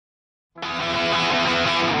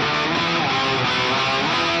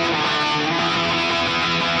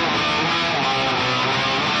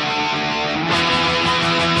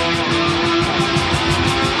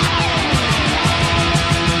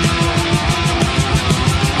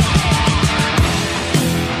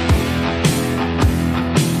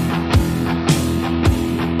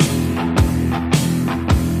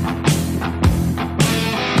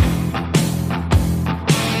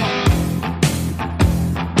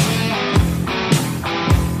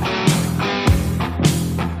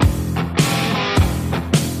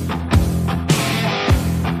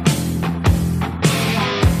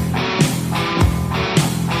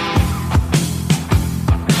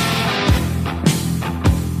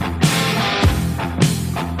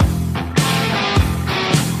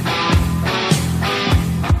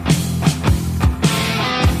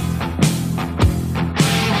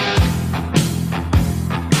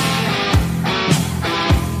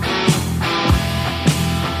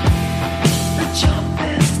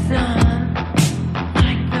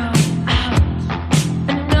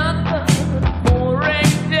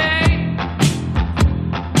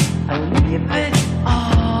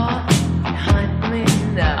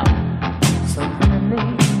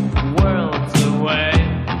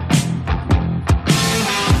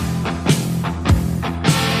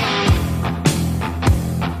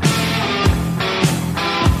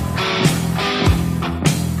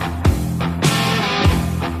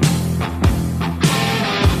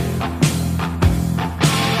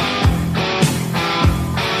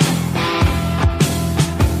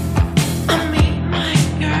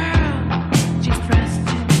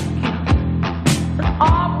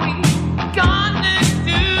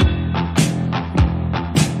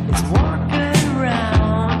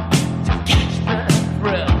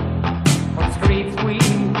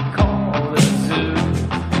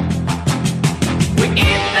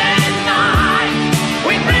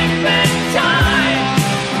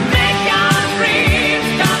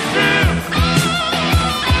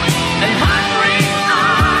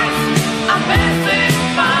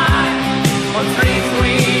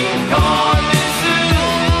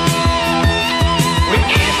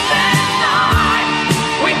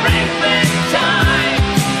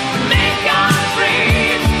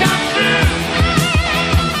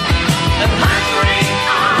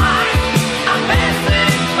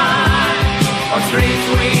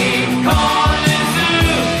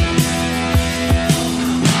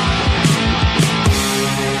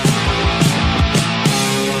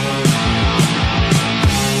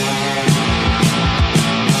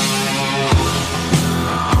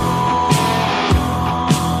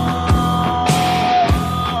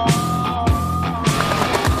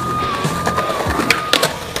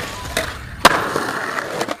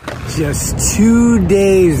Just 2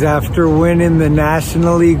 days after winning the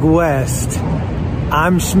National League West,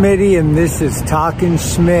 I'm Schmitty and this is Talking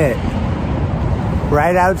Schmidt.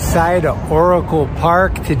 Right outside of Oracle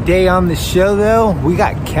Park. Today on the show though, we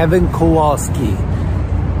got Kevin Kowalski.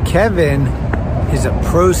 Kevin is a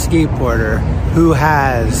pro skateboarder who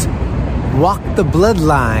has walked the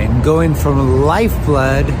bloodline going from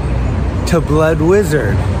Lifeblood to Blood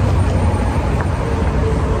Wizard.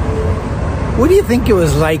 What do you think it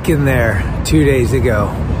was like in there 2 days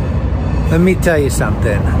ago? Let me tell you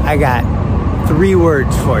something. I got 3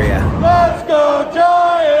 words for you. Let's go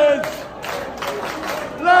Giants!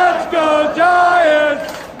 Let's go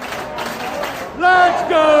Giants! Let's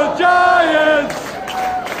go Giants!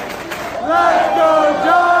 Let's go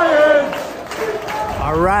Giants!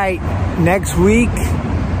 All right, next week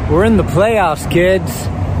we're in the playoffs, kids.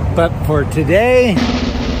 But for today,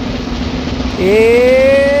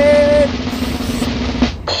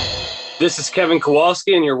 This is Kevin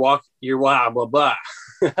Kowalski, and you're watching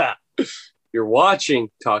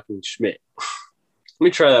Talking Schmidt. Let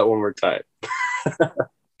me try that one more time.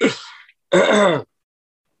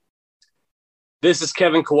 This is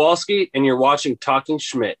Kevin Kowalski, and you're watching Talking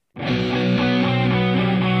Schmidt.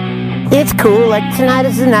 It's cool, like tonight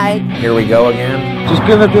is the night. Here we go again. Just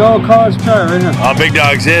give it the old college try right now. Big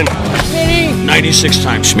dog's in. Schmitty. 96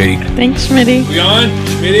 times, Schmitty. Thanks, Schmitty. We on?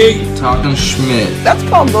 Schmitty? Talking Schmidt. That's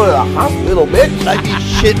called go to the hospital, bitch. I'd be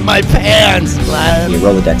shitting my pants. Your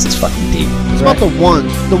Rolodex is fucking deep. It's about the one.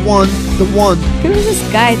 Who is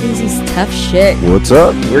this guy? Thinks he's tough shit. What's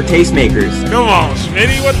up? We're tastemakers. Come on,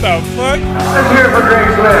 Schmitty, what the fuck? Let's hear it for Greg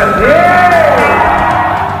Smith. Yeah!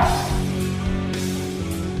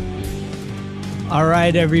 All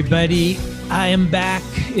right, everybody. I am back.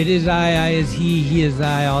 It is I is he is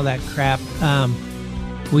I, all that crap.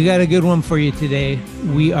 We got a good one for you today.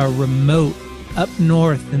 We are remote up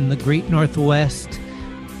north in the great Northwest.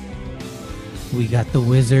 We got the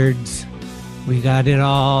Wizards. We got it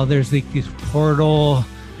all. There's like this portal.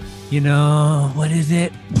 You know, what is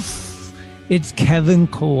it? It's Kevin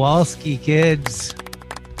Kowalski, kids.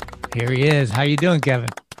 Here he is. How you doing, Kevin?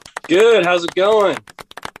 Good. How's it going?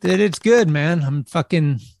 Dude, it's good, man. I'm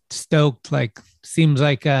fucking stoked. Like, seems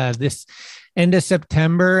like this end of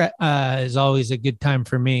September is always a good time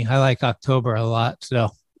for me. I like October a lot, so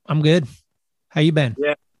I'm good. How you been?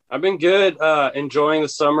 Yeah, I've been good. Enjoying the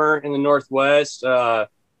summer in the Northwest. The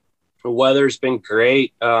weather's been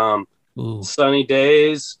great. Sunny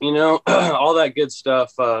days, you know, all that good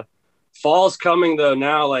stuff. Fall's coming though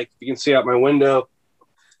now. Like you can see out my window,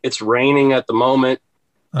 it's raining at the moment.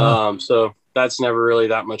 So that's never really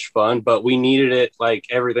that much fun, but we needed it. Like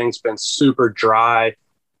everything's been super dry.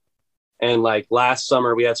 And like last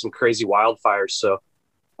summer we had some crazy wildfires. So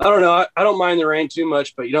I don't know. I don't mind the rain too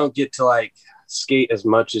much, but you don't get to like skate as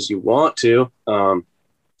much as you want to. But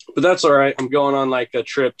that's all right. I'm going on like a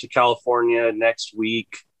trip to California next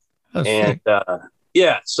week. And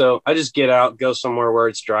yeah, so I just get out, go somewhere where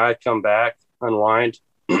it's dry, come back, unwind.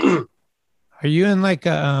 Are you in like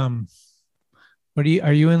a,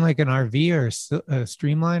 are you in like an RV or a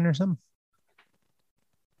Streamline or something?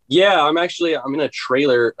 Yeah, I'm in a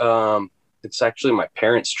trailer. It's actually my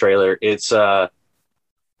parents' trailer. It's like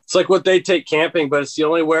what they take camping, but it's the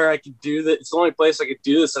only where I could do that. It's the only place I could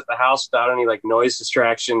do this at the house without any like noise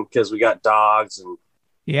distraction because we got dogs and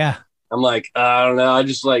yeah. I'm like, I don't know. I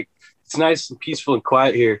just like, it's nice and peaceful and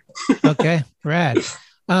quiet here. Okay, rad.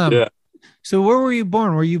 Yeah. So where were you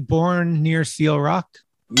born? Were you born near Seal Rock?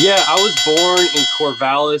 Yeah, I was born in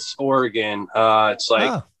Corvallis, Oregon.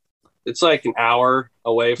 It's like an hour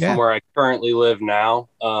away from where I currently live now.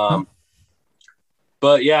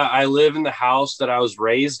 But yeah, I live in the house that I was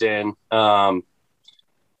raised in. And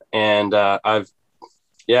I've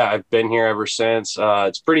been here ever since.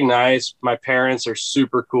 It's pretty nice. My parents are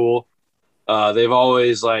super cool. They've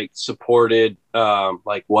always like supported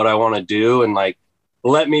like what I want to do and like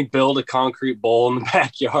let me build a concrete bowl in the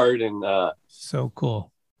backyard. And so cool.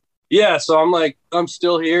 Yeah, so I'm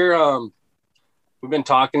still here. We've been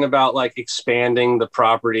talking about like expanding the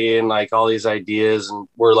property and like all these ideas, and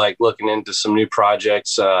we're like looking into some new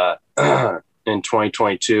projects in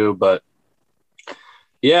 2022. But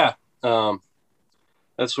yeah,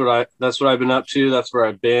 that's what I've been up to. That's where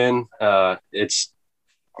I've been. It's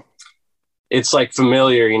like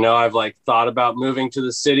familiar, you know. I've like thought about moving to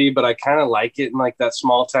the city, but I kind of like it in like that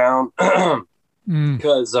small town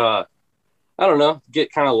because I don't know,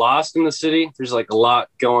 get kind of lost in the city. There's like a lot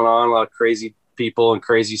going on, a lot of crazy people and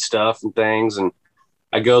crazy stuff and things. And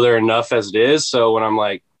I go there enough as it is. So when I'm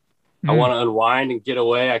like, I want to unwind and get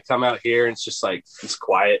away, I come out here and it's just like, it's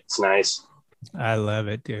quiet. It's nice. I love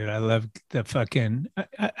it, dude. I love the fucking,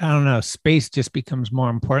 I don't know. Space just becomes more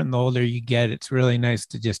important the older you get. It's really nice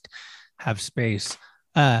to just have space.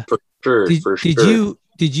 For sure.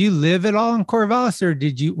 Did you live at all in Corvallis, or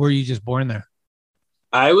were you just born there?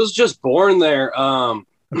 I was just born there.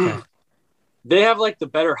 Okay. They have like the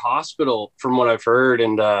better hospital from what I've heard.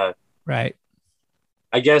 And right.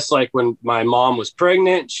 I guess like when my mom was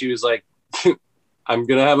pregnant, she was like, I'm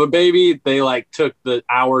going to have a baby. They like took the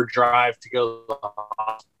hour drive to go to the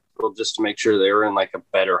hospital just to make sure they were in like a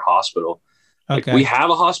better hospital. Okay. Like, we have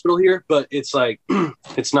a hospital here, but it's like,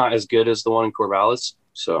 it's not as good as the one in Corvallis.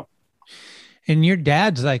 So. And your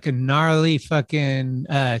dad's like a gnarly fucking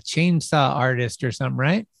chainsaw artist or something,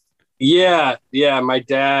 right? Yeah. Yeah. My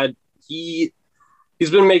dad, he's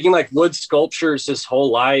been making like wood sculptures his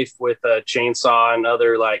whole life with a chainsaw and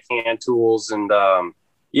other like hand tools. And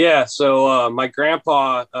so my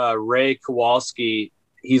grandpa, Ray Kowalski,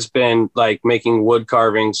 he's been like making wood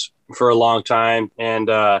carvings for a long time. And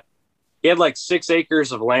he had like 6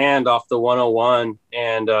 acres of land off the 101.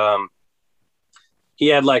 And he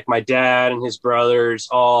had like my dad and his brothers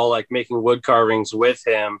all like making wood carvings with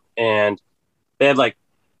him. And they had like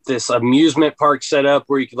this amusement park set up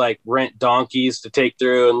where you could like rent donkeys to take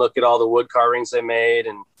through and look at all the wood carvings they made.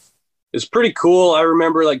 And it was pretty cool. I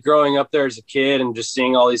remember like growing up there as a kid and just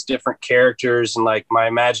seeing all these different characters and like my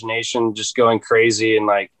imagination just going crazy and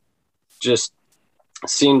like just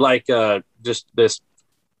seemed like just this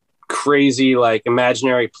crazy like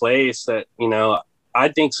imaginary place that, you know, I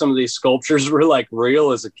think some of these sculptures were like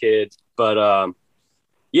real as a kid. But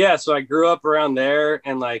so I grew up around there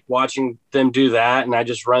and like watching them do that. And I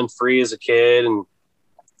just run free as a kid and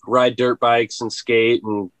ride dirt bikes and skate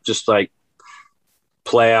and just like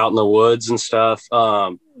play out in the woods and stuff.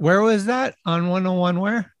 Where was that on 101?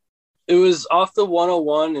 Where? It was off the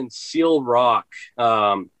 101 in Seal Rock.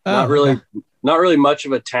 Not really much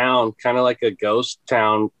of a town, kind of like a ghost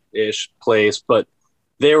town-ish place, but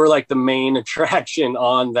they were like the main attraction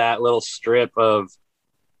on that little strip of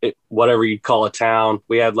it, whatever you'd call a town.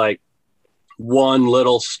 We had like one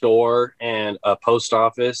little store and a post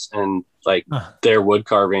office and like their wood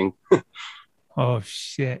carving. Oh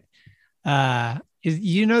shit.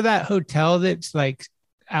 You know that hotel that's like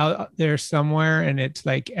out there somewhere and it's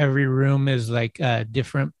like every room is like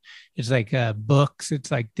different, it's like books,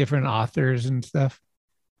 it's like different authors and stuff?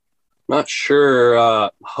 Not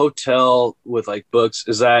sure. Hotel with like books,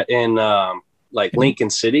 is that in like Lincoln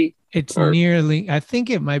City? It's nearly, I think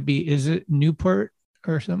it might be, is it Newport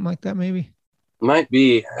or something like that maybe? Might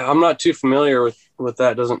be. I'm not too familiar with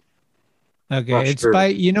that. Okay, it's sure. By,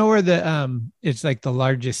 you know where the it's like the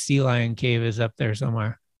largest sea lion cave is up there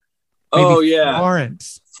somewhere. Maybe yeah,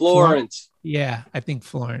 Florence. Yeah, I think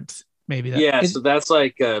Florence. Maybe that. Yeah, so that's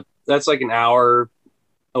like an hour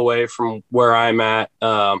away from where I'm at.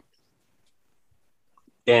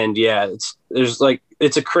 And yeah,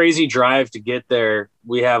 it's a crazy drive to get there.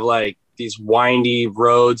 We have like these windy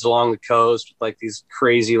roads along the coast with like these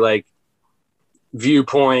crazy like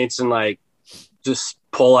viewpoints and like just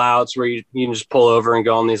pull outs where you can just pull over and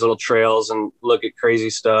go on these little trails and look at crazy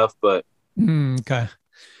stuff. But okay,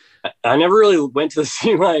 I never really went to the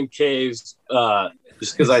sea lion caves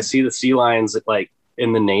just because I see the sea lions like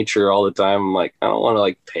in the nature all the time. I'm like, I don't want to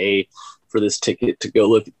like pay for this ticket to go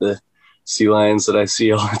look at the sea lions that I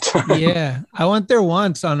see all the time. Yeah, I went there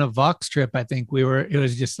once on a Vox trip. I think it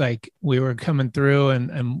was just like we were coming through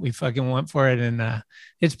and we fucking went for it. And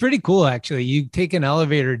it's pretty cool actually. You take an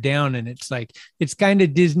elevator down and it's like, it's kind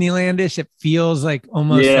of Disneylandish. It feels like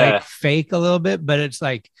almost like fake a little bit, but it's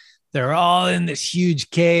like they're all in this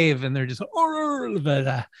huge cave and they're just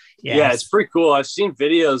it's pretty cool. I've seen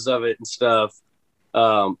videos of it and stuff.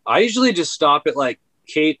 I usually just stop at like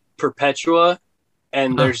Cape Perpetua.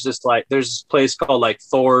 And there's this place called like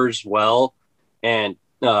Thor's Well and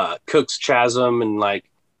Cook's Chasm. And like,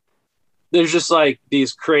 there's just like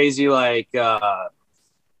these crazy, like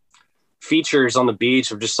features on the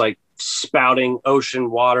beach of just like spouting ocean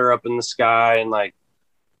water up in the sky and like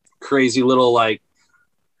crazy little, like,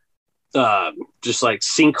 just like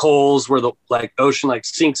sinkholes where the like ocean like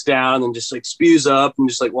sinks down and just like spews up and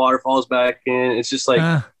just like water falls back in. It's just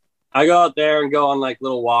like, I go out there and go on like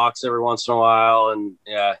little walks every once in a while. And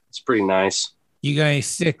yeah, it's pretty nice. You guys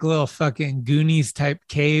sick little fucking Goonies type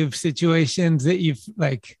cave situations that you've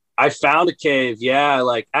like. I found a cave. Yeah.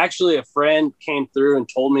 Like actually a friend came through and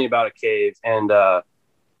told me about a cave. And I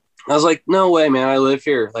was like, no way, man. I live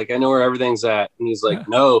here. Like I know where everything's at. And he's like,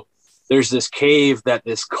 no, there's this cave that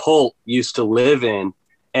this cult used to live in.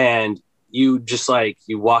 And you just like,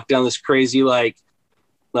 you walk down this crazy, like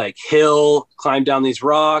hill, climb down these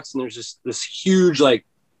rocks, and there's just this huge like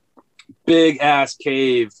big ass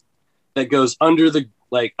cave that goes under the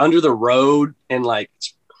road, and like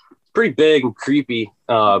it's pretty big and creepy.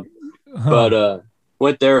 But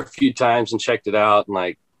went there a few times and checked it out, and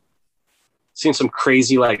like seen some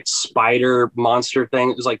crazy like spider monster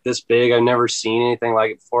thing. It was like this big. I've never seen anything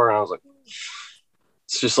like it before, and I was like,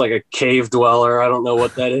 it's just like a cave dweller. I don't know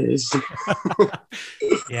what that is.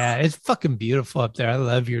 Yeah, it's fucking beautiful up there. I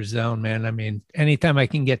love your zone, man. I mean, anytime I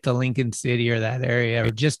can get to Lincoln City or that area, or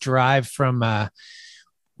just drive from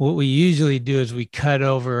what we usually do is we cut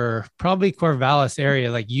over probably Corvallis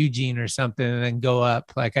area, like Eugene or something, and then go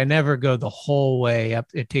up. Like I never go the whole way up.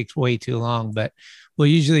 It takes way too long, but we'll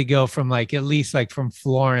usually go from like at least like from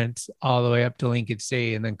Florence all the way up to Lincoln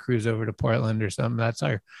City and then cruise over to Portland or something. That's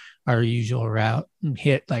our usual route, and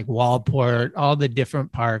hit like Waldport, all the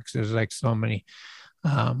different parks. There's like so many.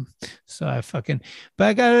 But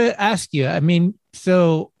I gotta ask you, I mean,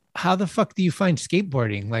 so how the fuck do you find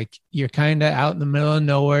skateboarding? Like you're kind of out in the middle of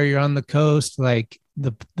nowhere. You're on the coast. Like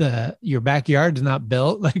your backyard's not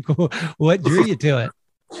built. Like what drew you to it?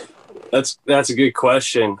 That's a good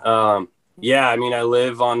question. Yeah, I mean, I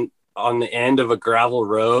live on the end of a gravel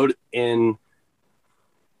road in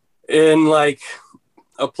like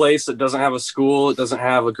a place that doesn't have a school. It doesn't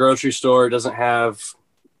have a grocery store. It doesn't have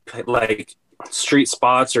like street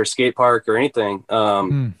spots or skate park or anything.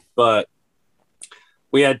 But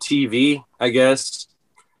we had TV, I guess.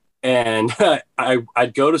 And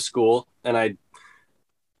I'd go to school and I'd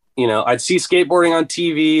see skateboarding on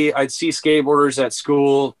TV. I'd see skateboarders at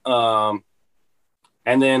school.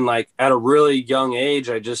 And then like at a really young age,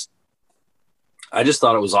 I just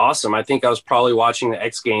thought it was awesome. I think I was probably watching the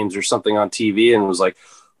X Games or something on TV and was like,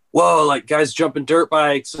 whoa, like guys jumping dirt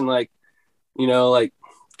bikes and like, like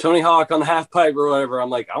Tony Hawk on the half pipe or whatever. I'm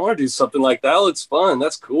like, I want to do something like that. It's fun.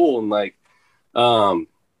 That's cool. And like,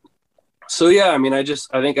 so yeah, I mean, I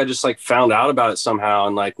think I just like found out about it somehow.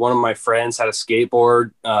 And like one of my friends had a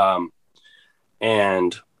skateboard.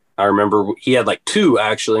 And I remember he had like two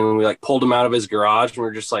actually, when we like pulled him out of his garage and we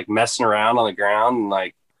were just like messing around on the ground. And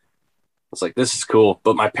like, I was like, this is cool.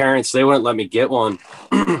 But my parents, they wouldn't let me get one.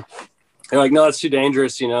 They're like, no, it's too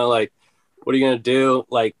dangerous. Like, what are you going to do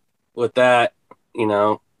like with that,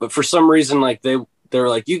 but for some reason, like they were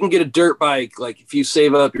like, you can get a dirt bike. Like if you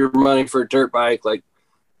save up your money for a dirt bike, like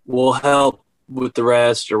we'll help with the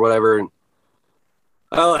rest or whatever. And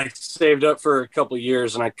I like saved up for a couple of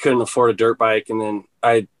years and I couldn't afford a dirt bike. And then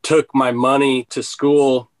I took my money to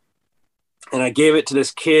school and I gave it to this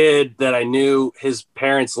kid that I knew. His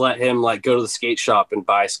parents let him like go to the skate shop and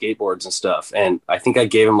buy skateboards and stuff. And I think I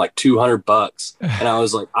gave him like $200. And I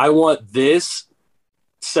was like, I want this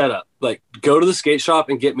setup. Like go to the skate shop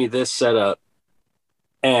and get me this setup.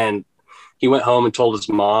 And he went home and told his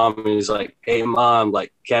mom, and he's like, hey mom,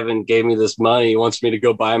 like Kevin gave me this money. He wants me to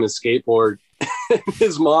go buy him a skateboard.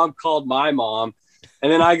 His mom called my mom,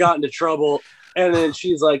 and then I got into trouble. And then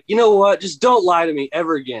she's like, you know what? Just don't lie to me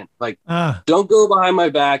ever again. Like, don't go behind my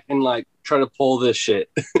back and like try to pull this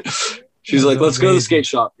shit. She's like, let's go to the skate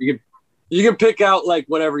shop. You can pick out like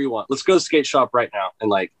whatever you want. Let's go to the skate shop right now. And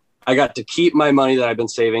like, I got to keep my money that I've been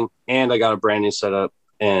saving, and I got a brand new setup.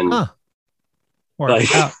 And like,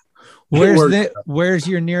 where's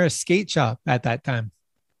your nearest skate shop at that time?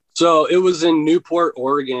 So it was in Newport,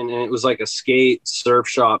 Oregon, and it was like a skate surf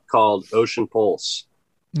shop called Ocean Pulse.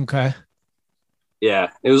 Okay.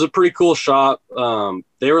 Yeah, it was a pretty cool shop.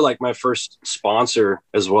 They were like my first sponsor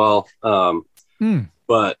as well.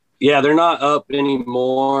 But yeah, they're not up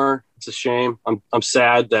anymore. It's a shame. I'm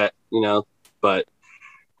sad that, but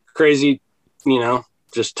crazy,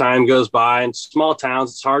 just time goes by. In small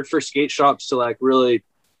towns, it's hard for skate shops to like really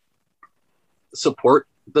support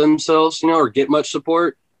themselves, or get much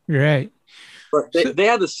support. Right. But they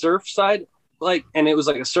had the surf side, like, and it was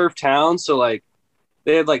like a surf town. So like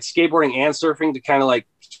they had like skateboarding and surfing to kind of like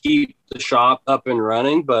keep the shop up and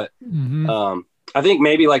running. But I think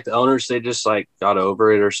maybe like the owners, they just like got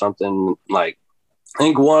over it or something. Like I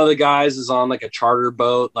think one of the guys is on like a charter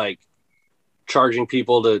boat, like charging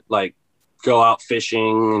people to like go out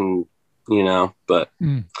fishing and, but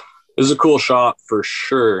it was a cool shop for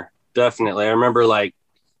sure. Definitely. I remember like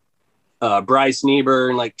Bryce Niebuhr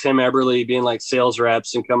and like Tim Eberly being like sales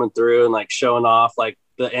reps and coming through and like showing off like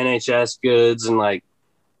the NHS goods and like,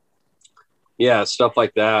 yeah, stuff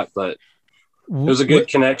like that. But it was a good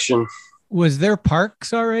connection. Was there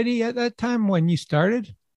parks already at that time when you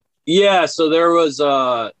started? Yeah. So there was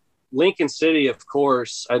Lincoln City, of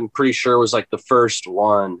course, I'm pretty sure was like the first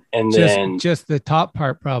one. And then just the top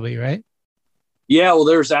part probably, right? Yeah. Well,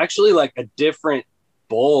 there's actually like a different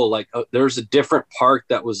bowl, like there's a different park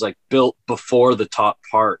that was like built before the top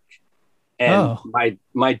park. And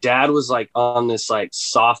my dad was like on this like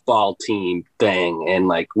softball team thing. And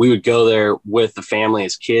like, we would go there with the family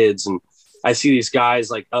as kids. And I see these guys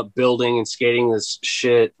like up building and skating this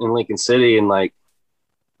shit in Lincoln City, and like,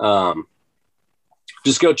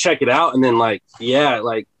 just go check it out. And then like, yeah,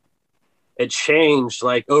 like it changed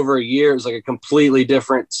like over a year. It was like a completely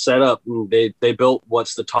different setup, and they built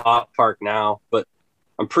what's the Top Park now. But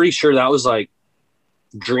I'm pretty sure that was like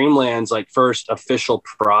Dreamland's like first official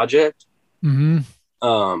project. Mm-hmm.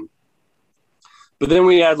 But then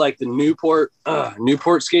we had like the Newport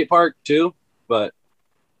skate park too. But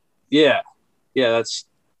yeah, that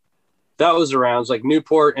was around. It was like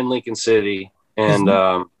Newport and Lincoln City. And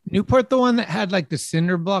Newport, the one that had like the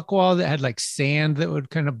cinder block wall that had like sand that would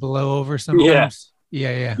kind of blow over sometimes.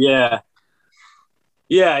 Yeah.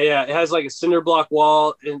 It has like a cinder block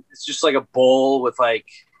wall, and it's just like a bowl with like,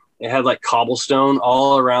 it had like cobblestone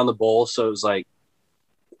all around the bowl. So it was like,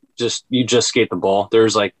 you just skate the bowl.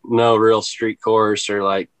 There's like no real street course or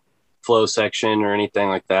like flow section or anything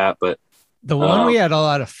like that. But the one we had a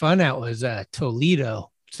lot of fun at was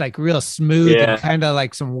Toledo. It's like real smooth and kind of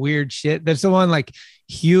like some weird shit. There's the one like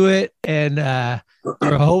Hewitt and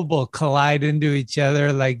Jerhobo collide into each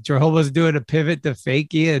other. Like Jerhobo's doing a pivot to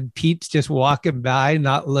fakie, and Pete's just walking by,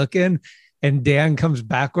 not looking, and Dan comes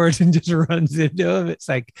backwards and just runs into him. It's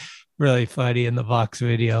like really funny in the Vox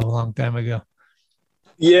video a long time ago.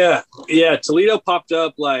 Yeah. Toledo popped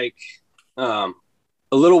up like a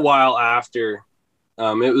little while after.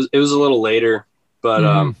 It was a little later,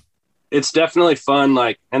 but it's definitely fun.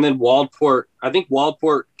 Like, and then Waldport, I think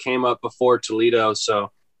Waldport came up before Toledo.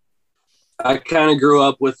 So I kind of grew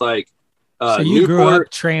up with like, so you grew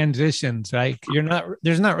up transitions, right?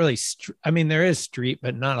 There's not really, there is street,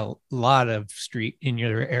 but not a lot of street in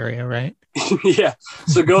your area, right? Yeah.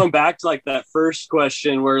 So going back to like that first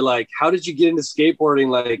question where like, how did you get into skateboarding?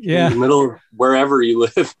 Like in the middle of wherever you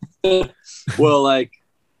live? Well, like,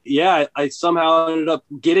 yeah, I somehow ended up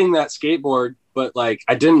getting that skateboard, but like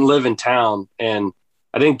I didn't live in town and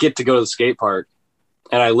I didn't get to go to the skate park,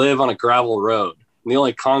 and I live on a gravel road. And the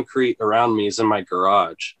only concrete around me is in my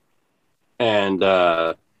garage. And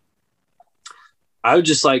I would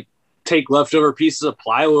just like take leftover pieces of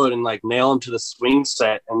plywood and like nail them to the swing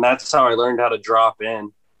set. And that's how I learned how to drop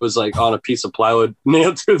in, was like on a piece of plywood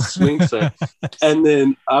nailed to the swing set. And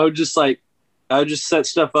then I would just set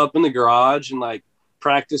stuff up in the garage and like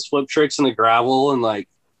practice flip tricks in the gravel. And like,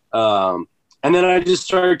 and then I just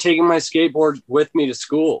started taking my skateboard with me to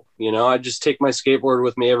school. You know, I just take my skateboard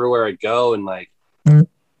with me everywhere I go. And like,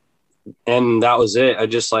 and that was it. I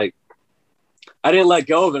just like, I didn't let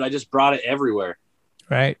go of it. I just brought it everywhere.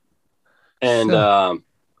 Right. And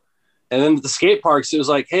then the skate parks, it was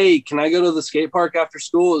like, hey, can I go to the skate park after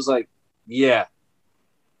school? It was like, yeah,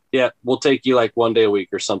 we'll take you like one day a week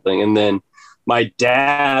or something. And then my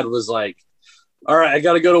dad was like, all right, I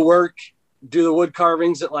got to go to work, do the wood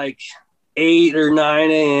carvings at like 8 or 9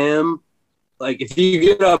 a.m. Like, if you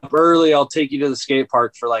get up early, I'll take you to the skate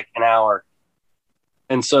park for like an hour.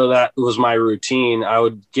 And so that was my routine. I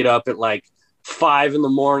would get up at like 5 in the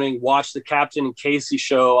morning, watch the Captain and Casey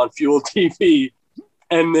show on Fuel TV.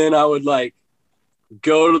 And then I would like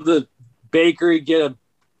go to the bakery, get a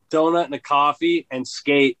donut and a coffee, and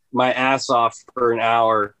skate my ass off for an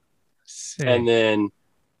hour. Sick. And then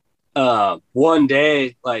one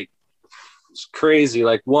day, like, it's crazy.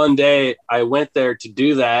 Like one day I went there to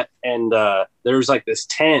do that, and there was like this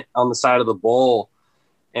tent on the side of the bowl,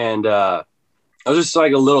 and I was just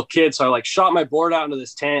like a little kid, so I like shot my board out into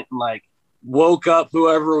this tent and like woke up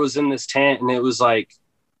whoever was in this tent, and it was like,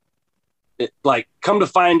 come to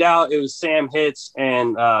find out, it was Sam Hitz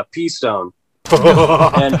and P Stone.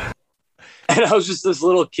 and I was just this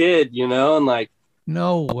little kid, you know, and like,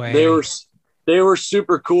 no way, they were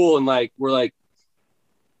super cool, and like we're like,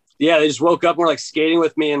 yeah, they just woke up and were like skating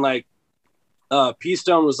with me, and like P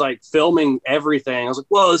Stone was like filming everything. I was like,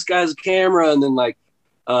 whoa, this guy's a camera. And then like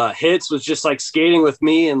Hitz was just like skating with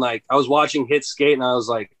me, and like I was watching Hitz skate, and I was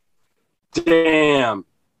like, damn,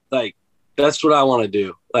 like that's what I want to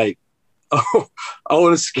do. Like, oh, I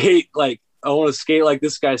want to skate like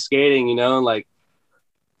this guy skating, you know. And like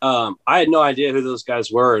I had no idea who those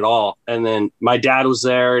guys were at all. And then my dad was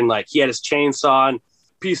there, and like he had his chainsaw, and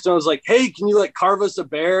P Stone was like, hey, can you like carve us a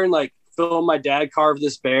bear? And like film my dad carve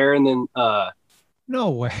this bear. And then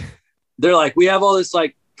no way, they're like, we have all this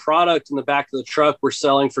like product in the back of the truck we're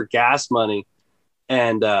selling for gas money.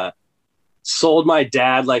 And sold my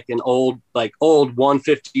dad like an old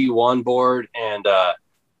 151 board, and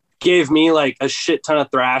gave me like a shit ton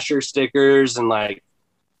of Thrasher stickers. And like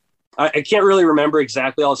I can't really remember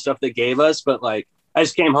exactly all the stuff they gave us, but like I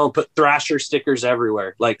just came home, put Thrasher stickers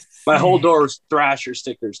everywhere. Like my whole door was Thrasher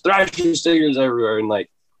stickers everywhere. And like,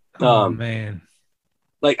 man,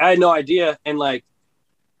 like I had no idea. And like,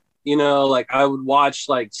 you know, like I would watch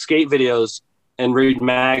like skate videos and read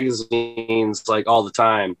magazines like all the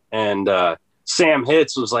time. And Sam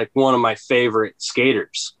Hitz was like one of my favorite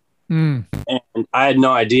skaters. And I had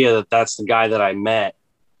no idea that that's the guy that I met.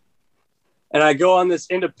 And I go on this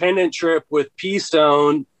independent trip with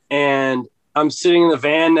P-Stone, and I'm sitting in the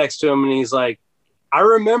van next to him, and he's like, I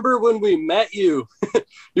remember when we met you.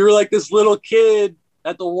 You were like this little kid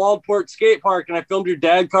at the Waldport skate park, and I filmed your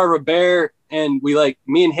dad carve a bear, and we like,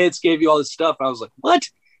 me and Hitz gave you all this stuff. And I was like,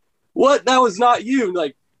 what? That was not you.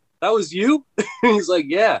 Like, that was you? And he's like,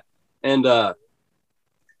 yeah. And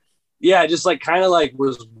yeah, just like kind of like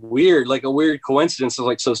was weird, like a weird coincidence. So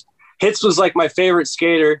like, so Hitz was like my favorite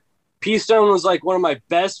skater. P-Stone was like one of my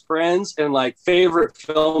best friends and like favorite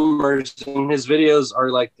filmers, and his videos are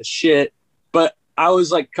like the shit. But I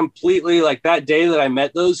was like completely like that day that I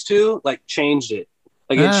met those two, like changed it.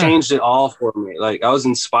 Like it changed it all for me. Like I was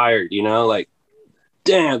inspired, you know, like,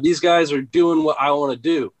 damn, these guys are doing what I want to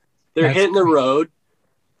do. They're hitting the road.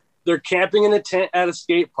 They're camping in a tent at a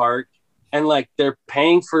skate park, and like they're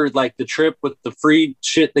paying for like the trip with the free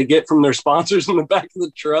shit they get from their sponsors in the back of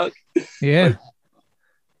the truck. Yeah. Like,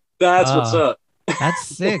 that's what's up. That's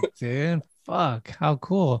sick, dude. Fuck, how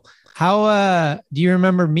cool. How do you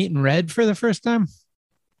remember meeting Red for the first time?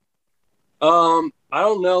 I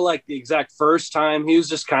don't know like the exact first time. He was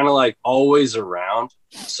just kind of like always around.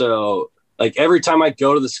 So like every time I'd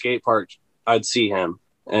go to the skate park, I'd see him.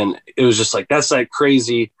 And it was just like, that's like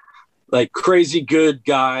crazy good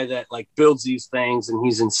guy that like builds these things, and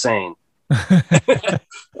he's insane.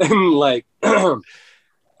 And like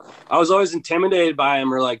I was always intimidated by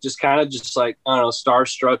him, or like just kind of just like, I don't know,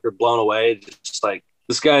 starstruck or blown away. Just like,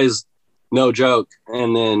 this guy's no joke.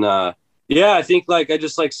 And then yeah, I think like I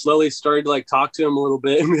just like slowly started to like talk to him a little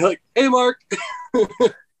bit and be like, hey Mark,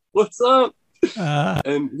 what's up?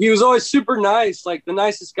 And he was always super nice, like the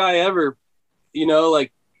nicest guy ever. You know,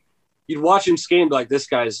 like you'd watch him skate and be like, this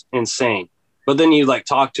guy's insane. But then you like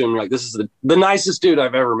talk to him, you're like, this is the nicest dude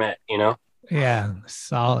I've ever met, you know? Yeah,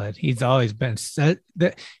 solid. He's always been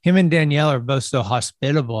him and Danielle are both so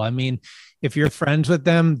hospitable. I mean, if you're friends with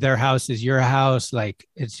them, their house is your house. Like,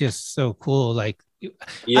 it's just so cool. Like,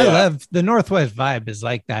 I love the Northwest vibe is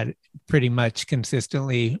like that pretty much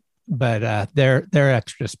consistently, but they're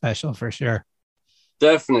extra special for sure.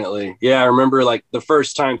 Definitely. Yeah. I remember like the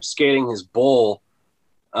first time skating his bowl,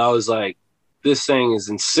 I was like, this thing is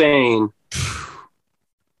insane.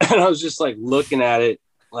 And I was just like looking at it,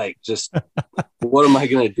 like, just what am I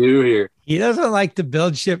going to do here? He doesn't like to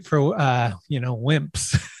build shit for,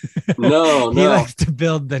 wimps. No. He likes to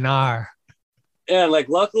build the gnar. Yeah. Like,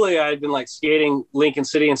 luckily I had been like skating Lincoln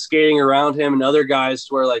City and skating around him and other guys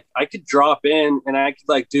to where like I could drop in and I could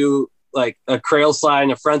like do like a cradle slide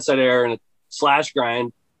and a frontside air and a slash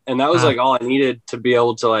grind. And that was like all I needed to be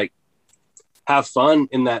able to like have fun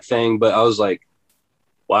in that thing. But I was like,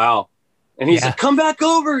 wow. And he's like, come back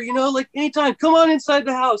over, you know, like anytime, come on inside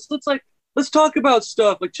the house. Let's talk about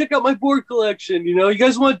stuff. Like, check out my board collection. You know, you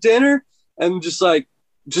guys want dinner? And just like,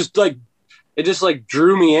 it just like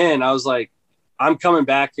drew me in. I was like, I'm coming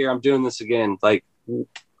back here. I'm doing this again. Like, you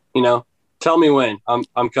know, tell me when.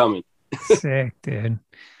 I'm coming. Sick, dude.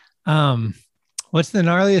 What's the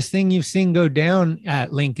gnarliest thing you've seen go down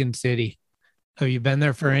at Lincoln City? Have you been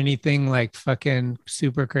there for anything like fucking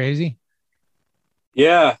super crazy?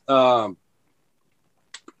 Yeah.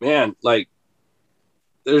 Man, like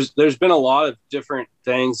there's been a lot of different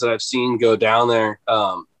things that I've seen go down there.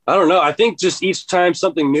 I don't know. I think just each time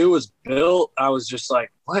something new was built, I was just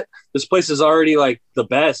like, what? This place is already like the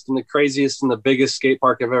best and the craziest and the biggest skate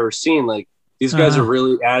park I've ever seen. Like, these guys are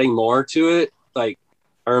really adding more to it. Like,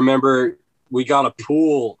 I remember we got a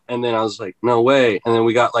pool, and then I was like, no way. And then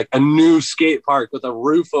we got like a new skate park with a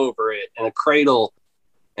roof over it and a cradle.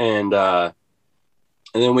 And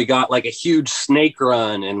then we got like a huge snake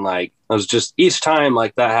run. And like, I was just, each time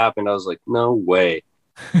like that happened, I was like, no way.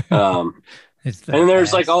 And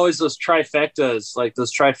there's like always those trifectas, like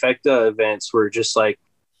those trifecta events were just like,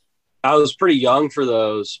 I was pretty young for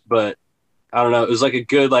those, but I don't know. It was like a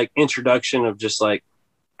good like introduction of just like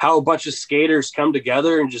how a bunch of skaters come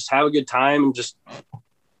together and just have a good time, and just,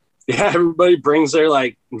 yeah, everybody brings their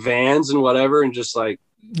like vans and whatever, and just like,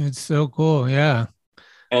 it's so cool. Yeah.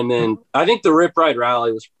 And then I think the Rip Ride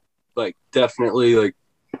Rally was like definitely like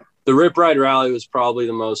the Rip Ride Rally was probably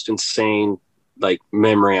the most insane like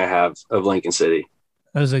memory I have of Lincoln City.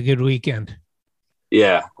 That was a good weekend.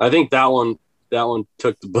 Yeah. I think that one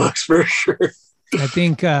took the books for sure. I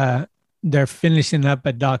think they're finishing up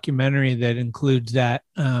a documentary that includes that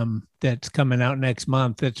that's coming out next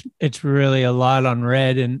month. It's really a lot on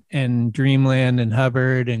Red and Dreamland and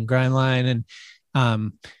Hubbard and Grindline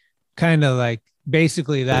and kind of like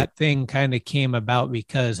basically that thing kind of came about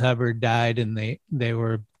because Hubbard died and they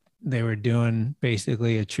were doing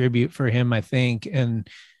basically a tribute for him, I think, and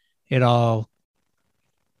it all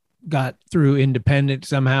got through independent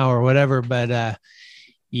somehow or whatever. But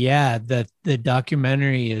yeah, the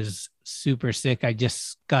documentary is super sick. I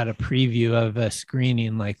just got a preview of a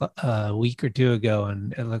screening like a week or two ago,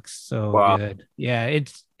 and it looks so good. Yeah,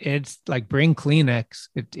 it's like bring Kleenex.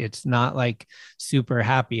 It's not like super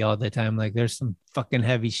happy all the time. Like there's some fucking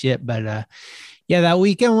heavy shit, but yeah, that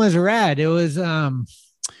weekend was rad. It was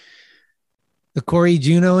the Corey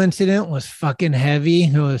Juno incident was fucking heavy.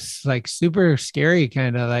 It was like super scary,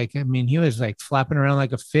 kind of like, I mean, he was like flapping around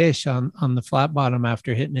like a fish on the flat bottom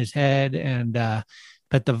after hitting his head. And,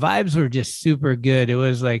 but the vibes were just super good. It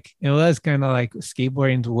was kind of like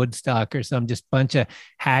skateboarding to Woodstock or some just bunch of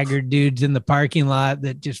haggard dudes in the parking lot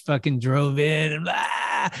that just fucking drove in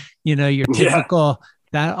and your typical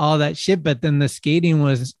all that shit. But then the skating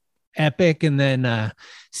was epic. And then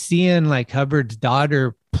seeing like Hubbard's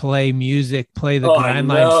daughter play the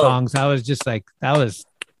Grindline songs, I was just like, that was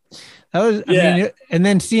I mean, and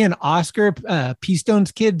then seeing Oscar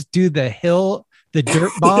P-Stone's kids do the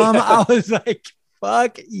dirt bomb, I was like,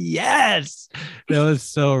 fuck yes, that was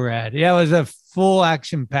so rad. Yeah, it was a full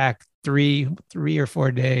action pack 3 or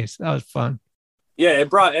 4 days. That was fun. Yeah, it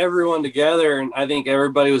brought everyone together, and I think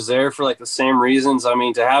everybody was there for like the same reasons. I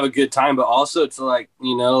mean, to have a good time, but also to like,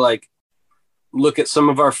 like look at some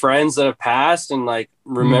of our friends that have passed and like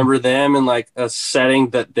remember them in like a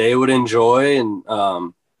setting that they would enjoy. And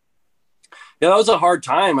yeah, that was a hard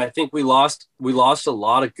time. I think we lost a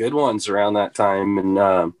lot of good ones around that time.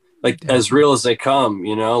 And like as real as they come,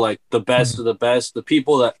 like the best of the best, the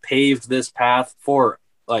people that paved this path for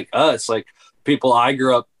like us, like people I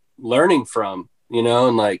grew up learning from,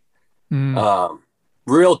 and like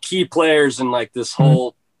real key players in like this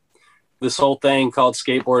whole thing called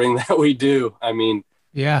skateboarding that we do. I mean,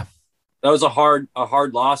 yeah, that was a hard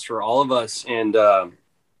loss for all of us. And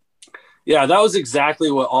yeah, that was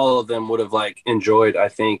exactly what all of them would have like enjoyed, I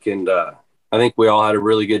think. And I think we all had a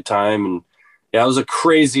really good time. And yeah, it was a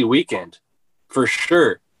crazy weekend for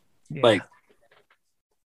sure. Yeah. Like,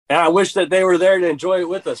 and I wish that they were there to enjoy it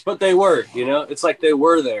with us, but they were, it's like they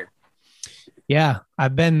were there. Yeah,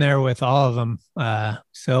 I've been there with all of them.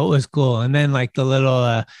 So it was cool. And then like the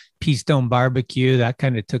little P-Stone barbecue, that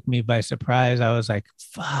kind of took me by surprise. I was like,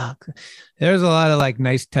 fuck. There's a lot of like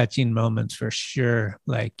nice touching moments for sure.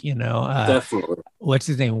 Like, definitely. What's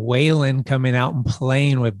his name? Waylon coming out and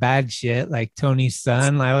playing with Bad Shit, like Tony's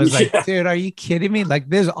son. I was like, dude, are you kidding me? Like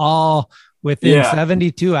this all within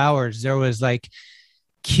 72 hours, there was like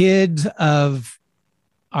kids of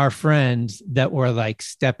our friends that were like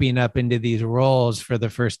stepping up into these roles for the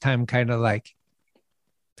first time, kind of like,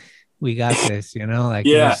 we got this, like,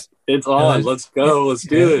 it's on. Let's go. Let's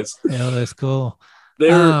do this. Yeah, that's cool. They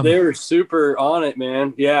were super on it,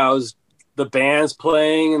 man. Yeah, I was the bands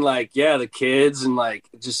playing and like, the kids and like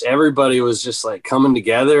just everybody was just like coming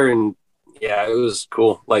together, and yeah, it was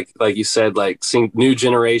cool. Like you said, like seeing new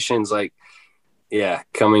generations, like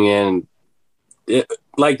coming in.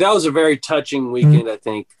 Like that was a very touching weekend. I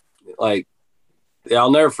think like,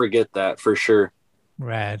 I'll never forget that for sure.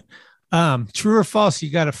 Rad. True or false, you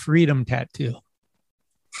got a Freedom tattoo?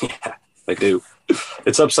 Yeah, I do.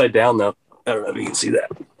 It's upside down though. I don't know if you can see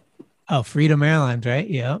that. Oh, Freedom Airlines, right?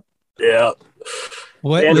 Yeah. Yeah.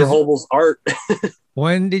 What Andrew Hobel's art.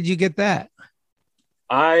 When did you get that?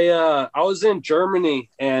 I was in Germany,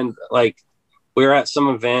 and like we were at some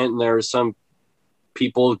event, and there was some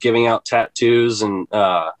people giving out tattoos, and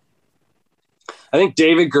I think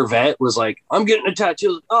David Gervais was like, I'm getting a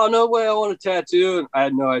tattoo. Oh, no way, I want a tattoo. And I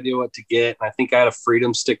had no idea what to get. And I think I had a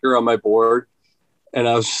Freedom sticker on my board. And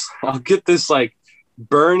I was just, I'll get this like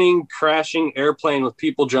burning, crashing airplane with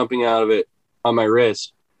people jumping out of it on my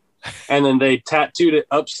wrist. And then they tattooed it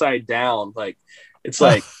upside down. Like, it's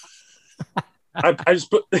like, I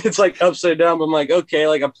just put, it's like upside down. But I'm like, okay,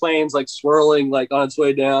 like a plane's like swirling, like on its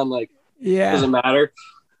way down. Like, doesn't matter.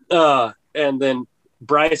 And then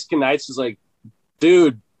Bryce Knights is like,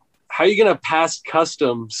 dude, how are you going to pass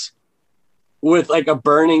customs with like a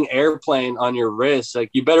burning airplane on your wrist?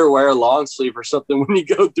 Like, you better wear a long sleeve or something when you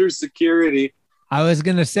go through security. I was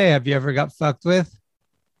going to say, have you ever got fucked with?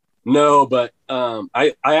 No, but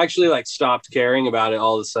I actually like stopped caring about it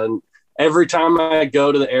all of a sudden. Every time I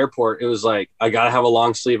go to the airport, it was like, I got to have a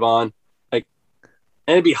long sleeve on. Like,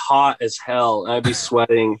 and it'd be hot as hell. And I'd be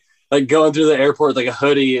sweating. like going through the airport, like a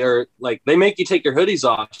hoodie, or like they make you take your hoodies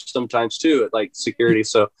off sometimes too at like security.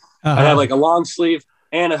 So I have like a long sleeve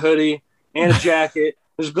and a hoodie and a jacket.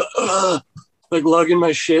 Just like lugging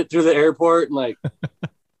my shit through the airport, and like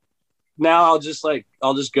now I'll just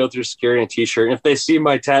go through security in a t-shirt. And if they see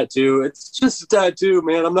my tattoo, it's just a tattoo,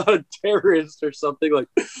 man. I'm not a terrorist or something. Like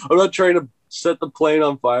I'm not trying to set the plane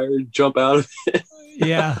on fire and jump out of it.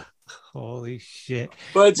 Yeah. Holy shit.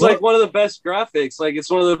 But it's like one of the best graphics. Like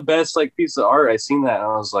it's one of the best like pieces of art. I seen that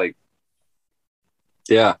and I was like,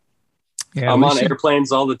 yeah, I'm on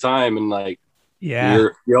airplanes all the time. And like,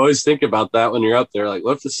 you always think about that when you're up there. Like,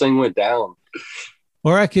 what if this thing went down?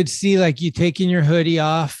 Or I could see like you taking your hoodie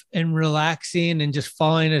off and relaxing and just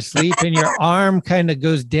falling asleep, and your arm kind of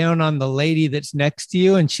goes down on the lady that's next to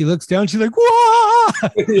you, and she looks down. She's like, "Whoa!"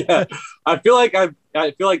 Yeah, I feel like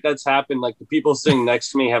that's happened. Like the people sitting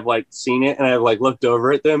next to me have like seen it, and I've like looked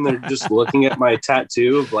over at them. They're just looking at my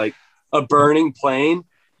tattoo of like a burning plane.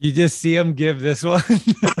 You just see them give this one.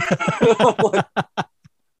 Like,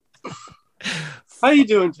 how you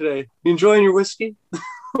doing today? You enjoying your whiskey?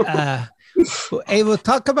 Hey, we'll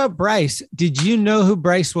talk about Bryce. Did you know who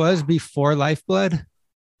Bryce was before Lifeblood?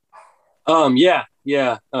 Yeah.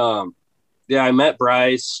 I met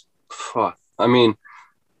Bryce. I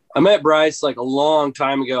met Bryce like a long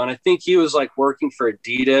time ago, and I think he was like working for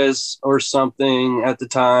Adidas or something at the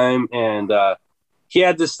time. And he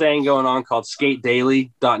had this thing going on called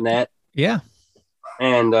skatedaily.net. Yeah.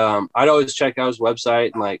 And I'd always check out his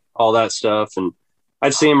website and like all that stuff. And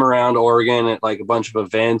I'd see him around Oregon at like a bunch of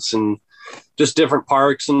events and just different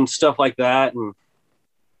parks and stuff like that. And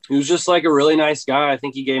he was just like a really nice guy. I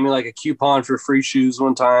think he gave me like a coupon for free shoes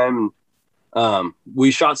one time. And we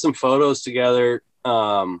shot some photos together.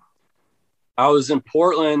 I was in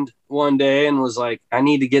Portland one day and was like, I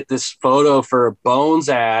need to get this photo for a Bones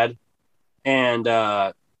ad. And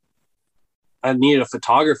I needed a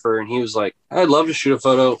photographer. And he was like, I'd love to shoot a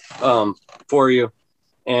photo for you.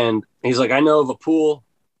 And he's like, I know of a pool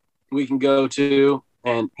we can go to.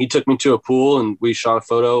 And he took me to a pool and we shot a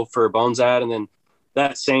photo for a Bones ad. And then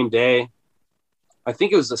that same day, I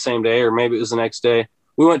think it was the same day or maybe it was the next day,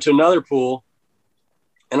 we went to another pool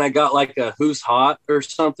and I got like a Who's Hot or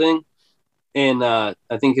something. And I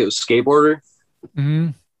think it was Skateboarder. Mm-hmm.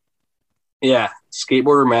 Yeah,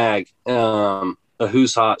 Skateboarder mag, a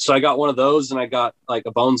Who's Hot. So I got one of those and I got like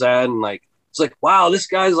a Bones ad and like, it's like, wow, this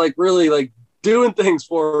guy's like really like doing things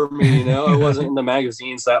for me, you know. I wasn't in the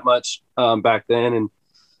magazines that much back then.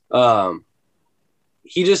 And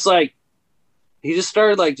he just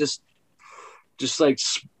started like just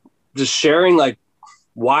sharing like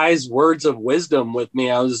wise words of wisdom with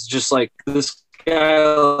me. I was just like, this guy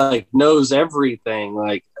like knows everything,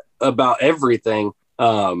 like about everything.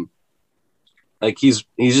 Like he's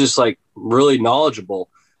just like really knowledgeable.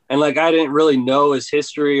 And like I didn't really know his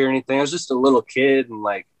history or anything. I was just a little kid and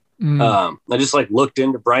like I just like looked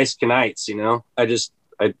into Bryce Kanights, you know. I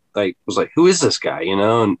like was like, who is this guy, you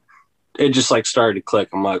know? And it just like started to click.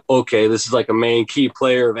 I'm like, okay, this is like a main key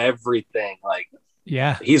player of everything. Like,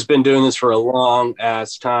 yeah, he's been doing this for a long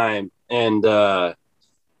ass time. And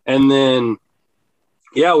then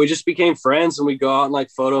yeah, we just became friends and we go out on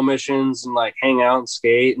like photo missions and like hang out and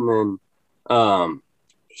skate. And then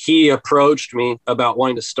he approached me about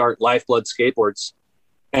wanting to start Lifeblood Skateboards.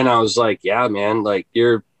 And I was like, yeah, man, like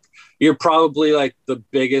you're probably like the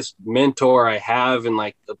biggest mentor I have. And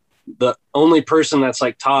like the only person that's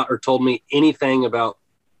like taught or told me anything about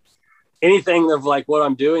anything of like what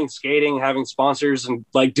I'm doing, skating, having sponsors and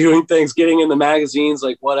like doing things, getting in the magazines,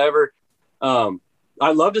 like whatever.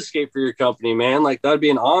 I'd love to skate for your company, man. Like that'd be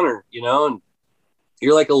an honor, you know, and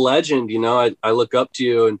you're like a legend, you know, I look up to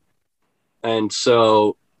you. And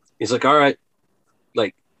so he's like, all right,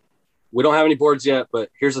 like we don't have any boards yet, but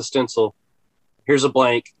here's a stencil. Here's a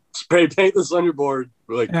blank. Spray paint this on your board.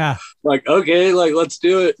 We're like, yeah. Like, okay, like let's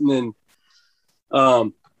do it. And then,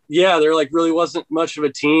 yeah, there like really wasn't much of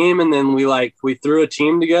a team. And then we threw a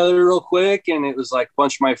team together real quick and it was like a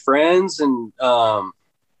bunch of my friends and,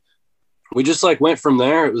 we just like went from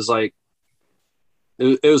there. It was like,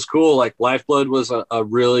 it was cool. Like Lifeblood was a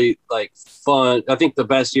really like fun, I think the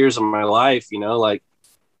best years of my life, you know, like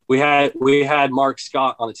we had Mark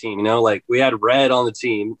Scott on the team, you know, like we had Red on the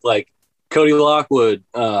team, like Cody Lockwood,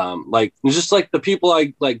 like just like the people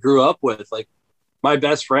I like grew up with, like my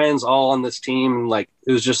best friends all on this team. And like,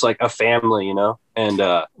 it was just like a family, you know? And,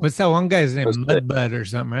 what's that one guy's name? Mudbud or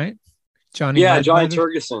something, right? Johnny. Yeah. Johnny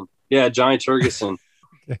Turgeson. Yeah. Johnny Turgeson.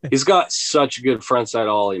 He's got such a good frontside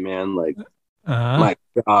ollie, man. Like, my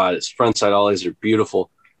God, his frontside ollies are beautiful.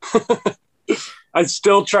 I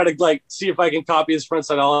still try to like see if I can copy his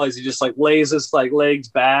frontside ollies. He just like lays his like legs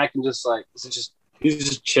back and just like he's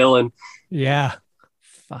just chilling. Yeah.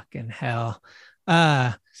 Fucking hell.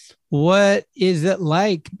 What is it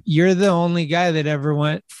like? You're the only guy that ever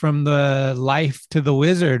went from the life to the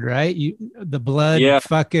wizard, right? The blood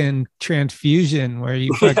fucking transfusion where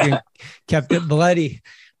you fucking kept it bloody.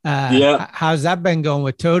 How's that been going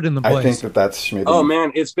with Toad and the boys? I think that's Schmitty. Oh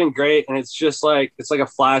man, it's been great, and it's just like a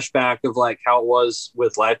flashback of like how it was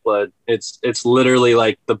with Lifeblood. It's literally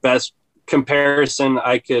like the best comparison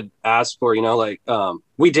I could ask for. You know, like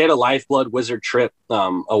we did a Lifeblood Wizard trip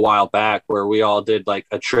a while back where we all did like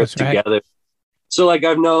a trip together. So like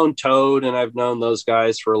I've known Toad and I've known those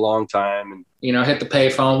guys for a long time, and you know, hit the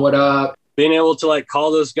payphone, what up? Being able to like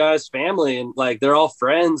call those guys family, and like they're all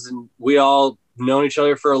friends, and we all known each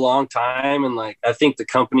other for a long time, and like I think the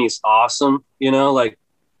company's awesome. You know, like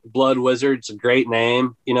Blood Wizard's a great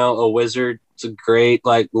name. You know, a wizard, it's a great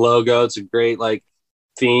like logo. It's a great like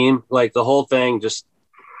theme. Like the whole thing, just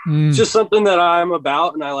it's just something that I'm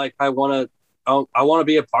about, and I want to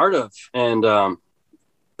be a part of. And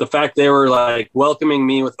the fact they were like welcoming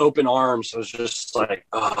me with open arms, I was just like,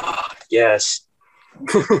 oh yes,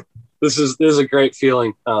 this is a great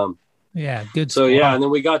feeling. Yeah, good. So yeah, and then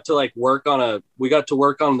we got to work on that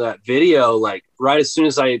video like right as soon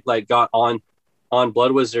as I like got on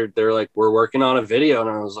Blood Wizard. They're like, we're working on a video, and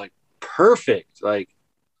I was like, perfect. Like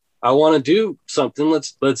I want to do something.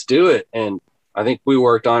 Let's do it. And I think we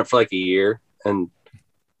worked on it for like a year and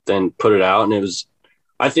then put it out, and it was,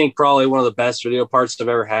 I think, probably one of the best video parts I've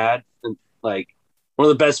ever had, and like one of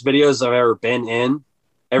the best videos I've ever been in.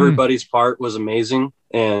 Everybody's part was amazing,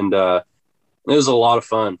 and it was a lot of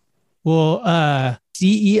fun. Well,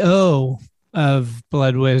 CEO of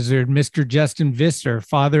Blood Wizard, Mr. Justin Visser,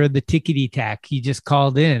 father of the Tickety Tack, he just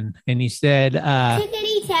called in and he said,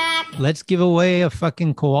 Tickety Tack, let's give away a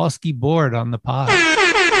fucking Kowalski board on the pod.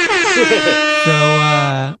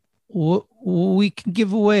 So we can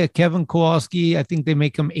give away a Kevin Kowalski. I think they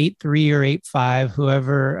make them 8.3 or 8.5.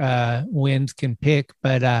 Whoever wins can pick.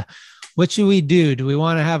 But what should we do? Do we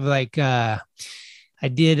want to have like I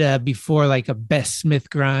did before like a best Smith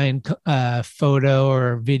Grind photo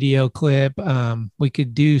or video clip. We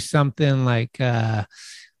could do something like, I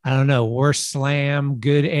don't know, worst slam,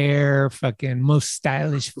 good air, fucking most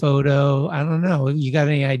stylish photo. I don't know. You got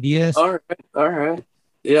any ideas? All right.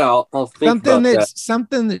 Yeah, I'll think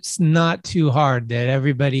something that's not too hard that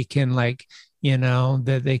everybody can like, you know,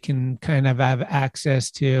 that they can kind of have access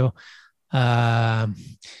to.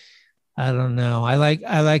 I don't know. I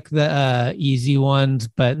like the easy ones,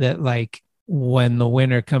 but that like when the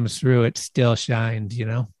winner comes through, it still shines, you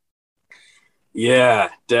know? Yeah,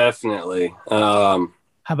 definitely. How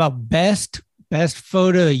about best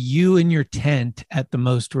photo of you in your tent at the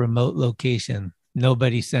most remote location?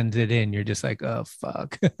 Nobody sends it in. You're just like, oh,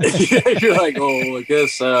 fuck. You're like, oh, I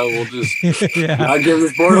guess we'll just not give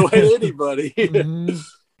this board away to anybody. Mm-hmm.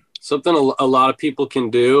 Something a lot of people can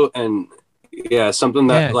do, and yeah, something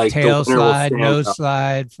that like tail slide, nose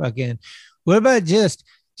slide, fucking. What about just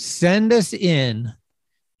send us in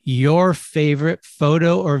your favorite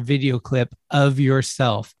photo or video clip of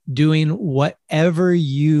yourself doing whatever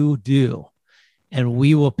you do, and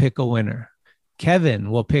we will pick a winner.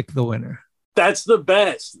 Kevin will pick the winner. That's the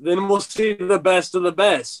best. Then we'll see the best of the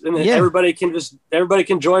best, and then everybody can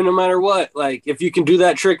join no matter what. Like if you can do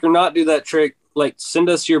that trick or not do that trick, like send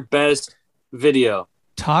us your best video.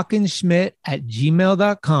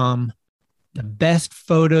 talkingschmidt@gmail.com, the best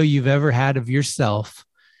photo you've ever had of yourself.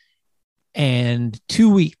 And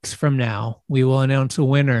 2 weeks from now, we will announce a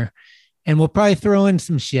winner, and we'll probably throw in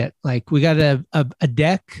some shit. Like we got a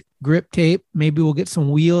deck, grip tape. Maybe we'll get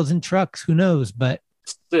some wheels and trucks. Who knows? But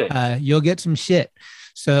you'll get some shit.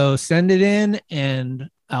 So send it in, and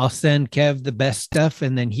I'll send Kev the best stuff,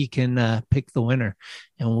 and then he can pick the winner,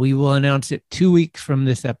 and we will announce it 2 weeks from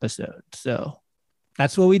this episode. So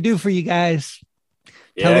that's what we do for you guys.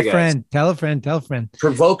 Tell a friend.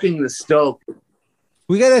 Provoking the stoke.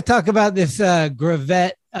 We got to talk about this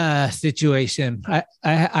Gravette situation.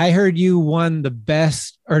 I heard you won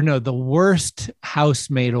the worst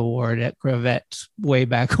housemaid award at Gravette way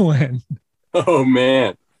back when. Oh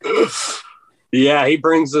man. Yeah, he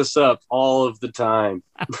brings this up all of the time.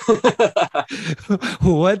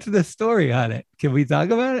 What's the story on it? Can we talk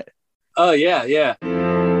about it? Oh yeah.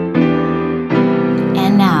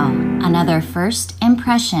 And now, another first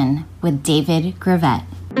impression with David Gravette.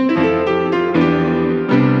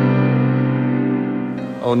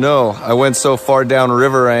 Oh no, I went so far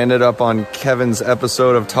downriver I ended up on Kevin's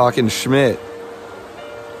episode of Talking Schmidt.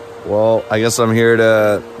 Well, I guess I'm here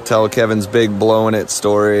to tell Kevin's big blowing it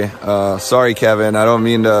story. Sorry, Kevin. I don't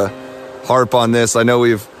mean to harp on this. I know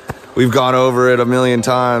we've gone over it a million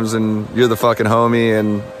times, and you're the fucking homie,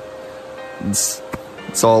 and it's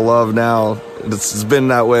all love now. It's been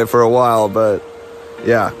that way for a while, but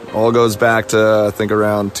yeah, all goes back to, I think,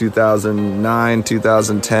 around 2009,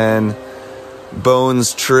 2010.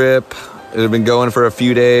 Bones trip. It had been going for a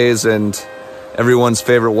few days, and everyone's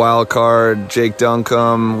favorite wild card, Jake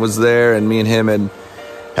Duncombe, was there, and me and him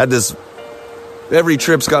had this. Every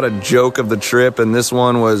trip's got a joke of the trip, and this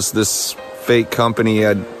one was this fake company.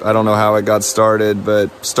 I don't know how it got started, but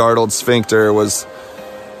Startled Sphincter was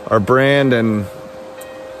our brand, and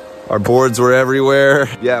our boards were everywhere.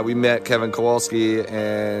 Yeah, we met Kevin Kowalski,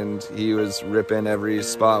 and he was ripping every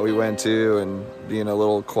spot we went to and being a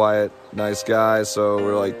little quiet, nice guy. So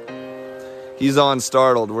we're like, he's on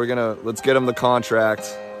Startled. Let's get him the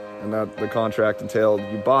contract. And the contract entailed,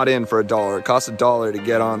 you bought in for $1. It costs $1 to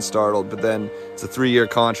get on Startled, but then it's a 3-year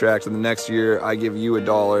contract, and the next year I give you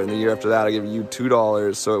 $1, and the year after that I give you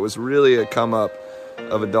 $2. So it was really a come up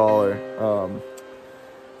of $1.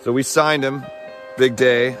 So we signed him, big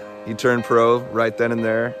day. He turned pro right then and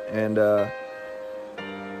there, and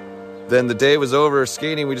then the day was over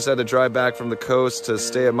skating. We just had to drive back from the coast to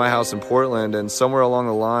stay at my house in Portland, and somewhere along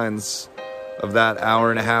the lines of that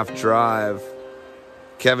hour-and-a-half drive,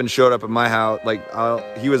 Kevin showed up at my house.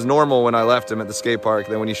 He was normal when I left him at the skate park.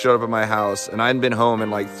 Then when he showed up at my house, and I hadn't been home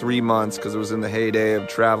in 3 months because it was in the heyday of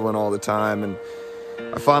traveling all the time, and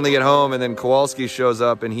I finally get home, and then Kowalski shows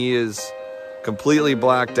up, and he is completely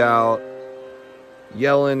blacked out,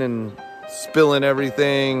 yelling and spilling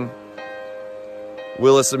everything.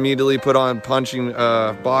 Willis immediately put on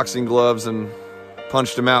boxing gloves and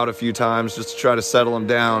punched him out a few times just to try to settle him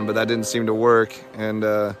down, but that didn't seem to work. And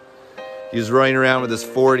he was running around with his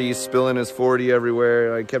 40, spilling his 40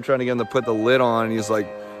 everywhere. I kept trying to get him to put the lid on, and he's like,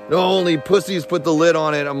 no, only pussies put the lid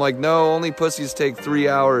on it. I'm like, no, only pussies take 3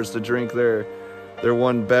 hours to drink their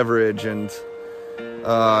one beverage. And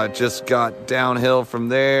just got downhill from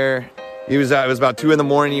there. It was about 2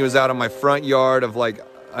 a.m. He was out in my front yard of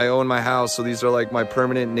I own my house, so these are my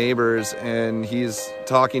permanent neighbors, and he's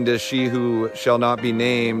talking to she who shall not be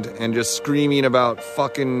named and just screaming about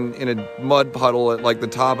fucking in a mud puddle at the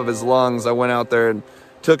top of his lungs. I went out there and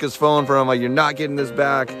took his phone from him, you're not getting this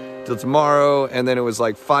back till tomorrow. And then it was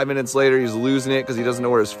 5 minutes later, he's losing it because he doesn't know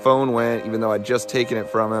where his phone went, even though I'd just taken it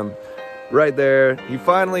from him. Right there, he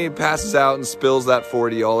finally passes out and spills that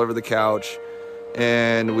 40 all over the couch,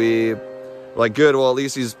 and we good, well, at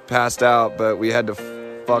least he's passed out, but we had to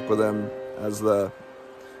fuck with him as the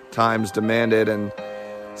times demanded. And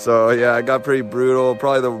so yeah, it got pretty brutal.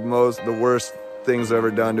 Probably the worst things I've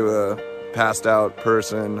ever done to a passed out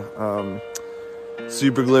person.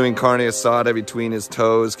 Super gluing carne asada between his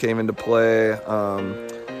toes came into play.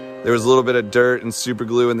 There was a little bit of dirt and super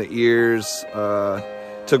glue in the ears.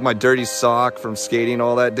 Took my dirty sock from skating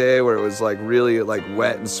all that day where it was really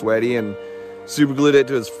wet and sweaty, and super glued it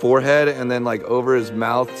to his forehead and then over his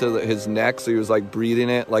mouth to his neck, so he was breathing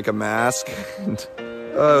it like a mask. And,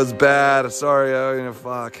 it was bad. Sorry,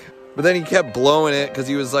 fuck. But then he kept blowing it because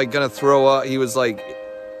he was gonna throw up. He was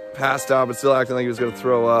passed out but still acting like he was gonna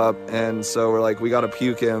throw up, and so we're we gotta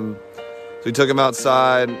puke him. So we took him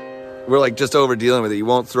outside. We're just over dealing with it. He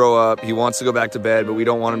won't throw up. He wants to go back to bed, but we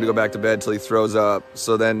don't want him to go back to bed till he throws up.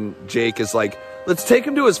 So then Jake is let's take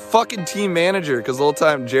him to his fucking team manager, because the whole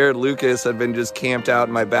time Jared Lucas had been just camped out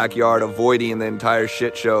in my backyard avoiding the entire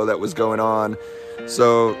shit show that was going on.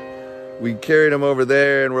 So we carried him over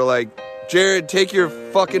there, and we're like, Jared, take your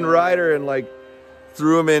fucking rider, and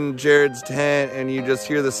threw him in Jared's tent, and you just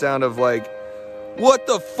hear the sound of what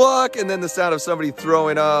the fuck, and then the sound of somebody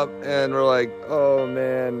throwing up, and we're like, oh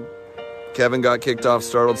man. Kevin got kicked off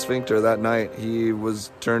Startled Sphincter that night. He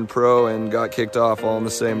was turned pro and got kicked off all on the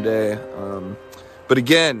same day. But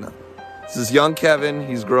again, this is young Kevin.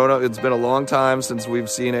 He's grown up. It's been a long time since we've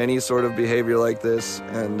seen any sort of behavior like this,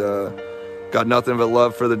 and got nothing but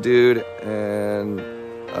love for the dude. And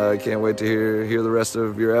I can't wait to hear the rest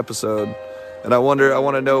of your episode. And I want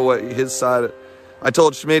to know what his side. I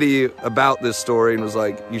told Schmitty about this story and was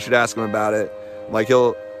you should ask him about it.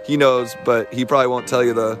 He knows, but he probably won't tell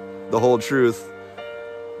you the whole truth.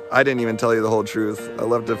 I didn't even tell you the whole truth. I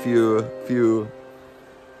left a few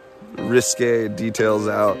risque details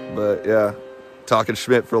out, but yeah, talking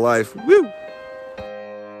Schmidt for life. Woo!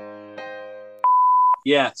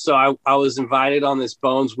 Yeah, so I was invited on this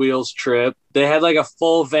Bones Wheels trip. They had a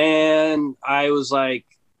full van. I was and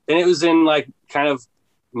it was in kind of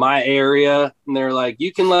my area, and they're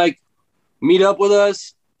you can meet up with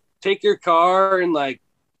us, take your car, and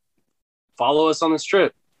follow us on this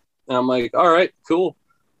trip. And I'm like, all right, cool.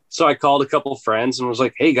 So I called a couple of friends and was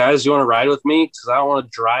like, hey guys, you want to ride with me? Because I don't want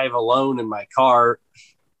to drive alone in my car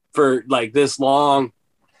for like this long.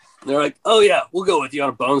 And they're like, oh yeah, we'll go with you on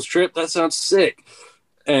a Bones trip. That sounds sick.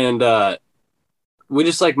 And we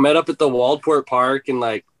just like met up at the Waldport Park, and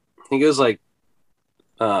like I think it was like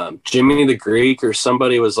Jimmy the Greek or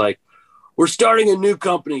somebody was like, we're starting a new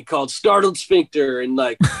company called Startled Sphincter, and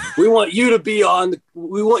like we want you to be on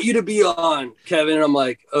Kevin. And I'm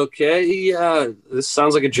like, okay, yeah, this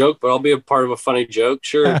sounds like a joke, but I'll be a part of a funny joke,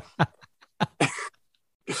 sure.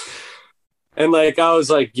 And like I was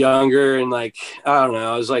like younger, and like I don't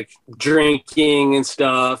know, I was like drinking and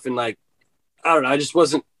stuff, and like I don't know,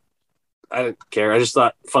 I didn't care. I just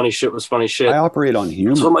thought funny shit was funny shit. I operate on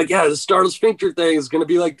humor. So I'm like, yeah, the Startled Sphincter thing is going to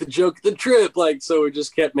be like the joke of the trip. Like, so we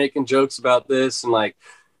just kept making jokes about this. And like,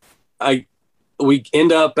 we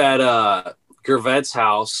end up at Gervet's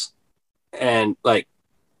house, and like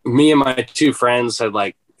me and my two friends had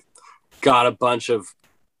like got a bunch of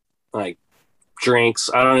like drinks.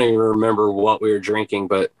 I don't even remember what we were drinking,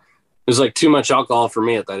 but it was like too much alcohol for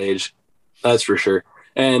me at that age. That's for sure.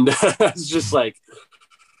 And it's just like,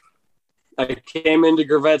 I came into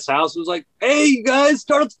Gervet's house and was like, hey, you guys,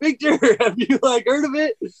 Startled Sphincter. Have you like heard of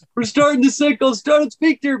it? We're starting this thing called Startled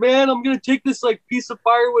Sphincter, man. I'm going to take this like piece of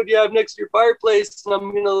firewood you have next to your fireplace, and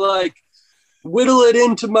I'm going to like whittle it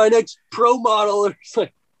into my next pro model. Or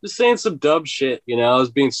like just saying some dumb shit, you know. I was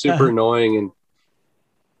being super annoying,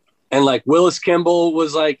 and like Willis Kimball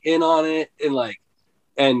was like in on it, and like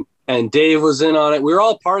and Dave was in on it. We were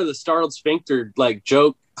all part of the Startled Sphincter like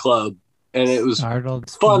joke club, and it was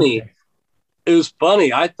funny. It was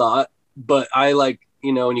funny, I thought, but I like,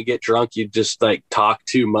 you know, when you get drunk, you just like talk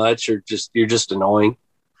too much, or you're just annoying.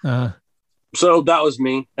 So that was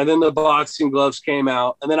me. And then the boxing gloves came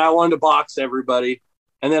out, and then I wanted to box everybody,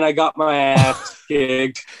 and then I got my ass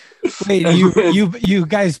kicked. Wait, you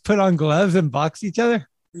guys put on gloves and box each other?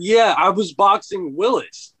 Yeah, I was boxing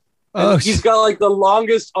Willis. Oh, he's got like the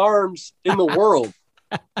longest arms in the world,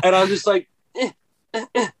 and I'm just like,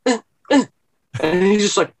 and he's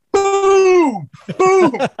just like, boom,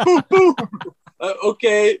 boom, boom, boom.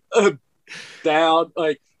 Okay, down,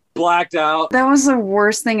 like blacked out. That was the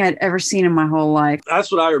worst thing I'd ever seen in my whole life.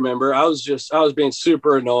 That's what I remember. I was being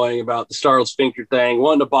super annoying about the Startled Sphincter thing,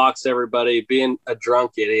 wanting to box everybody, being a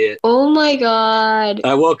drunk idiot. Oh my God.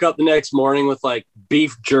 I woke up the next morning with like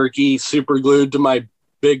beef jerky super glued to my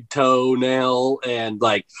big toenail and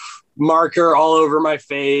like marker all over my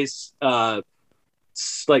face.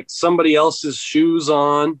 Like somebody else's shoes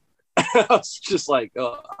on. I was just like,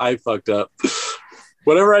 oh, I fucked up.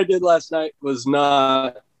 Whatever I did last night was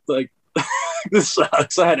not like this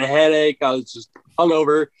sucks. I had a headache. I was just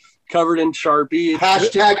hungover, covered in Sharpie.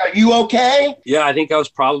 Hashtag, are you okay? Yeah, I think I was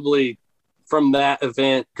probably from that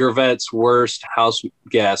event Gervet's worst house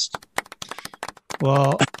guest.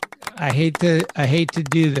 Well, I hate to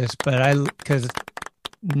do this, but because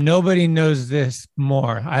nobody knows this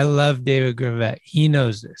more. I love David Gervet. He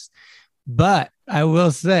knows this. But I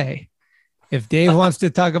will say, if Dave wants to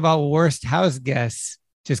talk about worst house guests,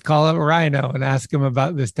 just call up Rhino and ask him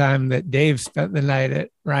about this time that Dave spent the night at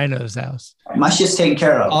Rhino's house. My shit's taken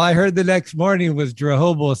care of. All I heard the next morning was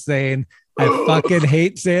Drehobel saying, I fucking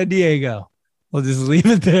hate San Diego. We'll just leave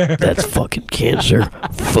it there. That's fucking cancer.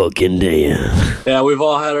 Fucking damn. Yeah, we've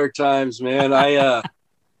all had our times, man. I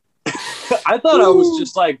thought I was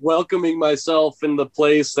just like welcoming myself in the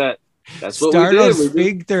place that's what Startled we did.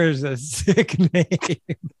 Sphincter is a sick name.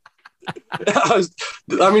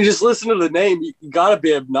 I mean, just listen to the name. You gotta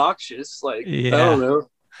be obnoxious. Like, yeah. I don't know.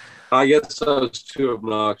 I guess I was too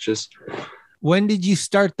obnoxious. When did you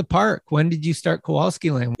start the park? When did you start Kowalski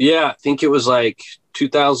Lane? Yeah, I think it was like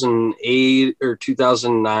 2008 or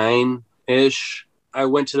 2009 ish. I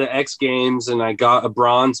went to the X Games and I got a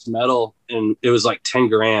bronze medal, and it was like 10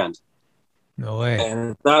 grand. No way.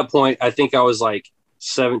 And at that point, I think I was like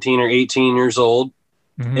 17 or 18 years old.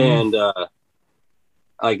 Mm-hmm. And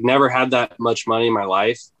like never had that much money in my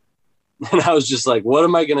life. And I was just like, what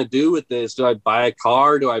am I going to do with this? Do I buy a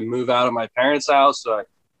car? Do I move out of my parents' house?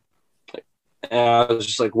 And I was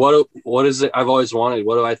just like, what is it I've always wanted?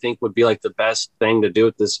 What do I think would be like the best thing to do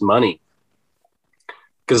with this money?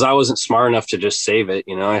 Because I wasn't smart enough to just save it.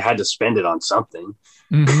 You know, I had to spend it on something.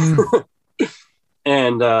 Mm-hmm.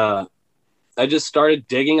 And I just started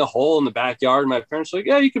digging a hole in the backyard. And my parents were like,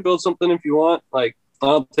 yeah, you can build something if you want. Like, I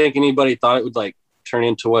don't think anybody thought it would like turn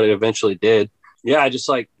into what it eventually did. Yeah, I just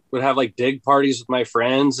like would have like dig parties with my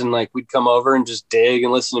friends, and like we'd come over and just dig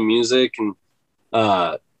and listen to music. And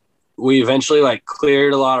we eventually like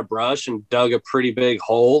cleared a lot of brush and dug a pretty big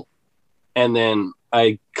hole. And then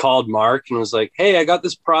I called Mark and was like, hey, I got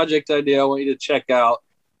this project idea I want you to check out.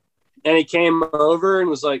 And he came over and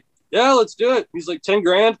was like, yeah, let's do it. He's like, 10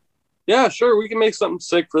 grand. Yeah, sure. We can make something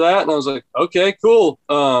sick for that. And I was like, okay, cool.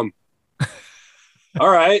 All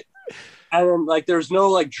right. And then like, there's no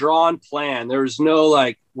like drawn plan. There was no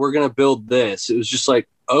like, we're going to build this. It was just like,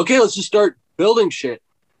 okay, let's just start building shit.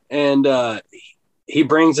 And he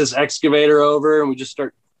brings this excavator over and we just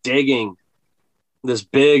start digging this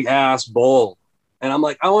big ass bowl. And I'm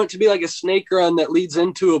like, I want it to be like a snake run that leads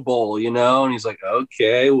into a bowl, you know? And he's like,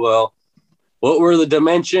 okay, well, what were the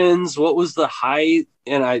dimensions? What was the height?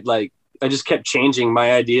 And I just kept changing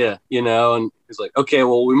my idea, you know? And he's like, okay,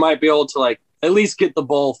 well, we might be able to like at least get the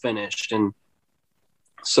bowl finished. And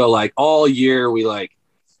so like all year we like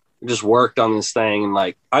just worked on this thing. And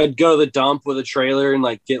like, I'd go to the dump with a trailer and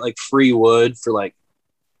like get like free wood for like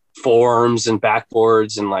forms and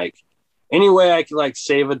backboards and like, any way I could like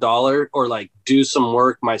save $1 or like do some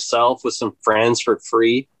work myself with some friends for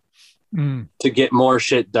free to get more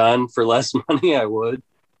shit done for less money, I would.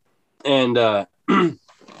 And I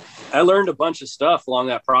learned a bunch of stuff along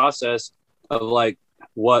that process of like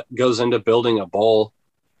what goes into building a bowl.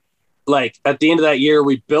 Like at the end of that year,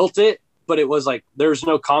 we built it, but it was like there's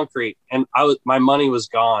no concrete, and my money was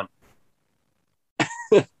gone.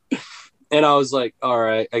 And I was like, all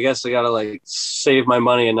right, I guess I gotta like save my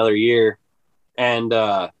money another year. And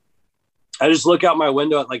I just look out my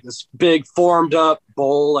window at like this big formed up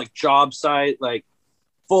bowl, like job site, like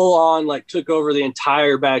full on, like took over the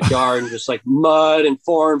entire backyard and just like mud and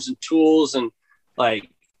forms and tools and like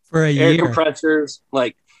for a air year. compressors,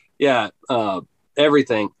 like, yeah,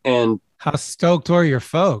 everything. And how stoked were your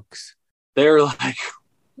folks? They were like,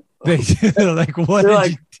 like, what did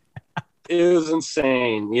like, you it was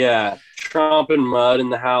insane. Yeah. Trumping mud in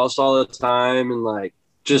the house all the time. And like,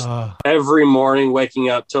 just every morning waking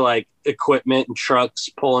up to like equipment and trucks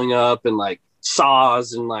pulling up and like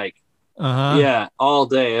saws and like, yeah, all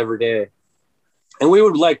day, every day. And we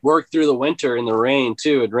would like work through the winter in the rain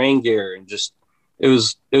too, in rain gear, and just, it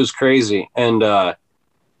was crazy. And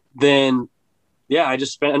then, yeah, I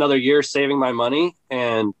just spent another year saving my money,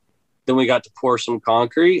 and then we got to pour some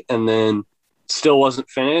concrete, and then still wasn't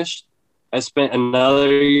finished. I spent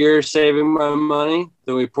another year saving my money.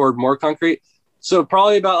 Then we poured more concrete. So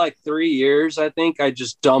probably about like 3 years, I think I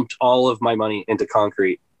just dumped all of my money into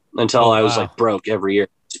concrete until I was like broke every year.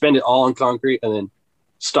 Spend it all on concrete and then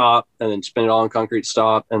stop, and then spend it all on concrete,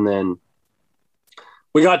 stop. And then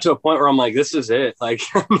we got to a point where I'm like, this is it. Like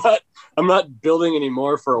I'm not building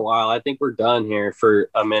anymore for a while. I think we're done here for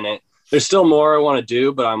a minute. There's still more I want to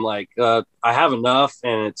do, but I'm like, I have enough,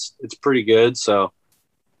 and it's pretty good. So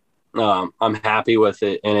I'm happy with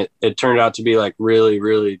it. And it turned out to be like really,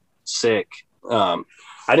 really sick. I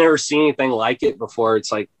never seen anything like it before.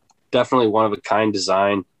 It's like definitely one of a kind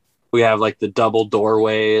design. We have like the double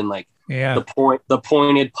doorway and like the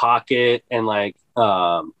pointed pocket, and like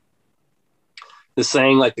the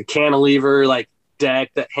saying like the cantilever like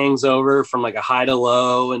deck that hangs over from like a high to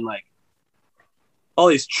low, and like all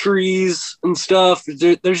these trees and stuff.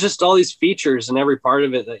 There's just all these features in every part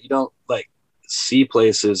of it that you don't like see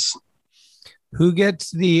places. Who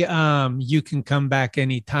gets the you can come back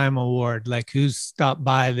anytime award? Like, who's stopped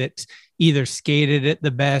by that's either skated it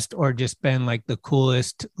the best or just been like the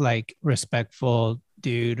coolest, like respectful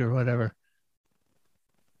dude or whatever?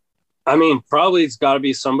 I mean, probably it's got to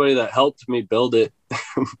be somebody that helped me build it.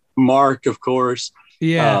 Mark, of course.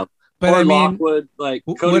 Yeah. But I mean, Lockwood, like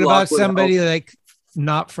Cody what about Lockwood somebody helped. like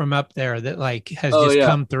not from up there that like has just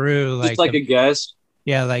come through? Just like a guest.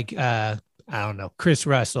 Yeah. Like, I don't know, Chris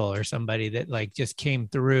Russell or somebody that like just came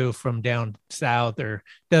through from down south or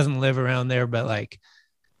doesn't live around there, but like,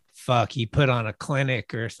 fuck, he put on a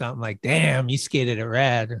clinic or something. Like, damn, you skated it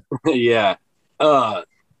rad. Yeah.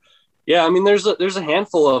 Yeah, I mean, there's a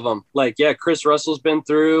handful of them. Like, yeah, Chris Russell's been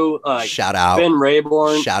through. Shout out Ben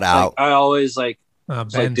Rayborn. Shout out. Like, I always like,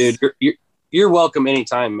 dude, you're welcome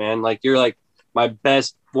anytime, man. Like, you're like one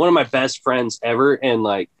of my best friends ever, and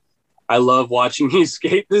like, I love watching you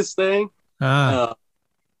skate this thing. So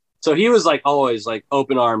he was like always like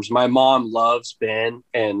open arms. My mom loves Ben,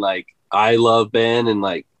 and like I love Ben, and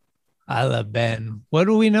like I love Ben. What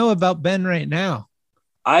do we know about Ben right now?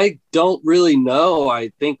 I don't really know. I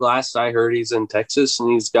think last I heard he's in Texas,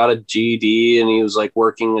 and he's got a GED, and he was like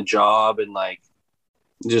working a job and like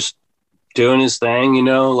just doing his thing, you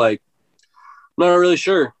know, like I'm not really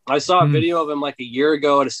sure. I saw a video of him like a year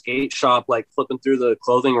ago at a skate shop, like flipping through the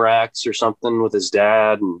clothing racks or something with his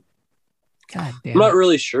dad, and God damn. I'm not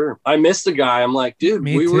really sure. I missed the guy. I'm like, dude,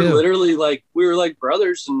 Me we too. were literally like, we were like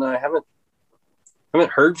brothers, and I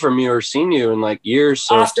haven't heard from you or seen you in like years.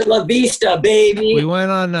 So. Hasta la vista, baby. We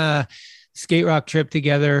went on a skate rock trip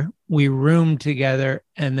together. We roomed together.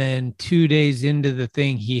 And then 2 days into the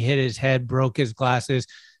thing, he hit his head, broke his glasses.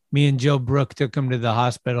 Me and Joe Brook took him to the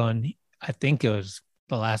hospital. And I think it was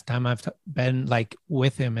the last time I've been like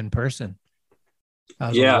with him in person. That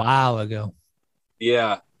was a while ago.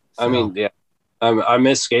 Yeah. So. I mean, yeah. I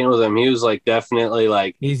miss skating with him. He was like definitely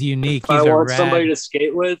like he's unique. If I want somebody to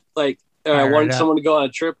skate with, like I wanted someone to go on a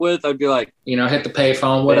trip with, I'd be like, you know, hit the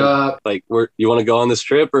payphone. What up? Like, you want to go on this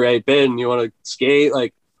trip, or hey Ben, you want to skate?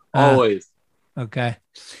 Like always. Okay.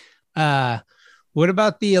 What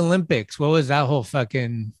about the Olympics? What was that whole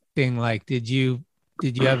fucking thing like? Did you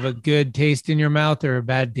have a good taste in your mouth or a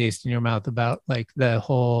bad taste in your mouth about like the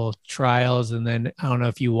whole trials? And then I don't know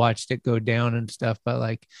if you watched it go down and stuff, but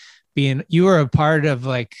like you were a part of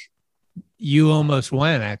like, you almost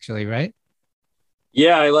went actually, right?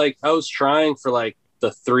 Yeah. I was trying for like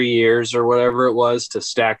the 3 years or whatever it was to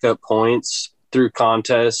stack up points through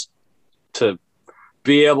contests to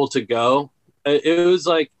be able to go. It was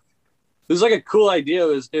like a cool idea.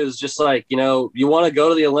 It was just like, you know, you want to go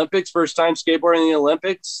to the Olympics, first time skateboarding in the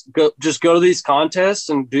Olympics, go to these contests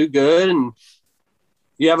and do good. And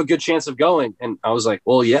you have a good chance of going. And I was like,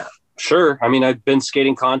 well, yeah, sure. I mean, I've been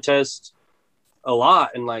skating contests a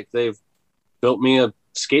lot, and like they've built me a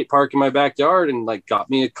skate park in my backyard and like got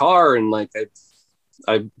me a car, and like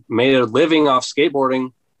I made a living off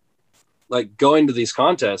skateboarding, like going to these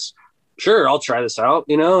contests. Sure, I'll try this out,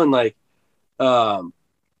 you know, and like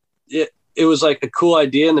it was like a cool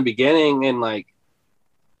idea in the beginning, and like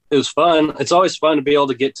it was fun. It's always fun to be able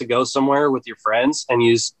to get to go somewhere with your friends and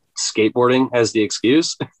use skateboarding as the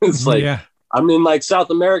excuse. It's like, yeah. I'm in like South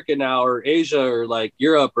America now, or Asia, or like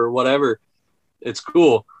Europe, or whatever. It's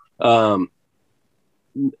cool.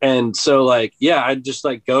 And so like, yeah, I'd just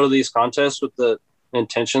like go to these contests with the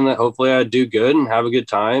intention that hopefully I'd do good and have a good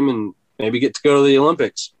time and maybe get to go to the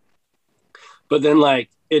Olympics. But then like,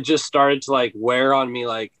 it just started to like wear on me,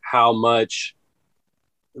 like how much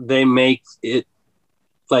they make it,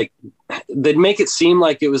 like they'd make it seem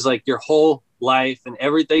like it was like your whole life and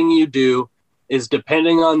everything you do is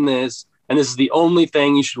depending on this. And this is the only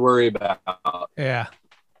thing you should worry about. Yeah.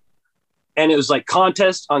 And it was like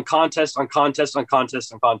contest on contest on contest on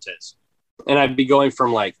contest on contest. And I'd be going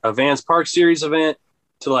from like a Vans Park Series event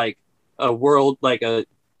to like a world, like an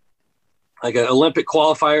Olympic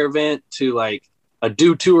qualifier event to like a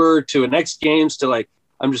do tour to an X Games to like,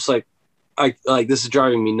 I'm just like, this is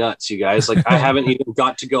driving me nuts, you guys. Like I haven't even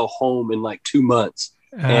got to go home in like 2 months.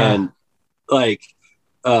 And like,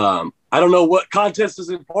 I don't know what contest is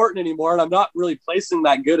important anymore. And I'm not really placing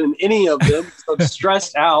that good in any of them. So I'm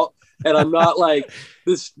stressed out, and I'm not like,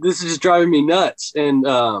 this is just driving me nuts. And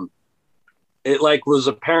it like was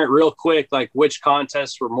apparent real quick, like which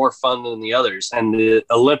contests were more fun than the others. And the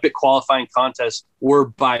Olympic qualifying contests were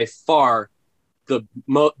by far the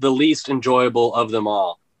least enjoyable of them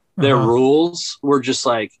all. Their rules were just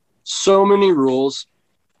like so many rules.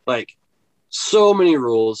 And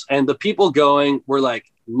the people going were like,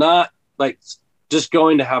 not like just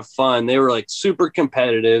going to have fun. They were like super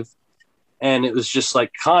competitive, and it was just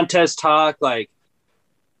like contest talk. Like,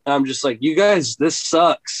 I'm just like, you guys, this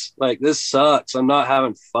sucks. Like, this sucks. I'm not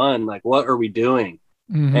having fun. Like, what are we doing?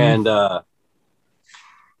 Mm-hmm.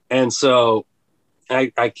 And so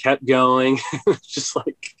I kept going. Just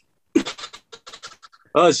like,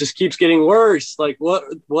 oh, it just keeps getting worse. Like,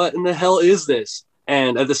 what in the hell is this?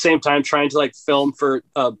 And at the same time, trying to like film for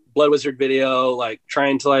a Blood Wizard video, like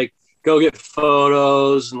trying to like go get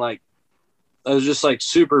photos, and like I was just like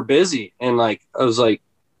super busy, and like I was like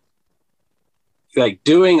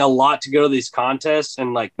doing a lot to go to these contests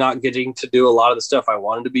and like not getting to do a lot of the stuff I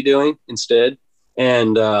wanted to be doing instead.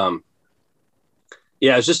 And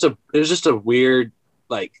yeah, it was just a weird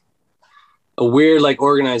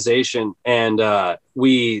organization. And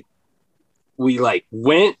we like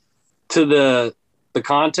went to the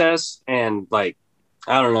contest, and like,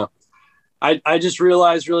 I don't know. I just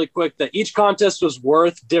realized really quick that each contest was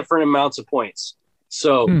worth different amounts of points.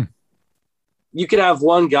 So you could have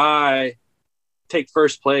one guy take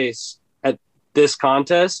first place at this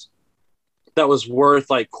contest that was worth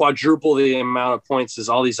like quadruple the amount of points as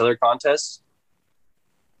all these other contests.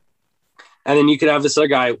 And then you could have this other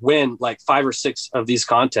guy win like 5 or 6 of these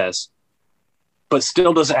contests, but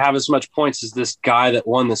still doesn't have as much points as this guy that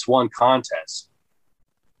won this one contest.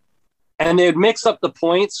 And they would mix up the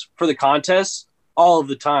points for the contests all of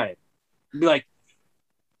the time. It'd be like,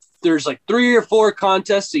 there's like 3 or 4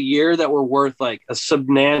 contests a year that were worth like a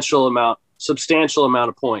substantial amount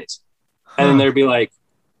of points. And then there'd be like,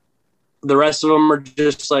 the rest of them are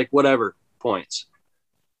just like whatever points.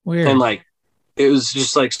 Weird. And like, it was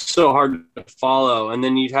just like so hard to follow. And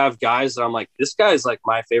then you'd have guys that I'm like, this guy's like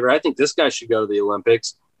my favorite. I think this guy should go to the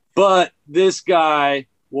Olympics. But this guy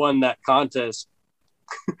won that contest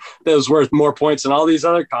that was worth more points than all these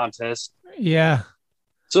other contests. Yeah.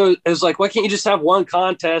 So it was like, why can't you just have one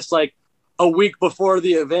contest like a week before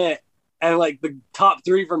the event and like the top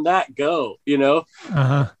 3 from that go, you know?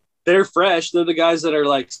 Uh-huh. They're fresh. They're the guys that are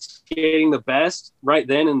like skating the best right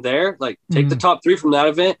then and there. Like take the top 3 from that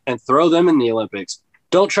event and throw them in the Olympics.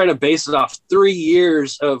 Don't try to base it off 3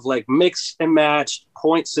 years of like mix and match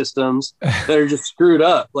point systems that are just screwed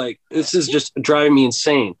up. Like this is just driving me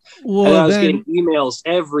insane. Well, and I was getting emails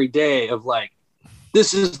every day of like,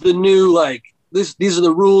 this is the new, like these are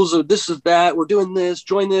the rules of this is that we're doing this,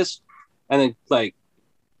 join this. And then like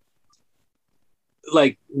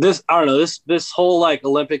this, I don't know, this whole like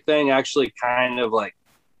Olympic thing actually kind of like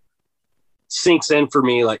sinks in for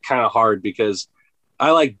me like kind of hard because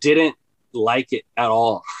I like didn't like it at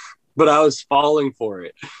all, but I was falling for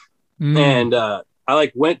it. And I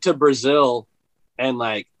like went to Brazil and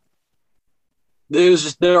like it was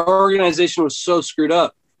just their organization was so screwed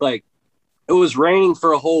up. Like it was raining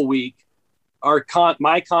for a whole week.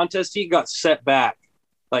 My contest heat got set back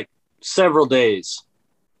like several days.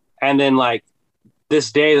 And then like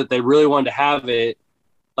this day that they really wanted to have it,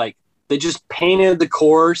 like they just painted the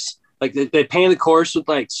course. Like they painted the course with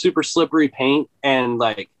like super slippery paint and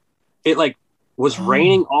like it like was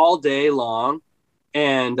raining all day long.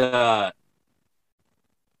 And it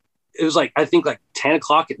was like, I think like 10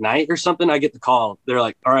 o'clock at night or something. I get the call. They're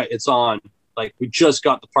like, all right, it's on. Like we just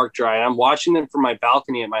got the park dry. And I'm watching them from my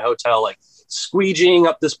balcony at my hotel, like squeegeeing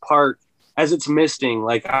up this park as it's misting.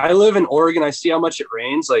 Like I live in Oregon. I see how much it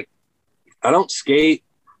rains. Like I don't skate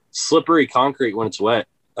slippery concrete when it's wet.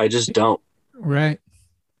 I just don't. Right.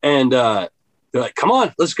 And they're like, come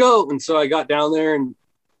on, let's go. And so I got down there and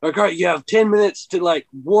like, all right, you have 10 minutes to like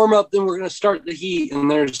warm up. Then we're going to start the heat. And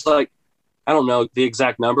there's like, I don't know the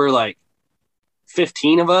exact number, like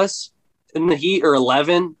 15 of us in the heat or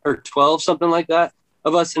 11 or 12, something like that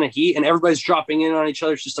of us in a heat. And everybody's dropping in on each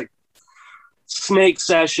other. It's just like snake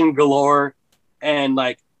session galore. And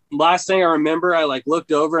like, last thing I remember, I like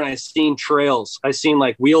looked over and I seen trails. I seen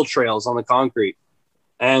like wheel trails on the concrete.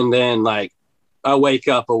 And then like I wake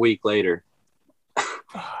up a week later.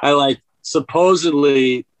 I like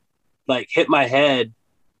supposedly like hit my head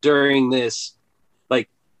during this like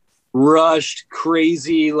rushed,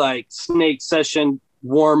 crazy, like snake session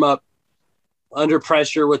warm up under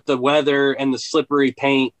pressure with the weather and the slippery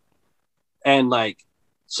paint. And like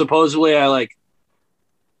supposedly I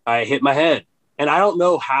hit my head. And I don't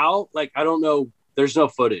know how, like, I don't know. There's no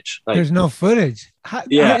footage. Like, there's no footage.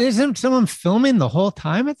 Yeah. Isn't someone filming the whole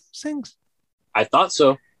time at those things? I thought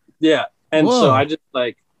so. Yeah. And so I just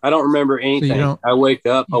like, I don't remember anything. So I wake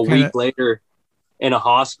up a week later in a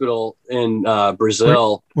hospital in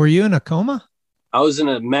Brazil. Were you in a coma? I was in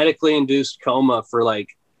a medically induced coma for like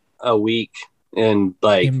a week and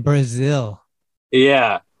like in Brazil.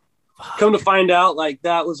 Yeah. Come to find out, like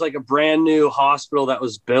that was like a brand new hospital that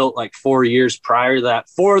was built like 4 years prior to that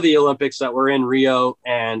for the Olympics that were in Rio.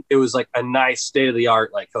 And it was like a nice state of the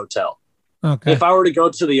art, like hotel. Okay. If I were to go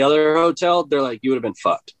to the other hotel, they're like, you would have been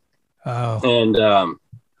fucked. Oh. And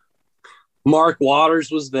Mark Waters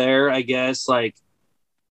was there, I guess. Like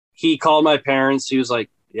he called my parents. He was like,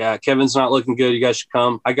 yeah, Kevin's not looking good. You guys should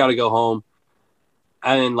come. I got to go home.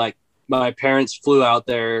 And then like my parents flew out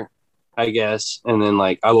there, I guess. And then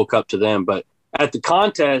like I woke up to them, but at the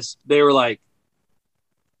contest, they were like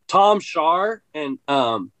Tom Shar and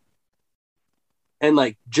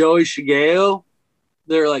like Joey Shigeo.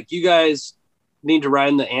 They're like, you guys need to ride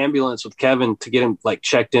in the ambulance with Kevin to get him like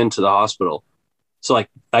checked into the hospital. So like,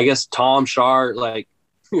 I guess Tom Shar like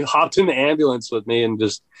hopped in the ambulance with me and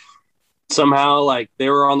just somehow like they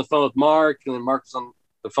were on the phone with Mark and then Mark was on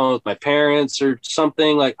the phone with my parents or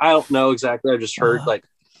something. Like, I don't know exactly. I just heard like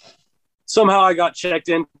somehow I got checked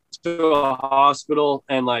into a hospital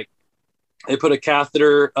and like they put a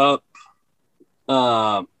catheter up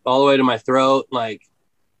all the way to my throat. Like,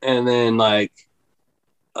 and then like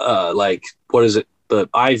what is it? The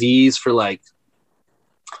IVs for like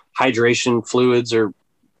hydration fluids or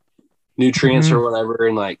nutrients or whatever.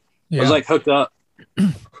 And like, I was like hooked up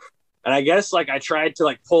and I guess like I tried to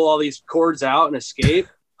like pull all these cords out and escape,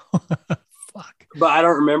 but I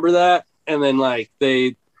don't remember that. And then like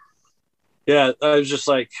I was just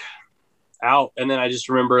like out. And then I just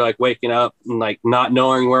remember like waking up and like not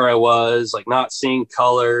knowing where I was, like not seeing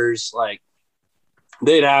colors. Like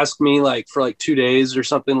they'd ask me like for like 2 days or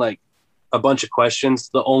something, like a bunch of questions.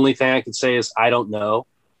 The only thing I could say is, I don't know.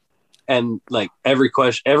 And like every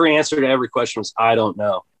answer to every question was, I don't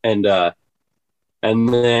know. And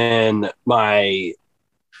then my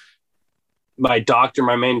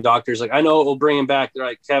main doctor's like, I know it will bring him back. They're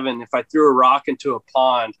like, Kevin, if I threw a rock into a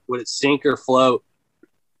pond, would it sink or float?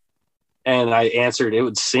 And I answered, it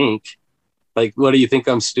would sink. Like, what do you think?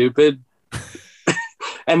 I'm stupid?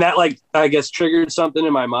 And that, like, I guess triggered something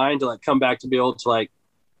in my mind to like come back to be able to like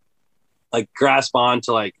grasp on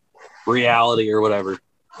to like reality or whatever.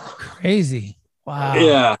 Crazy. Wow.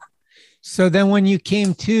 Yeah. So then when you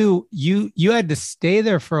came to, you had to stay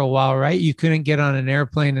there for a while, right? You couldn't get on an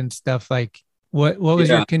airplane and stuff. Like what was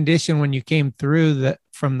your condition when you came through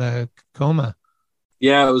from the coma?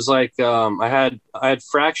 Yeah, it was like I had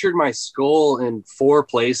fractured my skull in 4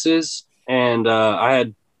 places, and I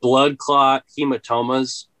had blood clot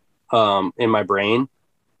hematomas in my brain.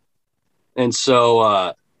 And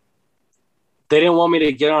so they didn't want me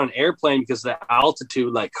to get on an airplane because the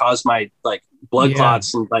altitude like caused my like blood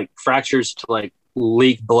clots and like fractures to like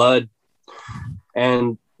leak blood,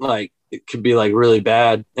 and like it could be like really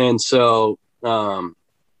bad. And so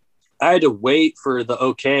I had to wait for the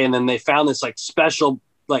okay, and then they found this like special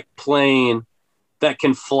like plane that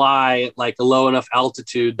can fly at like a low enough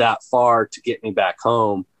altitude that far to get me back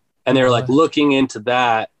home. And they were like looking into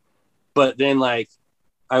that, but then like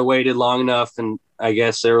I waited long enough, and I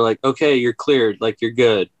guess they were like, okay, you're cleared, like you're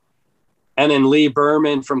good. And then Lee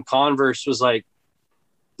Berman from Converse was like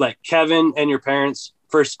Kevin and your parents,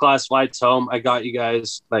 first class flights home. I got you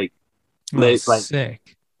guys like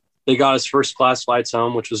sick. They got us first class flights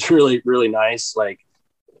home, which was really, really nice. Like,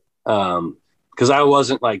 cause I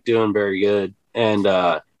wasn't like doing very good. And,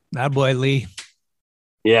 that boy, Lee.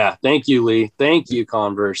 Yeah. Thank you, Lee. Thank you,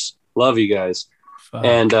 Converse. Love you guys. Fuck.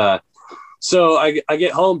 And, so I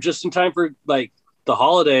get home just in time for like the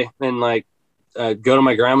holiday, and like, go to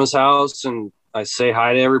my grandma's house and I say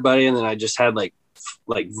hi to everybody. And then I just had like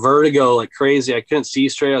vertigo, like crazy. I couldn't see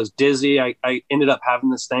straight. I was dizzy. I ended up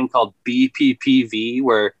having this thing called BPPV,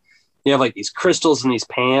 where you have like these crystals in these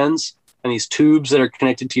pans and these tubes that are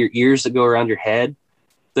connected to your ears that go around your head.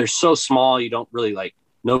 They're so small, you don't really like,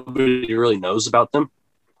 nobody really knows about them.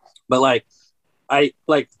 But like, I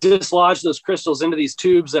like dislodge those crystals into these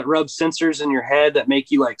tubes that rub sensors in your head that make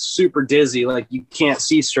you like super dizzy. Like you can't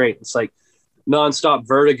see straight. It's like nonstop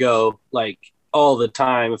vertigo, like all the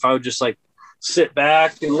time. If I would just like sit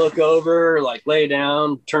back and look over, like lay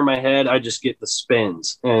down, turn my head, I just get the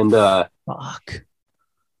spins. And fuck.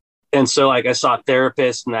 And so like I saw a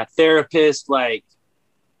therapist, and that therapist like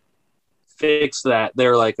fixed that.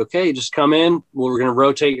 They're like, okay, just come in. We're going to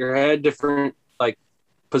rotate your head different like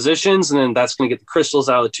positions, and then that's going to get the crystals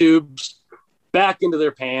out of the tubes back into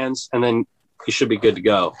their pans, and then you should be good to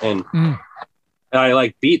go. And I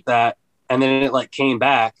like beat that, and then it like came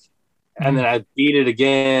back, and then I beat it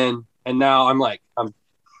again, and now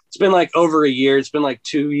it's been like over a year. It's been like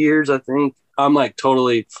 2 years, I think. I'm like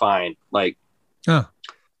totally fine. Like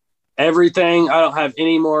everything. I don't have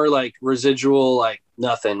any more like residual, like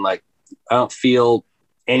nothing. Like I don't feel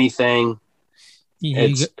anything.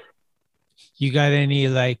 You got any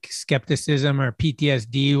like skepticism or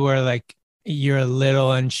PTSD where like you're a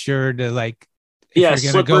little unsure to like, if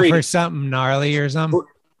you're going to go for something gnarly or something?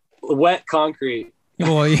 Wet concrete.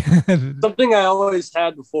 Well, yeah. Something I always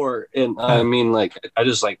had before. And I mean, like, I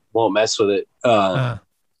just like won't mess with it.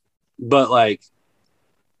 But like,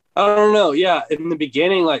 I don't know. Yeah. In the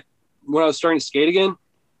beginning, like when I was starting to skate again,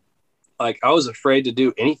 like I was afraid to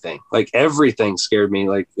do anything. Like everything scared me.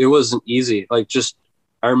 Like it wasn't easy. Like just,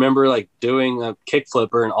 I remember like doing a kickflip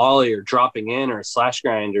or an ollie or dropping in or a slash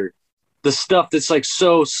grind or the stuff that's like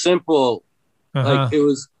so simple. Like it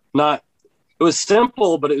was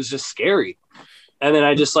simple, but it was just scary. And then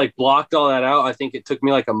I just like blocked all that out. I think it took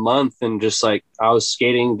me like a month, and just like I was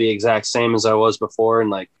skating the exact same as I was before.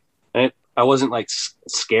 And like, I wasn't like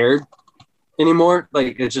scared anymore.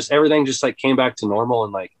 Like it's just, everything just like came back to normal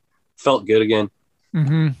and like felt good again.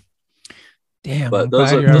 Damn. But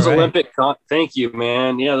those Olympic, thank you,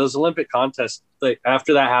 man. Yeah. Those Olympic contests, like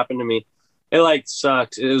after that happened to me, it like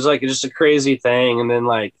sucked. It was like just a crazy thing. And then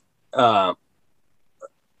like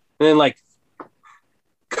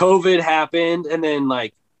COVID happened, and then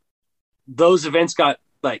like those events got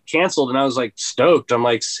like canceled, and I was like stoked. I'm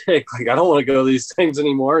like sick. Like I don't want to go to these things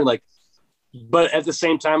anymore. And like, but at the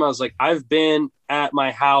same time, I was like, I've been at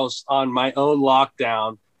my house on my own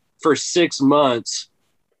lockdown for 6 months,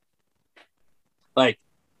 like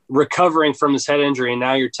recovering from this head injury. And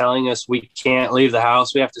now you're telling us we can't leave the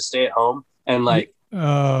house. We have to stay at home. And like,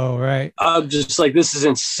 oh, right. I'm just like, this is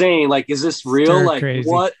insane. Like, is this real? Like crazy.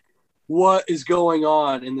 What is going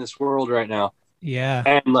on in this world right now? Yeah.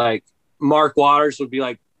 And like Mark Waters would be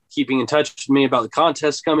like keeping in touch with me about the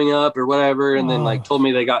contest coming up or whatever. And then like told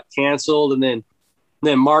me they got canceled. And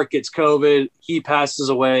then Mark gets COVID, he passes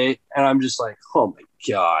away. And I'm just like, oh my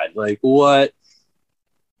God, like what?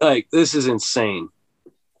 Like, this is insane.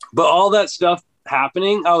 But all that stuff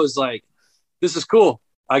happening, I was like, this is cool.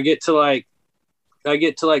 I get to like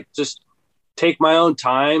just take my own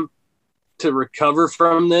time to recover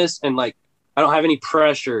from this. And like, I don't have any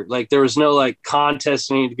pressure. Like there was no like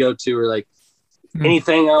contest I need to go to or like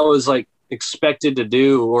anything I was like expected to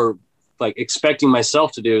do or like expecting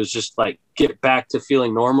myself to do is just like get back to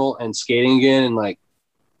feeling normal and skating again. And like,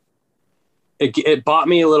 it bought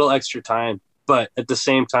me a little extra time, but at the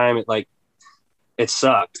same time, it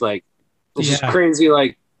sucked. Like, it's just crazy.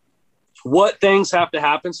 Like what things have to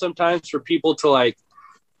happen sometimes for people to like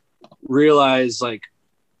realize like,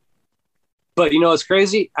 but you know, it's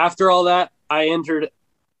crazy. After all that, I entered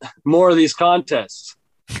more of these contests.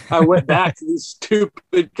 I went back to these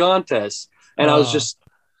stupid contests and I was just,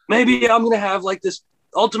 maybe I'm going to have like this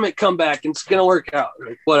ultimate comeback and it's going to work out.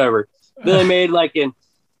 Like, whatever. Then they made like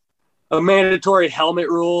a mandatory helmet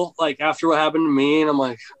rule, like after what happened to me. And I'm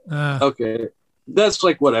like, okay, that's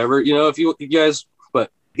like, whatever, you know, if you guys,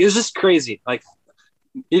 but it's just crazy. Like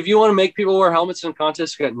if you want to make people wear helmets in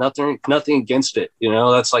contests, you got nothing against it. You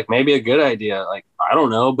know, that's like maybe a good idea. Like, I don't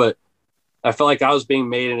know, but I felt like I was being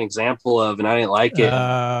made an example of, and I didn't like it.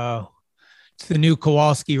 It's the new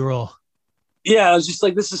Kowalski rule. Yeah, I was just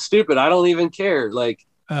like, this is stupid. I don't even care. Like,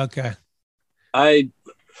 okay, I'll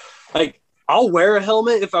wear a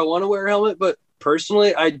helmet if I want to wear a helmet, but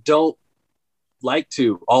personally, I don't like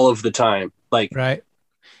to all of the time. Like, right?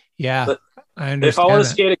 Yeah, I understand. If I want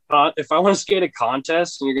to skate a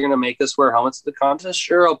contest, and you're gonna make us wear helmets at the contest,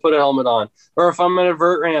 sure, I'll put a helmet on. Or if I'm at a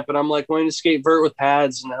vert ramp and I'm like wanting to skate vert with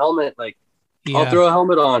pads and a helmet, like. I'll throw a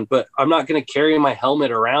helmet on, but I'm not going to carry my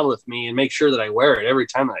helmet around with me and make sure that I wear it every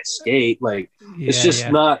time that I skate. Like, it's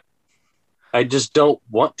just not, I just don't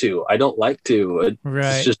want to. I don't like to. Right.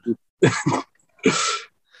 It's just,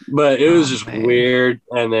 but it was just weird.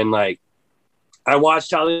 And then, like, I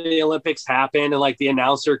watched how the Olympics happened and, like, the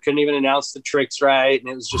announcer couldn't even announce the tricks right. And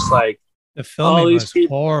it was just like, the filming was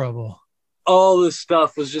horrible. All this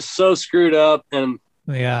stuff was just so screwed up. And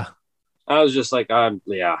I was just like,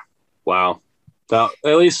 wow. At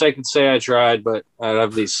least I could say I tried, but I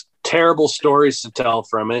have these terrible stories to tell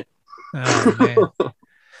from it. Oh,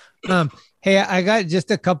 man. Hey, I got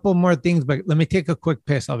just a couple more things, but let me take a quick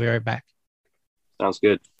piss. I'll be right back. Sounds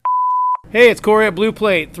good. Hey, it's Corey at Blue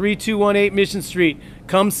Plate, 3218 Mission Street.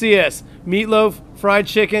 Come see us. Meatloaf, fried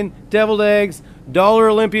chicken, deviled eggs, Dollar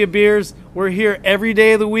Olympia beers. We're here every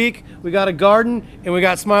day of the week. We got a garden, and we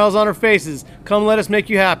got smiles on our faces. Come let us make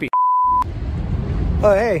you happy.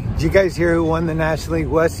 Oh, hey, did you guys hear who won the National League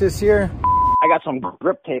West this year? I got some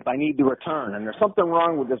grip tape I need to return, and there's something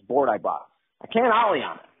wrong with this board I bought. I can't ollie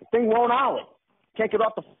on it. The thing won't ollie. Can't get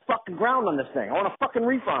off the fucking ground on this thing. I want a fucking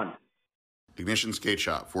refund. Ignition Skate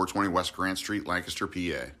Shop, 420 West Grant Street, Lancaster,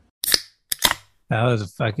 PA. That was a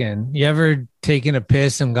fucking... You ever taken a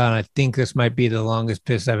piss and gone, I think this might be the longest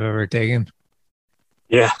piss I've ever taken?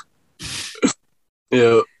 Yeah.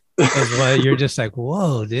 Yeah. As well, you're just like,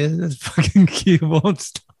 whoa, dude, this fucking cube won't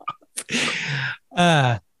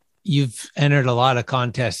stop. You've entered a lot of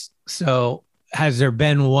contests. So has there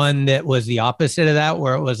been one that was the opposite of that,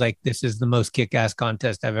 where it was like, this is the most kick-ass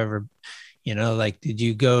contest I've ever, you know, like, did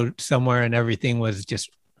you go somewhere and everything was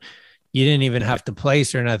just, you didn't even have to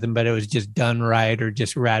place or nothing, but it was just done right or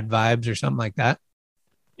just rad vibes or something like that?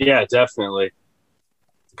 Yeah, definitely.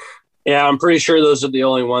 Yeah, I'm pretty sure those are the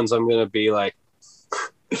only ones I'm going to be like,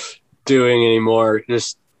 doing anymore.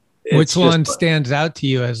 Which one stands out to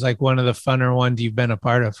you as like one of the funner ones you've been a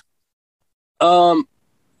part of?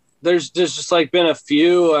 There's just like been a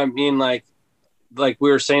few. I mean, like we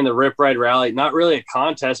were saying, the Rip Ride Rally, not really a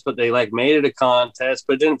contest, but they like made it a contest,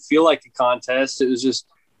 but it didn't feel like a contest. It was just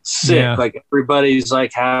sick. Yeah. Like everybody's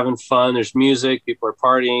like having fun. There's music, people are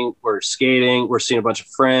partying, we're skating, we're seeing a bunch of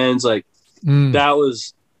friends. Like that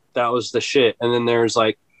was the shit. And then there's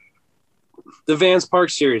like the Vans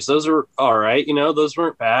Park series. Those are all right. You know, those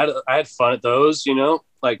weren't bad. I had fun at those, you know,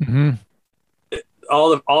 like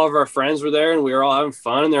all of our friends were there and we were all having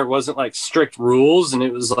fun and there wasn't like strict rules. And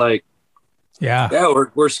it was like,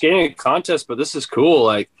 we're skating a contest, but this is cool.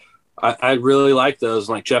 Like I really like those.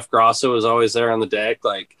 And like Jeff Grosso was always there on the deck.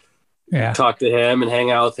 Like talk to him and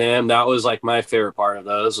hang out with him. That was like my favorite part of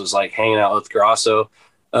those, was like hanging out with Grosso.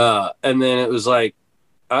 And then it was like,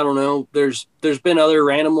 I don't know, there's been other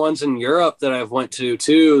random ones in Europe that I've went to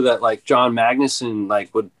too, that like John Magnuson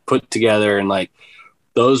like would put together, and like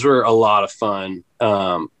those were a lot of fun.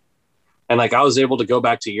 And And like, I was able to go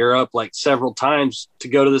back to Europe like several times to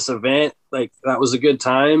go to this event. Like that was a good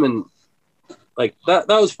time. And like, that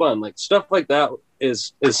was fun. Like stuff like that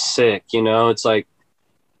is sick. You know, it's like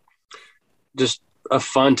just a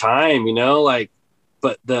fun time, you know, like,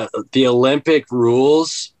 but the Olympic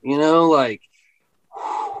rules, you know, like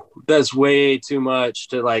that's way too much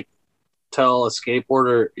to like tell a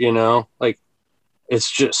skateboarder, you know, like it's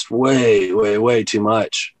just way, way, way too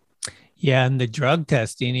much. Yeah, and the drug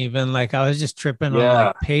testing, even like I was just tripping on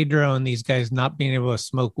like Pedro and these guys not being able to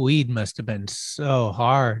smoke weed must have been so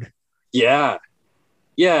hard. Yeah.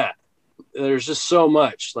 There's just so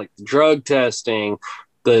much like the drug testing,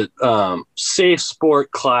 the safe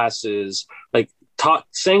sport classes, like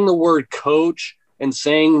saying the word coach and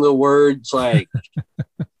saying the words like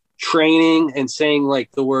training and saying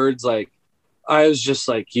like the words like, I was just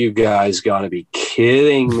like, you guys got to be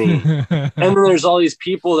kidding me. And then there's all these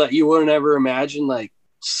people that you wouldn't ever imagine like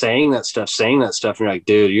saying that stuff. And you're like,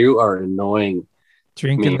 dude, you are annoying.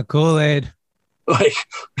 Drinking the Kool-Aid. Like,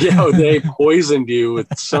 they poisoned you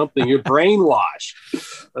with something. You're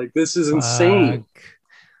brainwashed. Like, this is insane.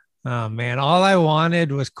 Oh man, all I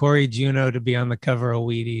wanted was Corey Juno to be on the cover of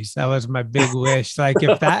Wheaties. That was my big wish. Like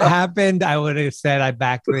if that happened, I would have said I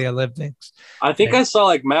backed the Olympics. I think I saw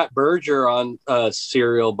like Matt Berger on a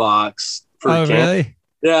cereal box. Really?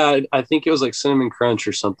 Yeah, I think it was like Cinnamon Crunch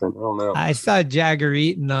or something. I don't know. I saw Jagger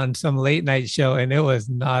Eaton on some late night show, and it was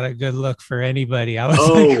not a good look for anybody. I was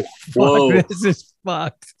like, whoa, this is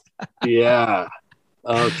fucked. Yeah.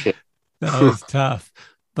 Okay. That was tough.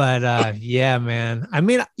 But yeah, man. I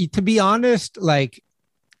mean, to be honest, like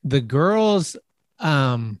the girls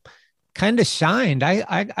kind of shined.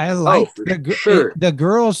 I liked the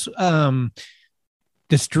girls.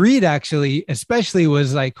 The street actually, especially,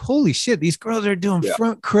 was like, holy shit, these girls are doing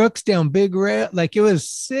front crooks down big rail. Like it was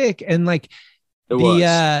sick. And like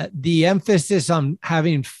the emphasis on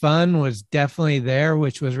having fun was definitely there,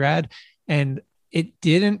 which was rad. And it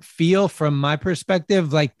didn't feel, from my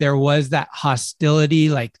perspective, like there was that hostility,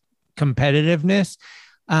 like competitiveness.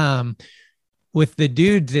 With the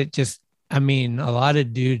dudes, it just, I mean, a lot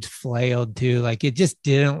of dudes flailed too. Like it just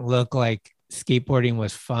didn't look like skateboarding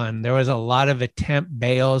was fun. There was a lot of attempt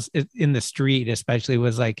bails in the street, especially,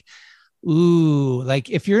 was like, ooh, like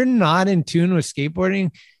if you're not in tune with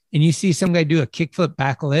skateboarding and you see some guy do a kickflip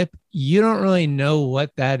back lip, you don't really know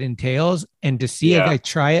what that entails. And to see a guy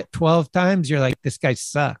try it 12 times, you're like, this guy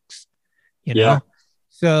sucks, you know?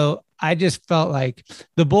 So I just felt like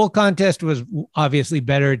the bowl contest was obviously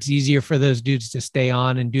better. It's easier for those dudes to stay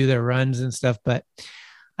on and do their runs and stuff. But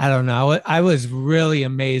I don't know. I was really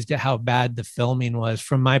amazed at how bad the filming was.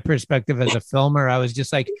 From my perspective as a filmer, I was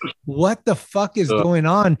just like, what the fuck is going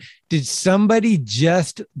on? Did somebody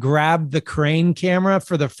just grab the crane camera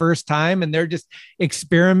for the first time and they're just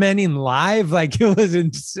experimenting live? Like it was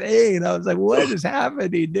insane. I was like, what is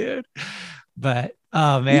happening, dude? But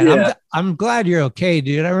oh man, I'm glad you're okay,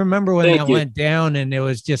 dude. I remember when that went down and it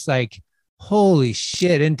was just like, holy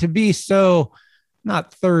shit. And to be so,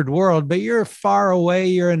 not third world, but you're far away,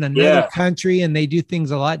 you're in another country and they do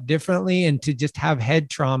things a lot differently. And to just have head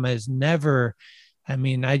trauma is never, I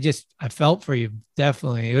mean, I felt for you.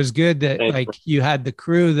 Definitely. It was good that you had the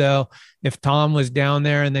crew though. If Tom was down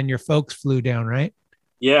there and then your folks flew down, right?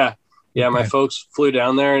 Yeah. Yeah. Okay. My folks flew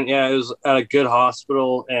down there and it was at a good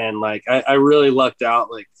hospital. And like, I really lucked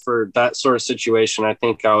out like for that sort of situation. I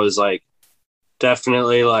think I was like,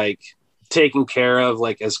 definitely like taken care of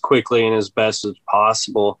like as quickly and as best as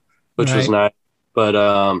possible, which was nice.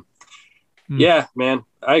 But yeah, man,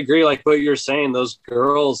 I agree. Like what you're saying, those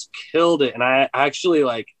girls killed it. And I actually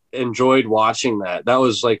like enjoyed watching that. That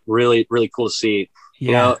was like really, really cool to see,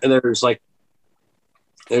 you know, and there's like,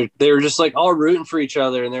 they were just like all rooting for each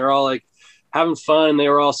other and they were all like having fun. They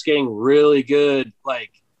were all skating really good.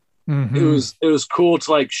 Like it was cool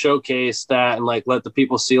to like showcase that and like let the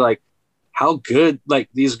people see like how good like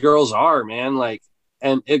these girls are, man. Like,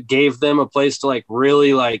 and it gave them a place to like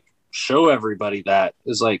really like show everybody that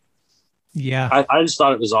is like, I just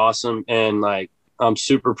thought it was awesome. And like, I'm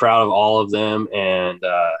super proud of all of them. And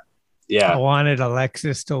I wanted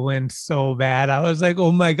Alexis to win so bad. I was like,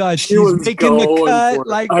 oh my God, she's making the cut.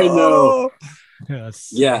 Like, I know. Yes.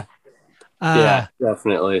 Yeah. Yeah,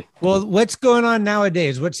 definitely. Well, what's going on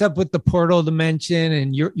nowadays? What's up with the Portal Dimension?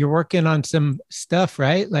 And you're working on some stuff,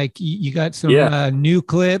 right? Like you got some new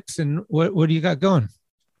clips, and what do you got going?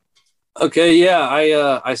 Okay,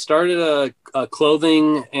 yeah, I started a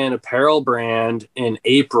clothing and apparel brand in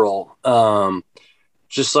April.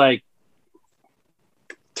 Just like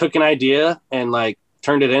took an idea and like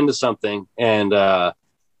turned it into something, and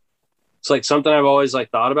it's like something I've always like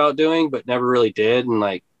thought about doing, but never really did, and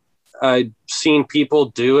like. I've seen people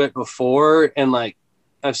do it before, and like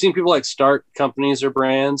I've seen people like start companies or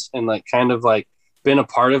brands and like kind of like been a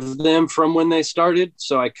part of them from when they started.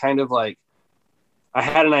 So I kind of like, I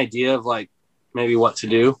had an idea of like maybe what to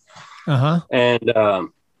do. And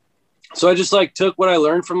so I just like took what I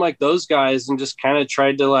learned from like those guys and just kind of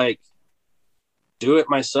tried to like do it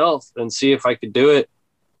myself and see if I could do it.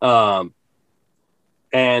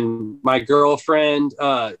 And my girlfriend,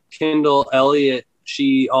 Kendall Elliott,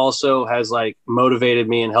 she also has like motivated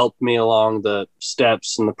me and helped me along the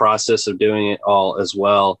steps and the process of doing it all as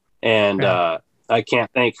well. And I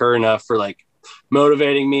can't thank her enough for like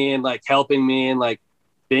motivating me and like helping me and like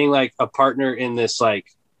being like a partner in this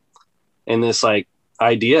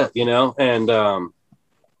idea, you know? And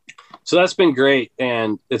so that's been great.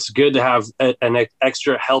 And it's good to have an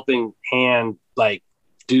extra helping hand, like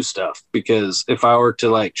do stuff, because if I were to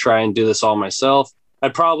like try and do this all myself,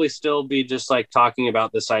 I'd probably still be just like talking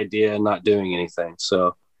about this idea and not doing anything.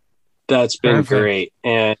 So that's been great.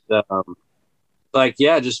 And like,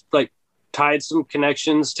 yeah, just like tied some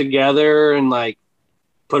connections together and like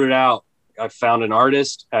put it out. I found an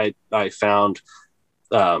artist. I found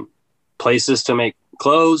places to make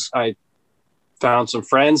clothes. I found some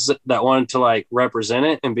friends that wanted to like represent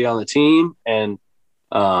it and be on the team, and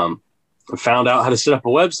found out how to set up a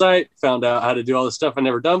website, found out how to do all the stuff I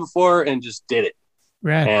never done before, and just did it.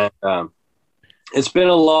 Right. And it's been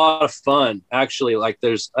a lot of fun, actually. Like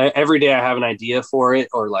every day I have an idea for it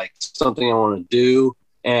or like something I want to do.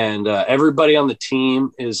 And everybody on the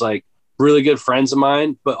team is like really good friends of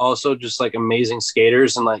mine, but also just like amazing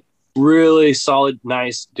skaters and like really solid,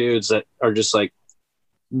 nice dudes that are just like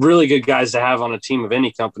really good guys to have on a team of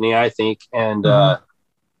any company, I think. And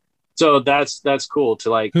so that's cool to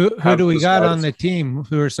like. Who do we got on the team?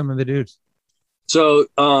 Who are some of the dudes? So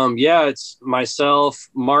yeah, it's myself,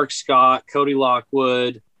 Mark Scott, Cody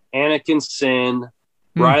Lockwood, Anakin Sin,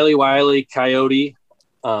 Riley Wiley Coyote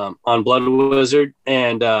on Blood Wizard,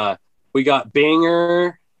 and we got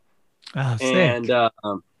Binger and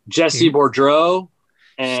Jesse Bourdreau.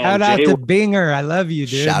 And shout out to Binger. I love you,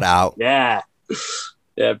 dude. Shout out. Yeah.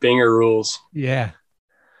 Yeah, Binger rules. Yeah.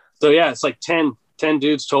 So yeah, it's like 10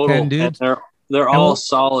 dudes total. 10 dudes. And they're all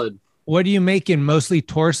solid. What are you making? Mostly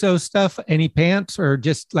torso stuff? Any pants or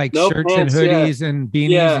just like shirts pants, and hoodies and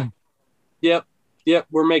beanies? Yeah. Yep.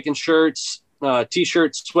 We're making shirts,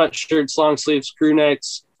 t-shirts, sweatshirts, long sleeves, crew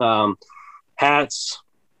necks, hats,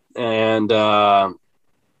 and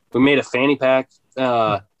we made a fanny pack.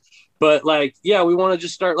 But like, yeah, we want to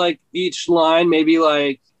just start like each line, maybe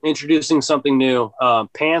like introducing something new.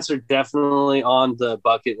 Pants are definitely on the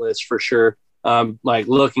bucket list for sure. Like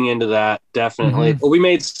looking into that, definitely. We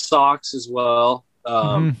made socks as well.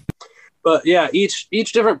 But yeah, each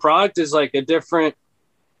different product is like a different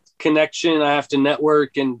connection I have to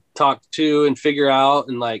network and talk to and figure out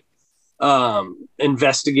and like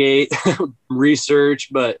investigate, research.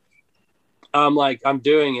 But I'm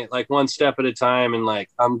doing it like one step at a time, and like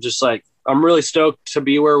I'm really stoked to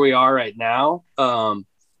be where we are right now.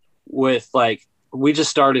 With like, we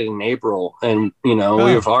just started in April, and you know,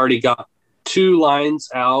 we've already got 2 lines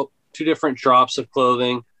out, 2 different drops of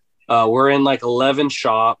clothing. We're in like 11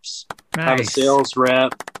 shops, have a sales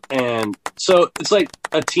rep. And so it's like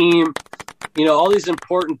a team, you know, all these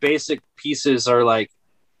important basic pieces are like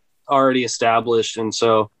already established. And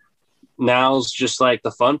so now's just like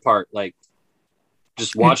the fun part, like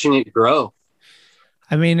just watching it grow.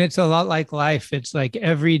 I mean, it's a lot like life. It's like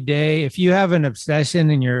every day, if you have an obsession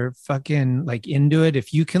and you're fucking like into it,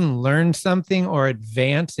 if you can learn something or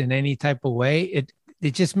advance in any type of way, it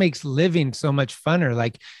just makes living so much funner.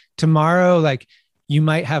 Like tomorrow, like you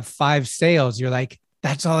might have 5 sales. You're like,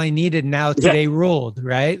 that's all I needed. Now today ruled,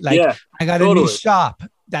 right? Like I got a new shop.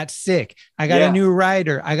 That's sick. I got a new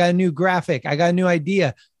writer. I got a new graphic. I got a new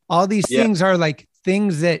idea. All these things are like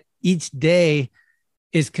things that each day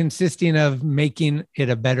is consisting of making it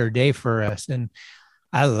a better day for us. And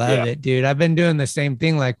I love it, dude. I've been doing the same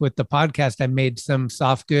thing. Like with the podcast, I made some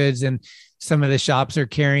soft goods and some of the shops are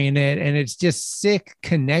carrying it. And it's just sick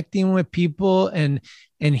connecting with people and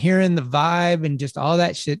hearing the vibe and just all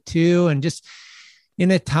that shit too. And just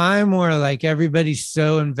in a time where like everybody's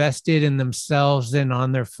so invested in themselves and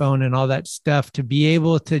on their phone and all that stuff, to be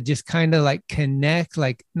able to just kind of like connect,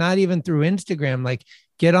 like not even through Instagram, like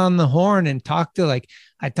get on the horn and talk to, like,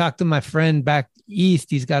 I talked to my friend back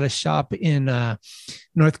east. He's got a shop in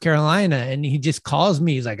North Carolina, and he just calls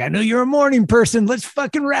me. He's like, I know you're a morning person. Let's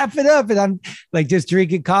fucking wrap it up. And I'm like just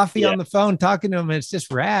drinking coffee on the phone, talking to him. And it's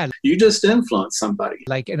just rad. You just influenced somebody.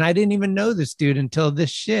 Like, and I didn't even know this dude until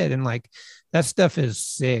this shit. And like, that stuff is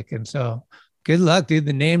sick. And so Good luck, dude.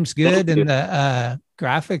 The name's good and the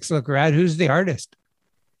graphics look rad. Who's the artist?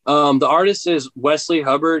 The artist is Wesley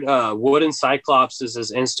Hubbard. Wooden Cyclops is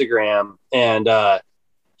his Instagram, and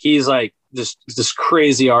he's like just this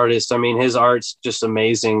crazy artist. I mean, his art's just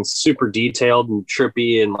amazing, super detailed and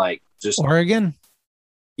trippy, and like just Oregon.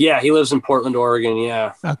 Yeah, he lives in Portland, Oregon.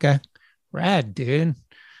 Yeah. Okay. Rad, dude.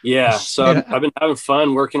 Yeah. So I've been having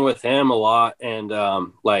fun working with him a lot, and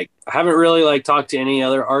like I haven't really like talked to any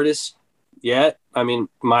other artists yet. I mean,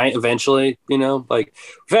 might eventually, you know, like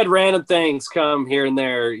we've had random things come here and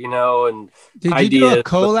there, you know, and did you ideas, do a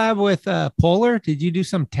collab with Polar? Did you do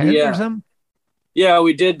some tent or something? Yeah,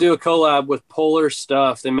 we did do a collab with Polar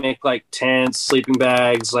Stuff. They make like tents, sleeping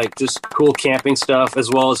bags, like just cool camping stuff as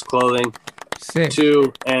well as clothing. Sick.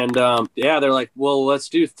 Too. And yeah, they're like, well, let's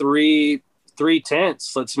do three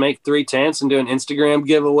tents. Let's make 3 tents and do an Instagram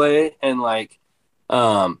giveaway. And like,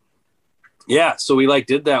 yeah, so we like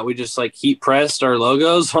did that. We just like heat pressed our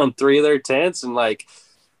logos on 3 of their tents, and like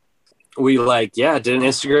we like did an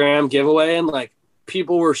Instagram giveaway, and like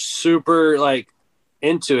people were super like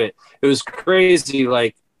into it. It was crazy.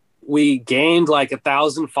 Like we gained like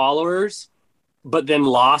 1,000 followers, but then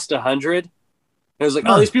lost 100. It was like,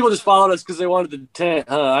 oh, these people just followed us because they wanted the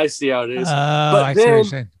tent. I see how it is. But I then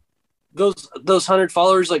see those 100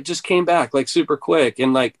 followers like just came back like super quick,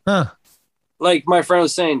 and like like my friend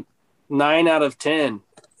was saying, 9 out of 10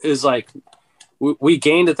 is like we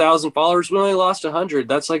gained 1,000 followers. We only lost 100.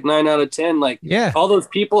 That's like 9 out of 10. Like all those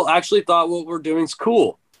people actually thought what we're doing is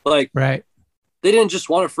cool. Like right. They didn't just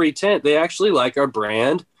want a free tent. They actually like our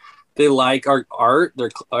brand. They like our art,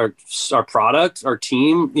 our product, our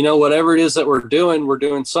team, you know, whatever it is that we're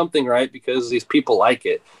doing something right because these people like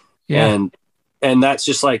it. Yeah. And that's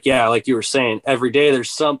just like, yeah, like you were saying, every day there's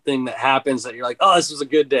something that happens that you're like, oh, this was a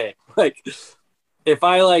good day. Like if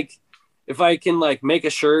I can like make a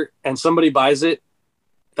shirt and somebody buys it,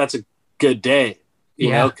 that's a good day,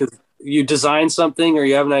 you know, because you design something or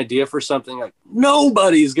you have an idea for something, like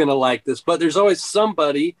nobody's going to like this, but there's always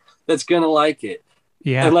somebody that's going to like it.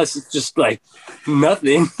 Yeah. Unless it's just like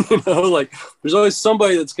nothing, you know, like there's always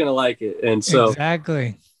somebody that's going to like it. And so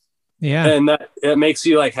exactly. Yeah. And that it makes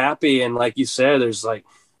you like happy. And like you said, there's like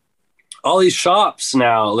all these shops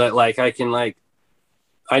now that like I can like,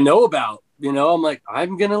 I know about, you know, I'm like,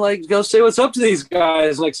 I'm going to like go say what's up to these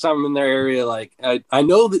guys next time I'm in their area. Like I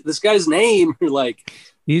know that this guy's name, like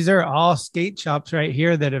these are all skate shops right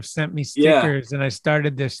here that have sent me stickers and I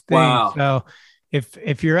started this thing. Wow. So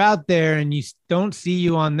if you're out there and you don't see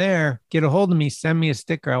you on there, get a hold of me, send me a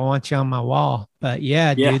sticker. I want you on my wall. But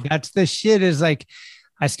yeah, dude, that's the shit is like,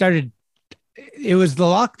 it was the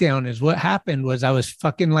lockdown is what happened was I was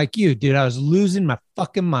fucking like you, dude. I was losing my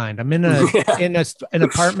fucking mind. I'm in an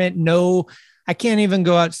apartment. No, I can't even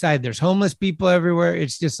go outside. There's homeless people everywhere.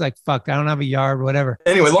 It's just like, fuck, I don't have a yard, whatever.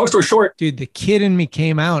 Anyway, long story short, dude, the kid in me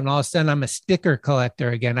came out and all of a sudden I'm a sticker collector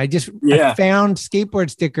again. I found skateboard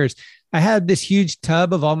stickers. I had this huge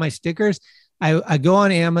tub of all my stickers. I go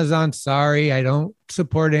on Amazon. Sorry, I don't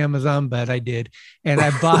support Amazon, but I did. And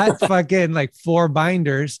I bought fucking like 4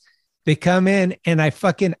 binders. They come in and I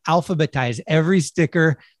fucking alphabetize every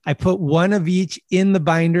sticker. I put one of each in the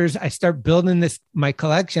binders. I start building my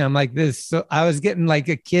collection. I'm like this. So I was getting like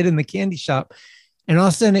a kid in the candy shop and all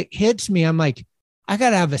of a sudden it hits me. I'm like, I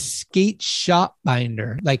got to have a skate shop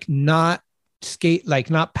binder, like not skate,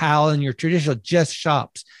 like not PAL and your traditional, just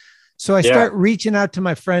shops. So I start reaching out to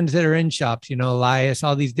my friends that are in shops, you know, Elias,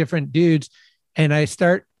 all these different dudes. And I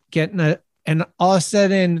start getting and all of a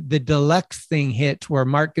sudden the deluxe thing hits where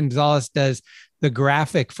Mark Gonzalez does the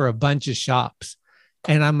graphic for a bunch of shops.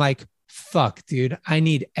 And I'm like, fuck, dude, I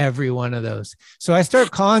need every one of those. So I start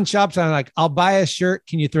calling shops. And I'm like, I'll buy a shirt.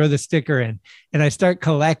 Can you throw the sticker in? And I start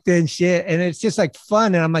collecting shit. And it's just like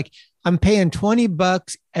fun. And I'm like, I'm paying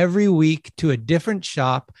 $20 every week to a different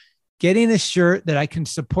shop, getting a shirt that I can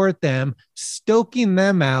support them, stoking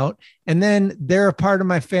them out. And then they're a part of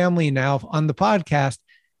my family now on the podcast.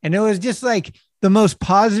 And it was just like the most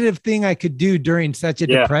positive thing I could do during such a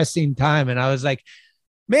depressing time. And I was like,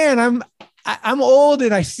 man, I'm old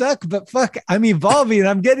and I suck, but fuck, I'm evolving.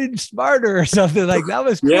 I'm getting smarter or something. Like that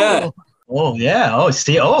was cool. Yeah. Oh yeah. Oh,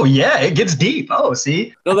 see. Oh yeah. It gets deep. Oh,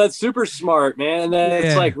 see. No, that's super smart, man. And then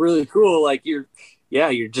it's like really cool. Like you're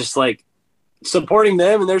just like supporting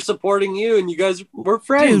them and they're supporting you and you guys were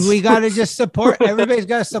friends. Dude, we got to just support. Everybody's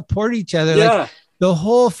got to support each other. Yeah. Like the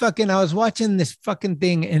whole fucking, I was watching this fucking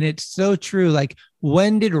thing and it's so true. Like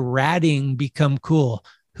when did ratting become cool?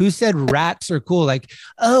 who said rats are cool? Like,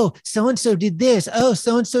 oh, so-and-so did this. Oh,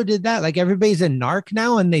 so-and-so did that. Like everybody's a narc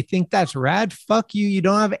now and they think that's rad. Fuck you. You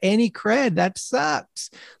don't have any cred. That sucks.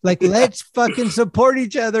 Like, let's fucking support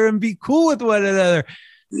each other and be cool with one another.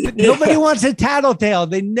 Nobody wants a tattletale.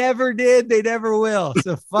 They never did. They never will.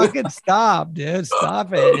 So fucking stop, dude.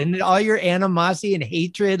 Stop it. And all your animosity and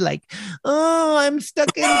hatred, like, oh, I'm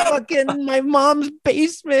stuck in fucking my mom's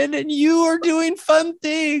basement and you are doing fun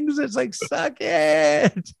things. It's like, suck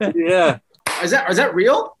it. Yeah. Is that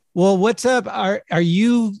real? Well, what's up? Are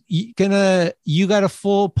you got a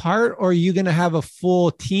full part, or are you gonna have a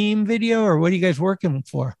full team video, or what are you guys working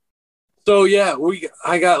for? So yeah,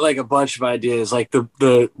 I got like a bunch of ideas. Like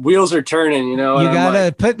the wheels are turning, you know. You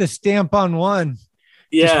gotta put the stamp on one.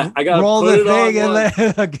 Yeah, just I gotta roll put the it thing on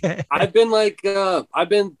and okay. I've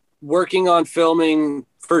been working on filming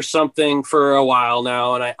for something for a while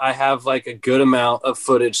now, and I have like a good amount of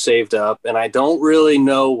footage saved up, and I don't really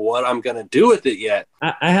know what I'm gonna do with it yet.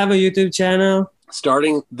 I have a YouTube channel.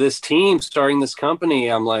 Starting this company,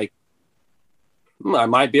 I'm like, I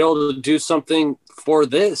might be able to do something for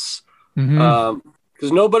this.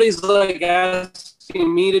 Because nobody's like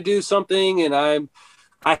asking me to do something, and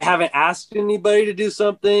I haven't asked anybody to do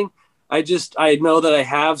something. I know that I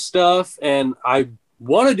have stuff and I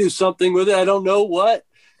want to do something with it. I don't know what.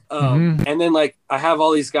 And then like I have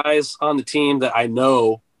all these guys on the team that I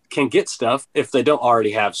know can get stuff if they don't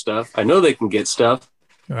already have stuff. I know they can get stuff.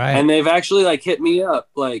 Right. And they've actually like hit me up,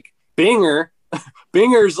 like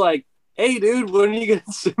Binger's like, hey dude, when are you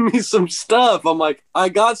gonna send me some stuff? I'm like, I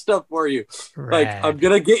got stuff for you. Rad. Like, I'm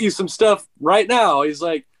gonna get you some stuff right now. He's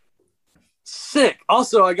like, sick.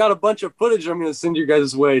 Also, I got a bunch of footage I'm gonna send you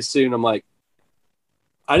guys way soon. I'm like,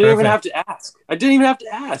 I didn't even have to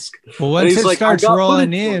ask. Well, once it starts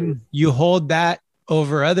rolling in, you hold that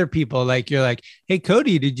over other people. Like you're like, hey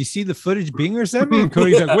Cody, did you see the footage Binger sent me? And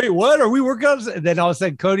Cody's like, wait, what? Are we working on this? And then all of a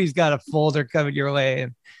sudden Cody's got a folder coming your way,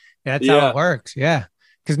 and that's how it works. Yeah.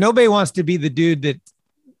 Because nobody wants to be the dude that's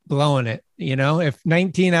blowing it. You know, if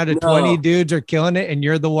 19 out of 20 dudes are killing it and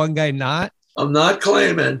you're the one guy not. I'm not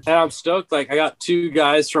claiming. And I'm stoked. Like I got 2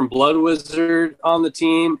 guys from Blood Wizard on the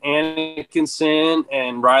team, Anakin Sin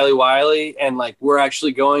and Riley Wiley. And like, we're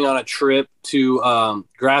actually going on a trip to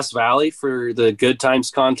Grass Valley for the Good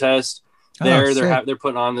Times contest. They're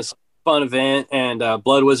putting on this fun event, and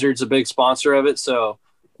Blood Wizard's a big sponsor of it. So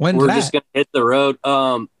we're just going to hit the road.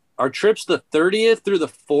 Our trip's the 30th through the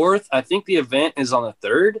 4th. I think the event is on the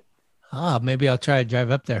 3rd. Maybe I'll try to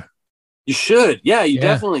drive up there. You should. Yeah, you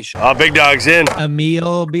definitely should. Oh, Big Dog's in. Emil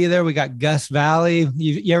will be there. We got Gus Valley.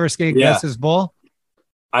 You ever skate Gus's Bowl?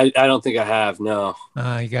 I don't think I have. No.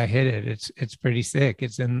 You got to hit it. It's pretty sick.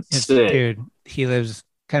 It's sick. Dude, he lives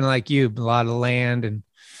kind of like you, a lot of land. And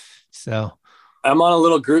so I'm on a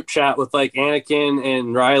little group chat with like Anakin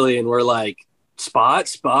and Riley, and we're like,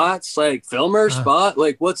 spots, like filmer spot,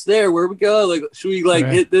 like what's there, where we go, like should we like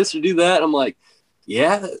hit this or do that? I'm like,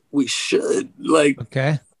 yeah, we should. Like,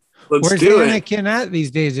 okay, where's Anakin at these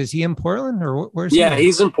days? Is he in Portland or where's he?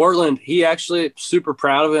 He's in Portland. He actually, super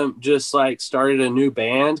proud of him, just like started a new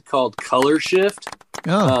band called Color Shift.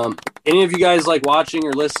 Any of you guys like watching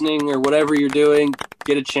or listening or whatever you're doing,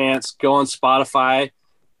 get a chance, go on Spotify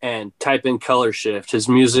and type in Color Shift. His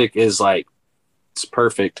music is like, it's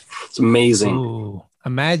perfect. It's amazing. Ooh,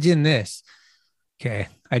 imagine this. Okay.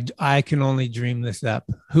 I can only dream this up.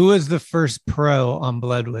 Who was the first pro on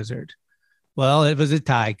Blood Wizard? Well, it was a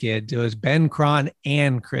Thai kid. It was Ben Cron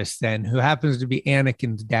and Chris Sen, who happens to be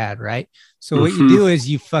Anakin's dad, right? So what you do is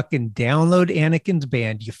you fucking download Anakin's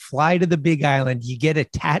band, you fly to the Big Island, you get a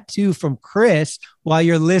tattoo from Chris while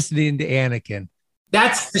you're listening to Anakin.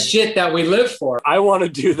 That's the shit that we live for. I want to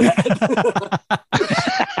do that.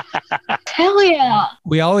 Hell yeah.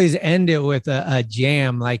 We always end it with a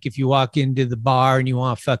jam. Like if you walk into the bar and you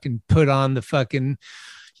want to fucking put on the fucking,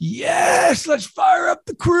 yes, let's fire up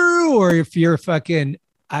the crew. Or if you're fucking,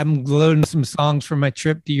 I'm loading some songs for my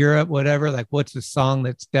trip to Europe, whatever. Like what's the song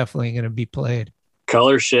that's definitely going to be played?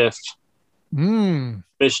 Color Shift.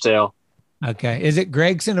 Fishtail. Okay. Is it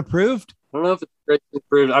Gregson approved? I don't know if it's Gregson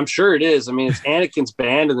approved. I'm sure it is. I mean, it's Anakin's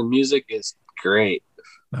band and the music is great.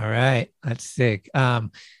 All right. That's sick.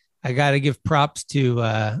 I got to give props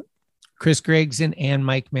to Chris Gregson and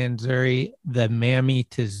Mike Manzuri, the Mami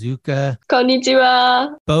Tezuka.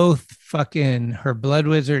 Konnichiwa. Both fucking her Blood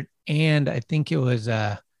Wizard. And I think it was,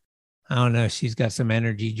 I don't know, she's got some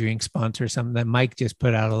energy drink sponsor or something that Mike just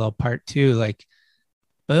put out a little part too. Like,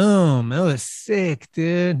 boom. That was sick,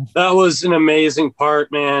 dude. That was an amazing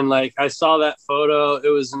part, man. Like I saw that photo. It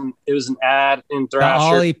was an ad in Thrasher. The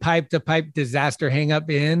Ollie pipe to pipe disaster hang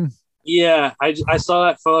up in. Yeah, I saw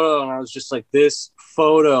that photo and I was just like, this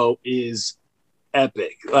photo is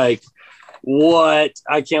epic. Like, what?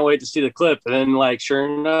 I can't wait to see the clip. And then, like, sure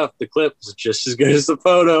enough, the clip was just as good as the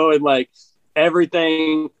photo. And, like,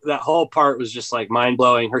 everything, that whole part was just, like,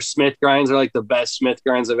 mind-blowing. Her Smith grinds are, like, the best Smith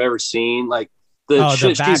grinds I've ever seen. Like, the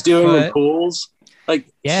shit she's doing in pools. Like,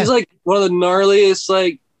 she's, like, one of the gnarliest,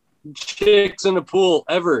 like, chicks in the pool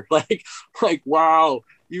ever. Like, wow,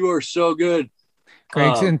 you are so good.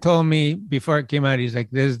 Gregson told me before it came out, he's like,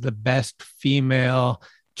 this is the best female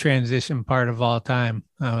transition part of all time.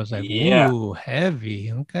 I was like, ooh, heavy.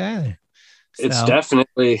 Okay. It's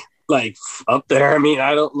definitely like up there. I mean,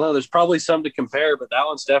 I don't know. There's probably some to compare, but that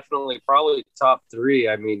one's definitely probably top 3.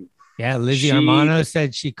 I mean, yeah, Lizzie Armano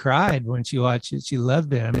said she cried when she watched it. She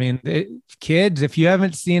loved it. I mean, kids, if you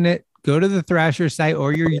haven't seen it, go to the Thrasher site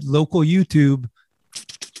or your local YouTube.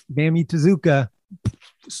 Mamie Tezuka,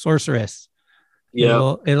 Sorceress.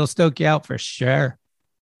 Yeah, it'll stoke you out for sure.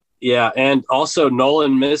 Yeah, and also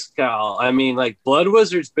Nolan Miscal. I mean, like, Blood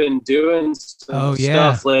Wizard's been doing some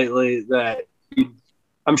stuff lately that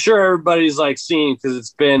I'm sure everybody's like seeing because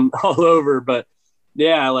it's been all over. But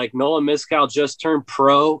yeah, like Nolan Miscal just turned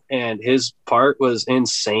pro and his part was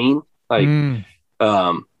insane. Like,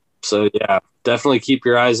 so yeah, definitely keep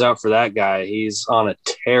your eyes out for that guy. He's on a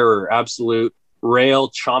terror, absolute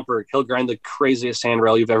rail chomper. He'll grind the craziest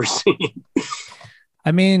handrail you've ever seen.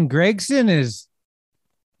 I mean, Gregson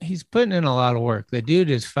he's putting in a lot of work. The dude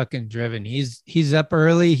is fucking driven. He's up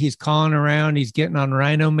early. He's calling around. He's getting on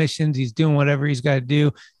rhino missions. He's doing whatever he's got to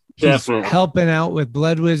do. He's helping out with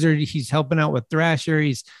Blood Wizard. He's helping out with Thrasher.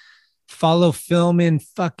 He's follow filming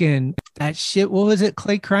fucking that shit. What was it?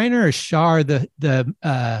 Clay Kreiner or Shar?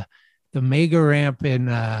 The mega ramp in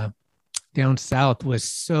down south was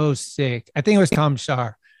so sick. I think it was Tom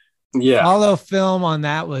Shar. Yeah. Follow film on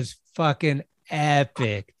that was fucking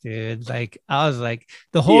epic, dude. Like, I was like,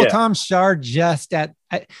 the whole Tom Shar just at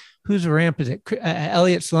whose ramp is it?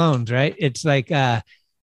 Elliot Sloan's, right? It's like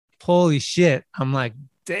holy shit. I'm like,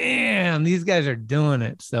 damn, these guys are doing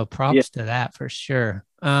it. So props to that for sure.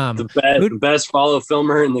 The best follow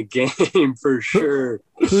filmer in the game for sure.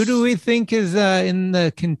 Who do we think is in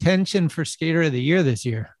the contention for Skater of the Year this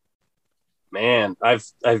year? Man, I've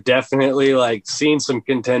definitely like seen some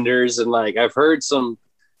contenders and like I've heard some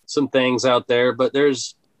things out there, but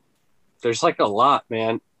there's like a lot,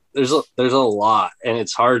 man. There's a lot, and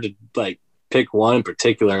it's hard to like pick one in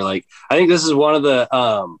particular. Like, I think this is one of the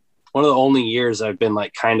only years I've been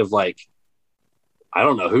like kind of like, I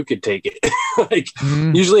don't know who could take it. Like,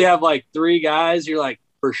 usually have like 3 guys. You're like,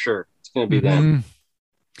 for sure it's gonna be them.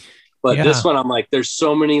 But this one, I'm like, there's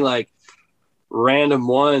so many like random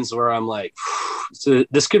ones where I'm like, so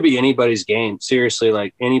this could be anybody's game, seriously,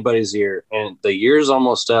 like anybody's year, and the year's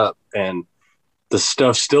almost up and the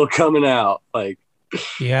stuff's still coming out. Like,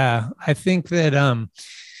 yeah, I think that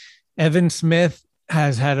Evan Smith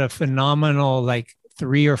has had a phenomenal like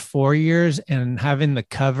 3 or 4 years, and having the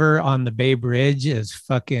cover on the Bay Bridge is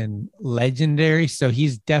fucking legendary. So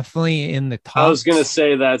he's definitely in the top. I was gonna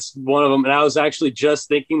say that's one of them, and I was actually just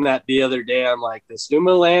thinking that the other day. I'm like, this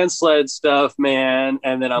Numa landslide stuff, man,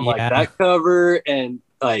 and then I'm like, that cover, and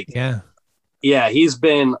like, yeah, he's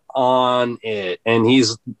been on it, and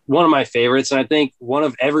he's one of my favorites, and I think one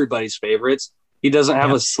of everybody's favorites. He doesn't have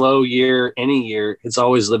a slow year any year. It's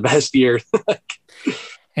always the best year.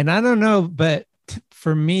 And I don't know, but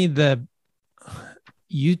for me, the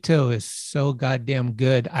Yuto is so goddamn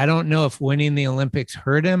good. I don't know if winning the Olympics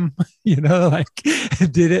hurt him, like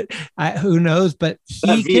did it? Who knows? But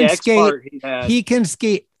he can skate. He can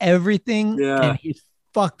skate everything, and he's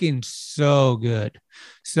fucking so good.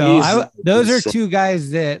 So those are 2 guys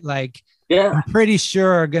that like, I'm pretty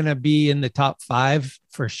sure are going to be in the top 5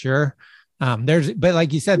 for sure. But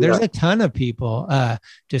like you said, there's a ton of people.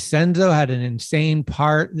 DeCenzo had an insane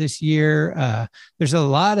part this year. There's a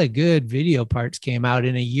lot of good video parts came out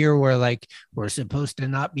in a year where like we're supposed to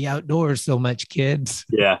not be outdoors so much, kids.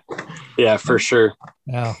 Yeah, for sure.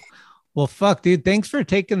 Yeah. Well, fuck, dude. Thanks for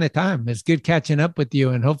taking the time. It's good catching up with you,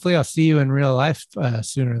 and hopefully I'll see you in real life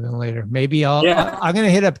sooner than later. Maybe I'm gonna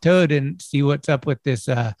hit up Toad and see what's up with this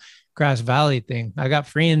Grass Valley thing. I got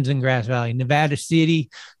friends in Grass Valley, Nevada City.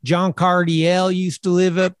 John Cardiel used to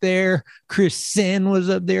live up there. Chris Sen was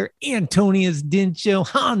up there. Antonius Dincho,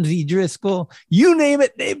 Hansi Driscoll, you name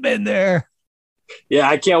it, they've been there. Yeah,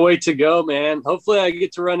 I can't wait to go, man. Hopefully I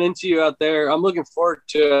get to run into you out there. I'm looking forward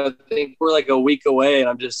to it. I think we're like a week away, and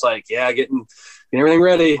I'm just like, getting everything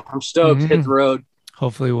ready. I'm stoked. Hit the road.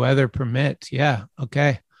 Hopefully weather permits. Yeah.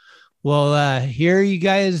 Okay. Well, here you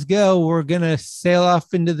guys go. We're going to sail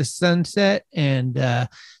off into the sunset, and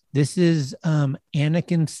this is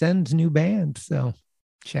Anakin Sen's new band. So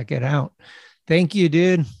check it out. Thank you,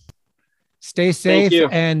 dude. Stay safe.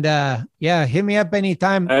 And yeah, hit me up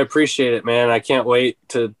anytime. I appreciate it, man. I can't wait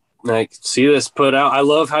to like see this put out. I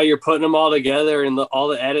love how you're putting them all together, and all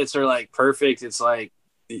the edits are like perfect. It's like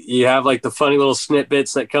you have like the funny little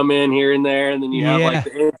snippets that come in here and there, and then you have like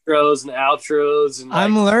the intros and the outros. And like,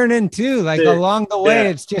 I'm learning too. Like along the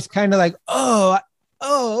way, it's just kind of like, oh,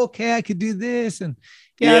 okay, I could do this, and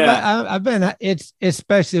I've been. It's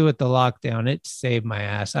especially with the lockdown, it saved my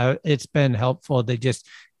ass. It's been helpful to just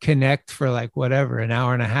connect for like whatever an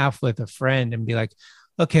hour and a half with a friend and be like,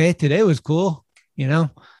 okay, today was cool, you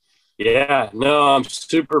know. Yeah, no, I'm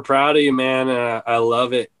super proud of you, man. I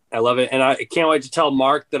love it. And I can't wait to tell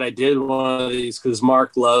Mark that I did one of these because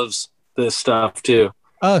Mark loves this stuff too.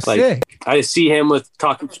 Oh, like, sick. I see him with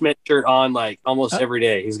Talking Schmidt shirt on like almost every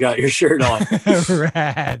day. He's got your shirt on.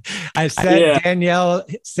 Rad. I said, Danielle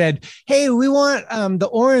said, hey, we want the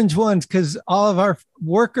orange ones because all of our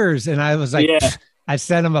workers. And I was like, I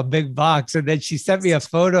sent him a big box. And then she sent me a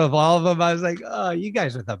photo of all of them. I was like, oh, you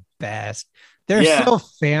guys are the best. They're so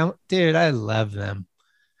dude. I love them.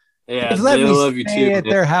 Yeah, let me love you too. At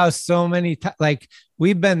their house so many times. Like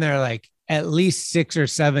we've been there like at least 6 or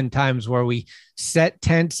 7 times where we set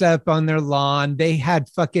tents up on their lawn. They had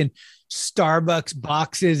fucking Starbucks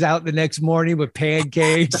boxes out the next morning with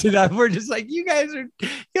pancakes, and we're just like, you guys you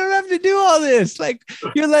don't have to do all this. Like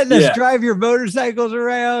you're letting us drive your motorcycles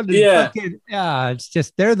around. And it's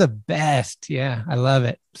just they're the best. Yeah, I love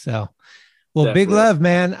it. So. Well, definitely. Big love,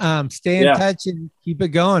 man. Stay in touch and keep it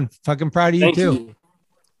going. Fucking proud of you too.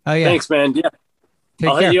 Oh yeah. Thanks, man. Yeah.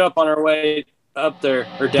 I'll hit you up on our way up there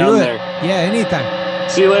or down there. Yeah, anytime.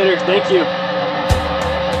 See you later. Thank you.